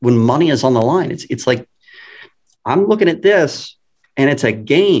when money is on the line, it's like, I'm looking at this and it's a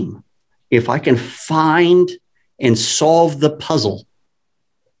game. If I can find and solve the puzzle,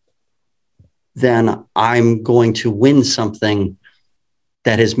 then I'm going to win something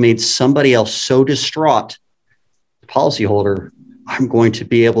that has made somebody else so distraught, the policyholder, I'm going to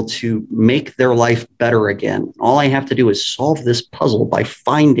be able to make their life better again. All I have to do is solve this puzzle by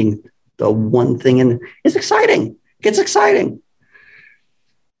finding the one thing. And it's exciting. It gets exciting.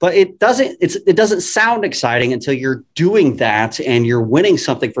 But it doesn't sound exciting until you're doing that and you're winning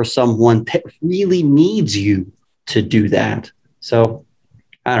something for someone that really needs you to do that. So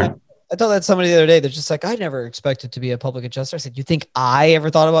I don't know. I told that somebody the other day. They're just like, I never expected to be a public adjuster. I said, you think I ever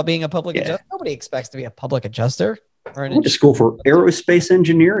thought about being a public adjuster? Nobody expects to be a public adjuster. I went to school for aerospace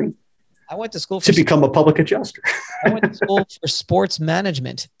engineering. I went to school to become a public adjuster. I went to school for sports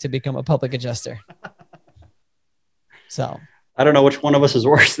management to become a public adjuster. So I don't know which one of us is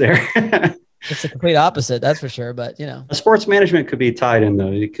worse there. It's the complete opposite, that's for sure. But a sports management could be tied in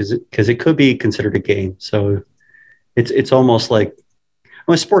though, because it could be considered a game. So it's almost like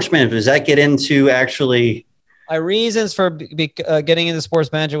sports management. Does that get into actually? My reasons for getting into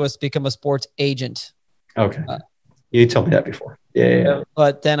sports management was to become a sports agent. Okay, you told me that before. Yeah.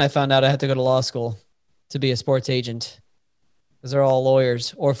 But then I found out I had to go to law school to be a sports agent because they're all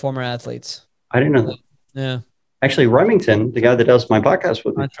lawyers or former athletes. I didn't know that. Yeah. Actually, Remington, the guy that does my podcast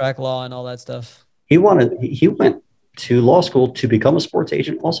with me, Contract law and all that stuff. he went to law school to become a sports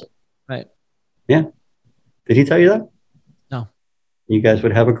agent also. Right. Yeah. Did he tell you that? No. You guys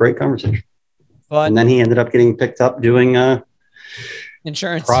would have a great conversation. But And then he ended up getting picked up doing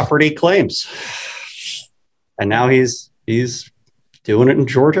insurance. property claims. And now he's doing it in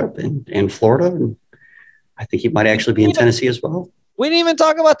Georgia and Florida. And I think he might actually be in Tennessee as well. We didn't even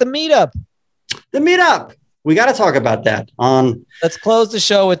talk about the meetup. The meetup. We got to talk about that on. Let's close the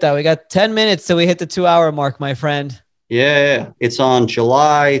show with that. We got 10 minutes till we hit the 2-hour mark, my friend. Yeah. It's on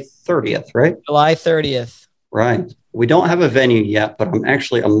July 30th, right? July 30th. Right. We don't have a venue yet, but I'm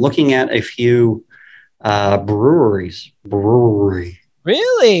looking at a few breweries. Brewery.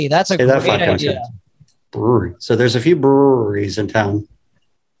 Really? That's a Say that great 5 times idea. fast. Brewery. So there's a few breweries in town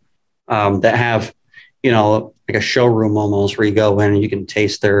that have, like a showroom almost where you go in and you can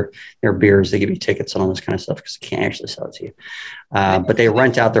taste their beers. They give you tickets and all this kind of stuff because they can't actually sell it to you. But they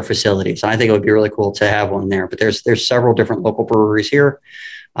rent out their facilities. And I think it would be really cool to have one there. But there's several different local breweries here.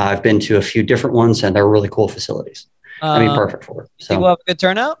 I've been to a few different ones and they're really cool facilities. Perfect for it. So People have a good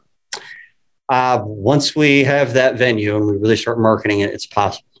turnout? once we have that venue and we really start marketing it, it's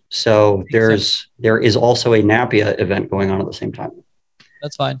possible. So there is also a NAPIA event going on at the same time.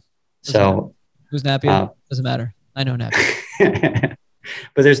 That's fine. So who's NAPIA? Doesn't matter. I know NAPIA.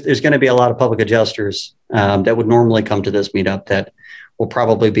 but there's going to be a lot of public adjusters that would normally come to this meetup that will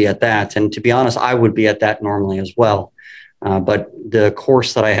probably be at that. And to be honest, I would be at that normally as well. But the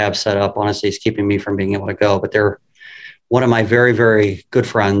course that I have set up, honestly, is keeping me from being able to go. But one of my very, very good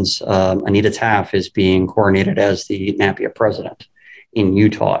friends, Anita Taff, is being coronated as the NAPIA president in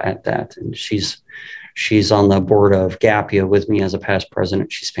Utah at that. And she's on the board of GAPIA with me as a past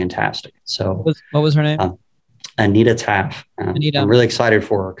president. She's fantastic. So what was her name? Anita Taff. Anita. I'm really excited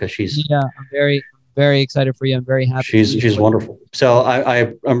for her because she's I'm very, very excited for you. I'm very happy. She's wonderful. So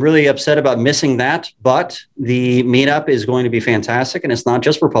I'm really upset about missing that, but the meetup is going to be fantastic. And it's not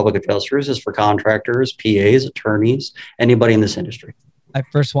just for public adjusters, it's for contractors, PAs, attorneys, anybody in this industry. I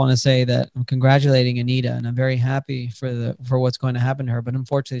first want to say that I'm congratulating Anita and I'm very happy for what's going to happen to her. But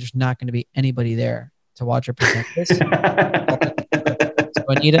unfortunately, there's not going to be anybody there to watch her present this. So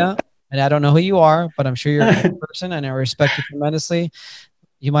Anita, and I don't know who you are, but I'm sure you're a good person and I respect you tremendously.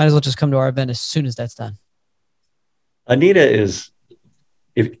 You might as well just come to our event as soon as that's done. Anita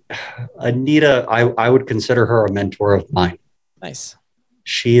I would consider her a mentor of mine. Nice.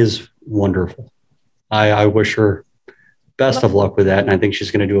 She is wonderful. I wish her best of luck with that. And I think she's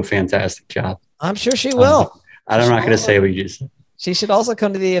going to do a fantastic job. I'm sure she will. I'm not going to say what you just said. She should also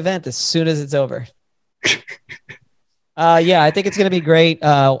come to the event as soon as it's over. Yeah, I think it's going to be great.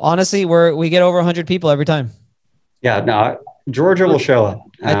 Honestly, we get over 100 people every time. Yeah, no, Georgia will show up.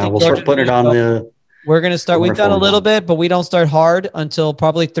 We'll Georgia start putting it on the. We're going to start. We've done a little bit, but we don't start hard until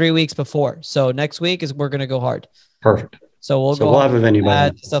probably 3 weeks before. So next week we're going to go hard. Perfect. So we'll have a venue by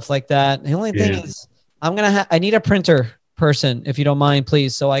then. Stuff like that. The only thing is, I need a printer person, if you don't mind,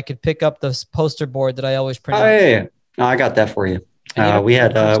 please, so I could pick up this poster board that I always print. Oh, yeah. No, I got that for you. We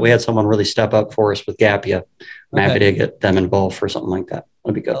had someone really step up for us with GAPIA. I'm happy to get them involved for something like that.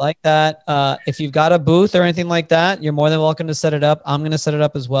 That'd be good. I like that. If you've got a booth or anything like that, you're more than welcome to set it up. I'm going to set it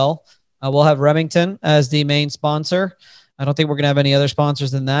up as well. We'll have Remington as the main sponsor. I don't think we're going to have any other sponsors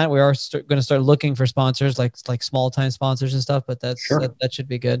than that. We are going to start looking for sponsors, like small time sponsors and stuff, but that should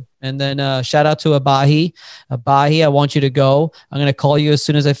be good. And then shout out to Abahi. Abahi, I want you to go. I'm going to call you as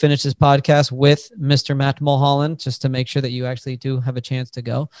soon as I finish this podcast with Mr. Matt Mulholland, just to make sure that you actually do have a chance to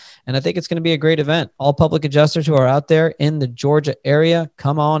go. And I think it's going to be a great event. All public adjusters who are out there in the Georgia area,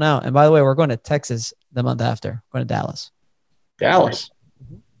 come on out. And by the way, we're going to Texas the month after. We're going to Dallas. Dallas.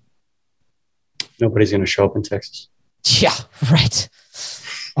 Nobody's going to show up in Texas. Yeah, right.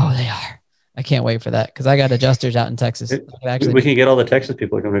 Oh, they are. I can't wait for that because I got adjusters out in Texas. We can get all the Texas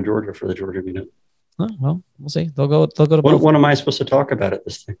people to come to Georgia for the Georgia meetup. Oh, well, we'll see. They'll go to. What am I supposed to talk about at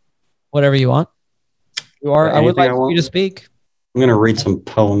this thing? Whatever you want. You are. I would like you to speak. I'm going to read some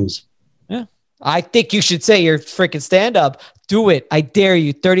poems. Yeah, I think you should say your freaking stand up. Do it. I dare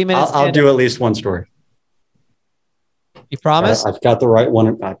you. 30 minutes. I'll do at least one story. You promise? I've got the right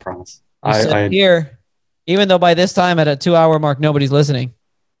one. I promise. I here. Even though by this time at a 2-hour mark, nobody's listening.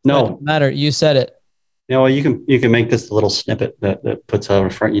 No, it doesn't matter. You said it. You can make this a little snippet that puts out in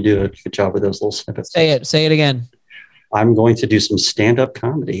front. You do a good job with those little snippets. Say it again. I'm going to do some stand-up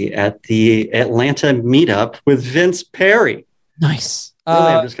comedy at the Atlanta meetup with Vince Perry. Nice. Really,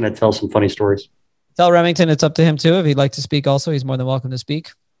 I'm just going to tell some funny stories. Tell Remington it's up to him too. If he'd like to speak also, he's more than welcome to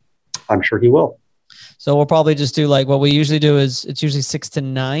speak. I'm sure he will. So we'll probably just do like what we usually do is it's usually 6 to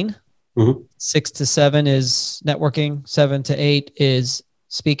 9. Mhm. 6 to 7 is networking. 7 to 8 is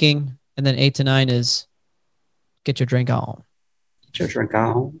speaking. And then 8 to 9 is get your drink on. Get your drink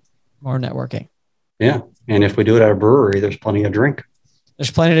on. More networking. Yeah. And if we do it at a brewery, there's plenty of drink.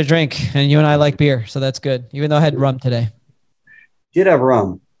 There's plenty to drink. And you and I like beer. So that's good. Even though I had rum today. Did have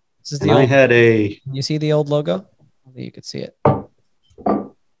rum. This is And the I old, had a, you see the old logo? Maybe you could see it.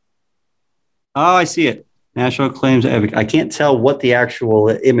 oh, I see it. National Claims Advocate. I can't tell what the actual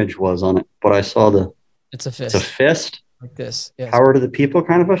image was on it, but I saw It's a it's fist. a fist. Like this. Yes. Power to the people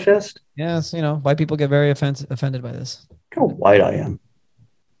kind of a fist. Yes. You know, white people get very offended by this. Look how white I am.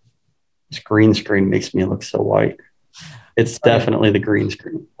 This green screen makes me look so white. It's definitely the green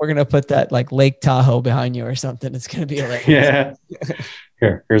screen. We're going to put that like Lake Tahoe behind you or something. It's going to be hilarious.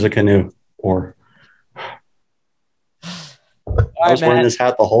 Yeah. Here's a canoe. Or I was wearing this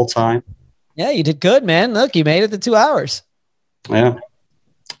hat the whole time. Yeah, you did good, man. Look, you made it to 2 hours. Yeah.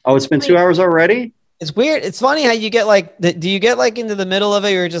 Oh, it's been 2 hours already? It's weird. It's funny how you get like, do you get like into the middle of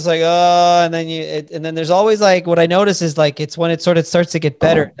it? You're just like, oh, and then and then there's always like, what I notice is like, it's when it sort of starts to get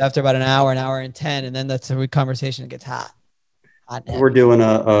better after about an hour and 10. And then that's the conversation gets hot. We're doing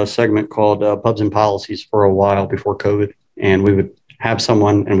a segment called Pubs and Policies for a while before COVID. And we would have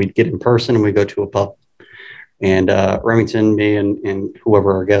someone and we'd get in person and we'd go to a pub. And Remington, me, and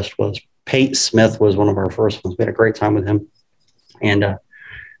whoever our guest was, Pate Smith was one of our first ones. We had a great time with him. And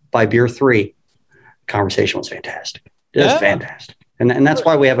by beer 3, conversation was fantastic. It was fantastic. And that's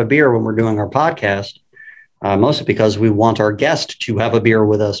why we have a beer when we're doing our podcast, mostly because we want our guest to have a beer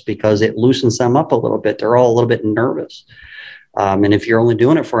with us because it loosens them up a little bit. They're all a little bit nervous. And if you're only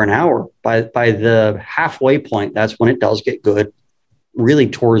doing it for an hour, by the halfway point, that's when it does get good, really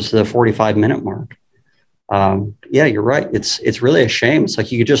towards the 45-minute mark. Yeah, you're right. It's really a shame. It's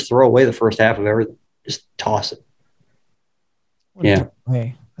like you could just throw away the first half of everything. Just toss it. Yeah.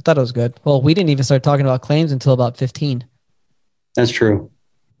 Hey, I thought it was good. Well, we didn't even start talking about claims until about 15. That's true.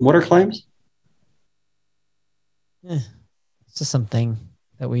 What are claims? It's just something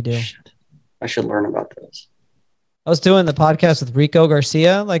that we do. I should learn about this. I was doing the podcast with Rico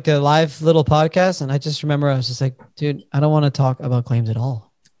Garcia, like a live little podcast. And I just remember I was just like, dude, I don't want to talk about claims at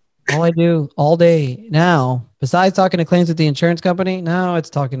all. All I do all day now, besides talking to claims with the insurance company, now it's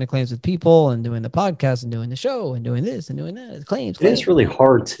talking to claims with people and doing the podcast and doing the show and doing this and doing that. It's claims. It is really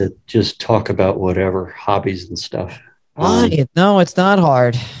hard to just talk about whatever hobbies and stuff. Why? No, it's not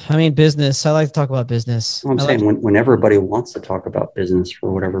hard. I mean, business. I like to talk about business. I'm saying when everybody wants to talk about business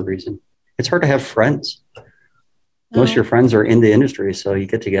for whatever reason, it's hard to have friends. Most of your friends are in the industry, so you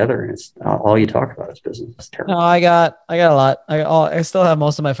get together and it's all you talk about is business. It's terrible. No, I got a lot. I still have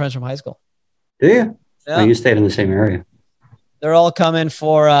most of my friends from high school. Do you? Yeah. Oh, you stayed in the same area. They're all coming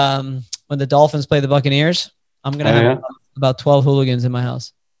for when the Dolphins play the Buccaneers. I'm gonna have about 12 hooligans in my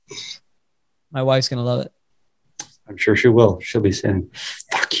house. My wife's gonna love it. I'm sure she will. She'll be saying,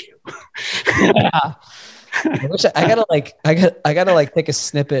 "Fuck you." Yeah. I gotta take a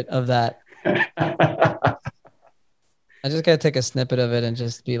snippet of that. I just gotta take a snippet of it and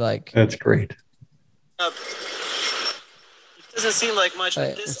just be like, "That's great." It doesn't seem like much.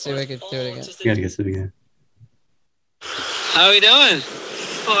 Right, let's see if I can do it again. You gotta get to it again. How are we doing?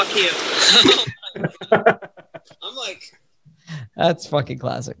 Fuck you. I'm like, that's fucking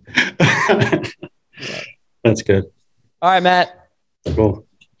classic. That's good. All right, Matt. Cool.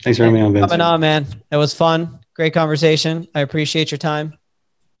 Thanks for having me on, Vince. Coming on, man. It was fun. Great conversation. I appreciate your time.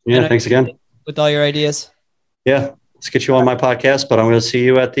 Yeah, thanks again. With all your ideas. Yeah, let's get you on my podcast, but I'm going to see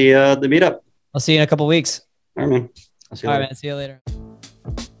you at the meetup. I'll see you in a couple of weeks. All right, man. I'll see you All later. right, man. See you later.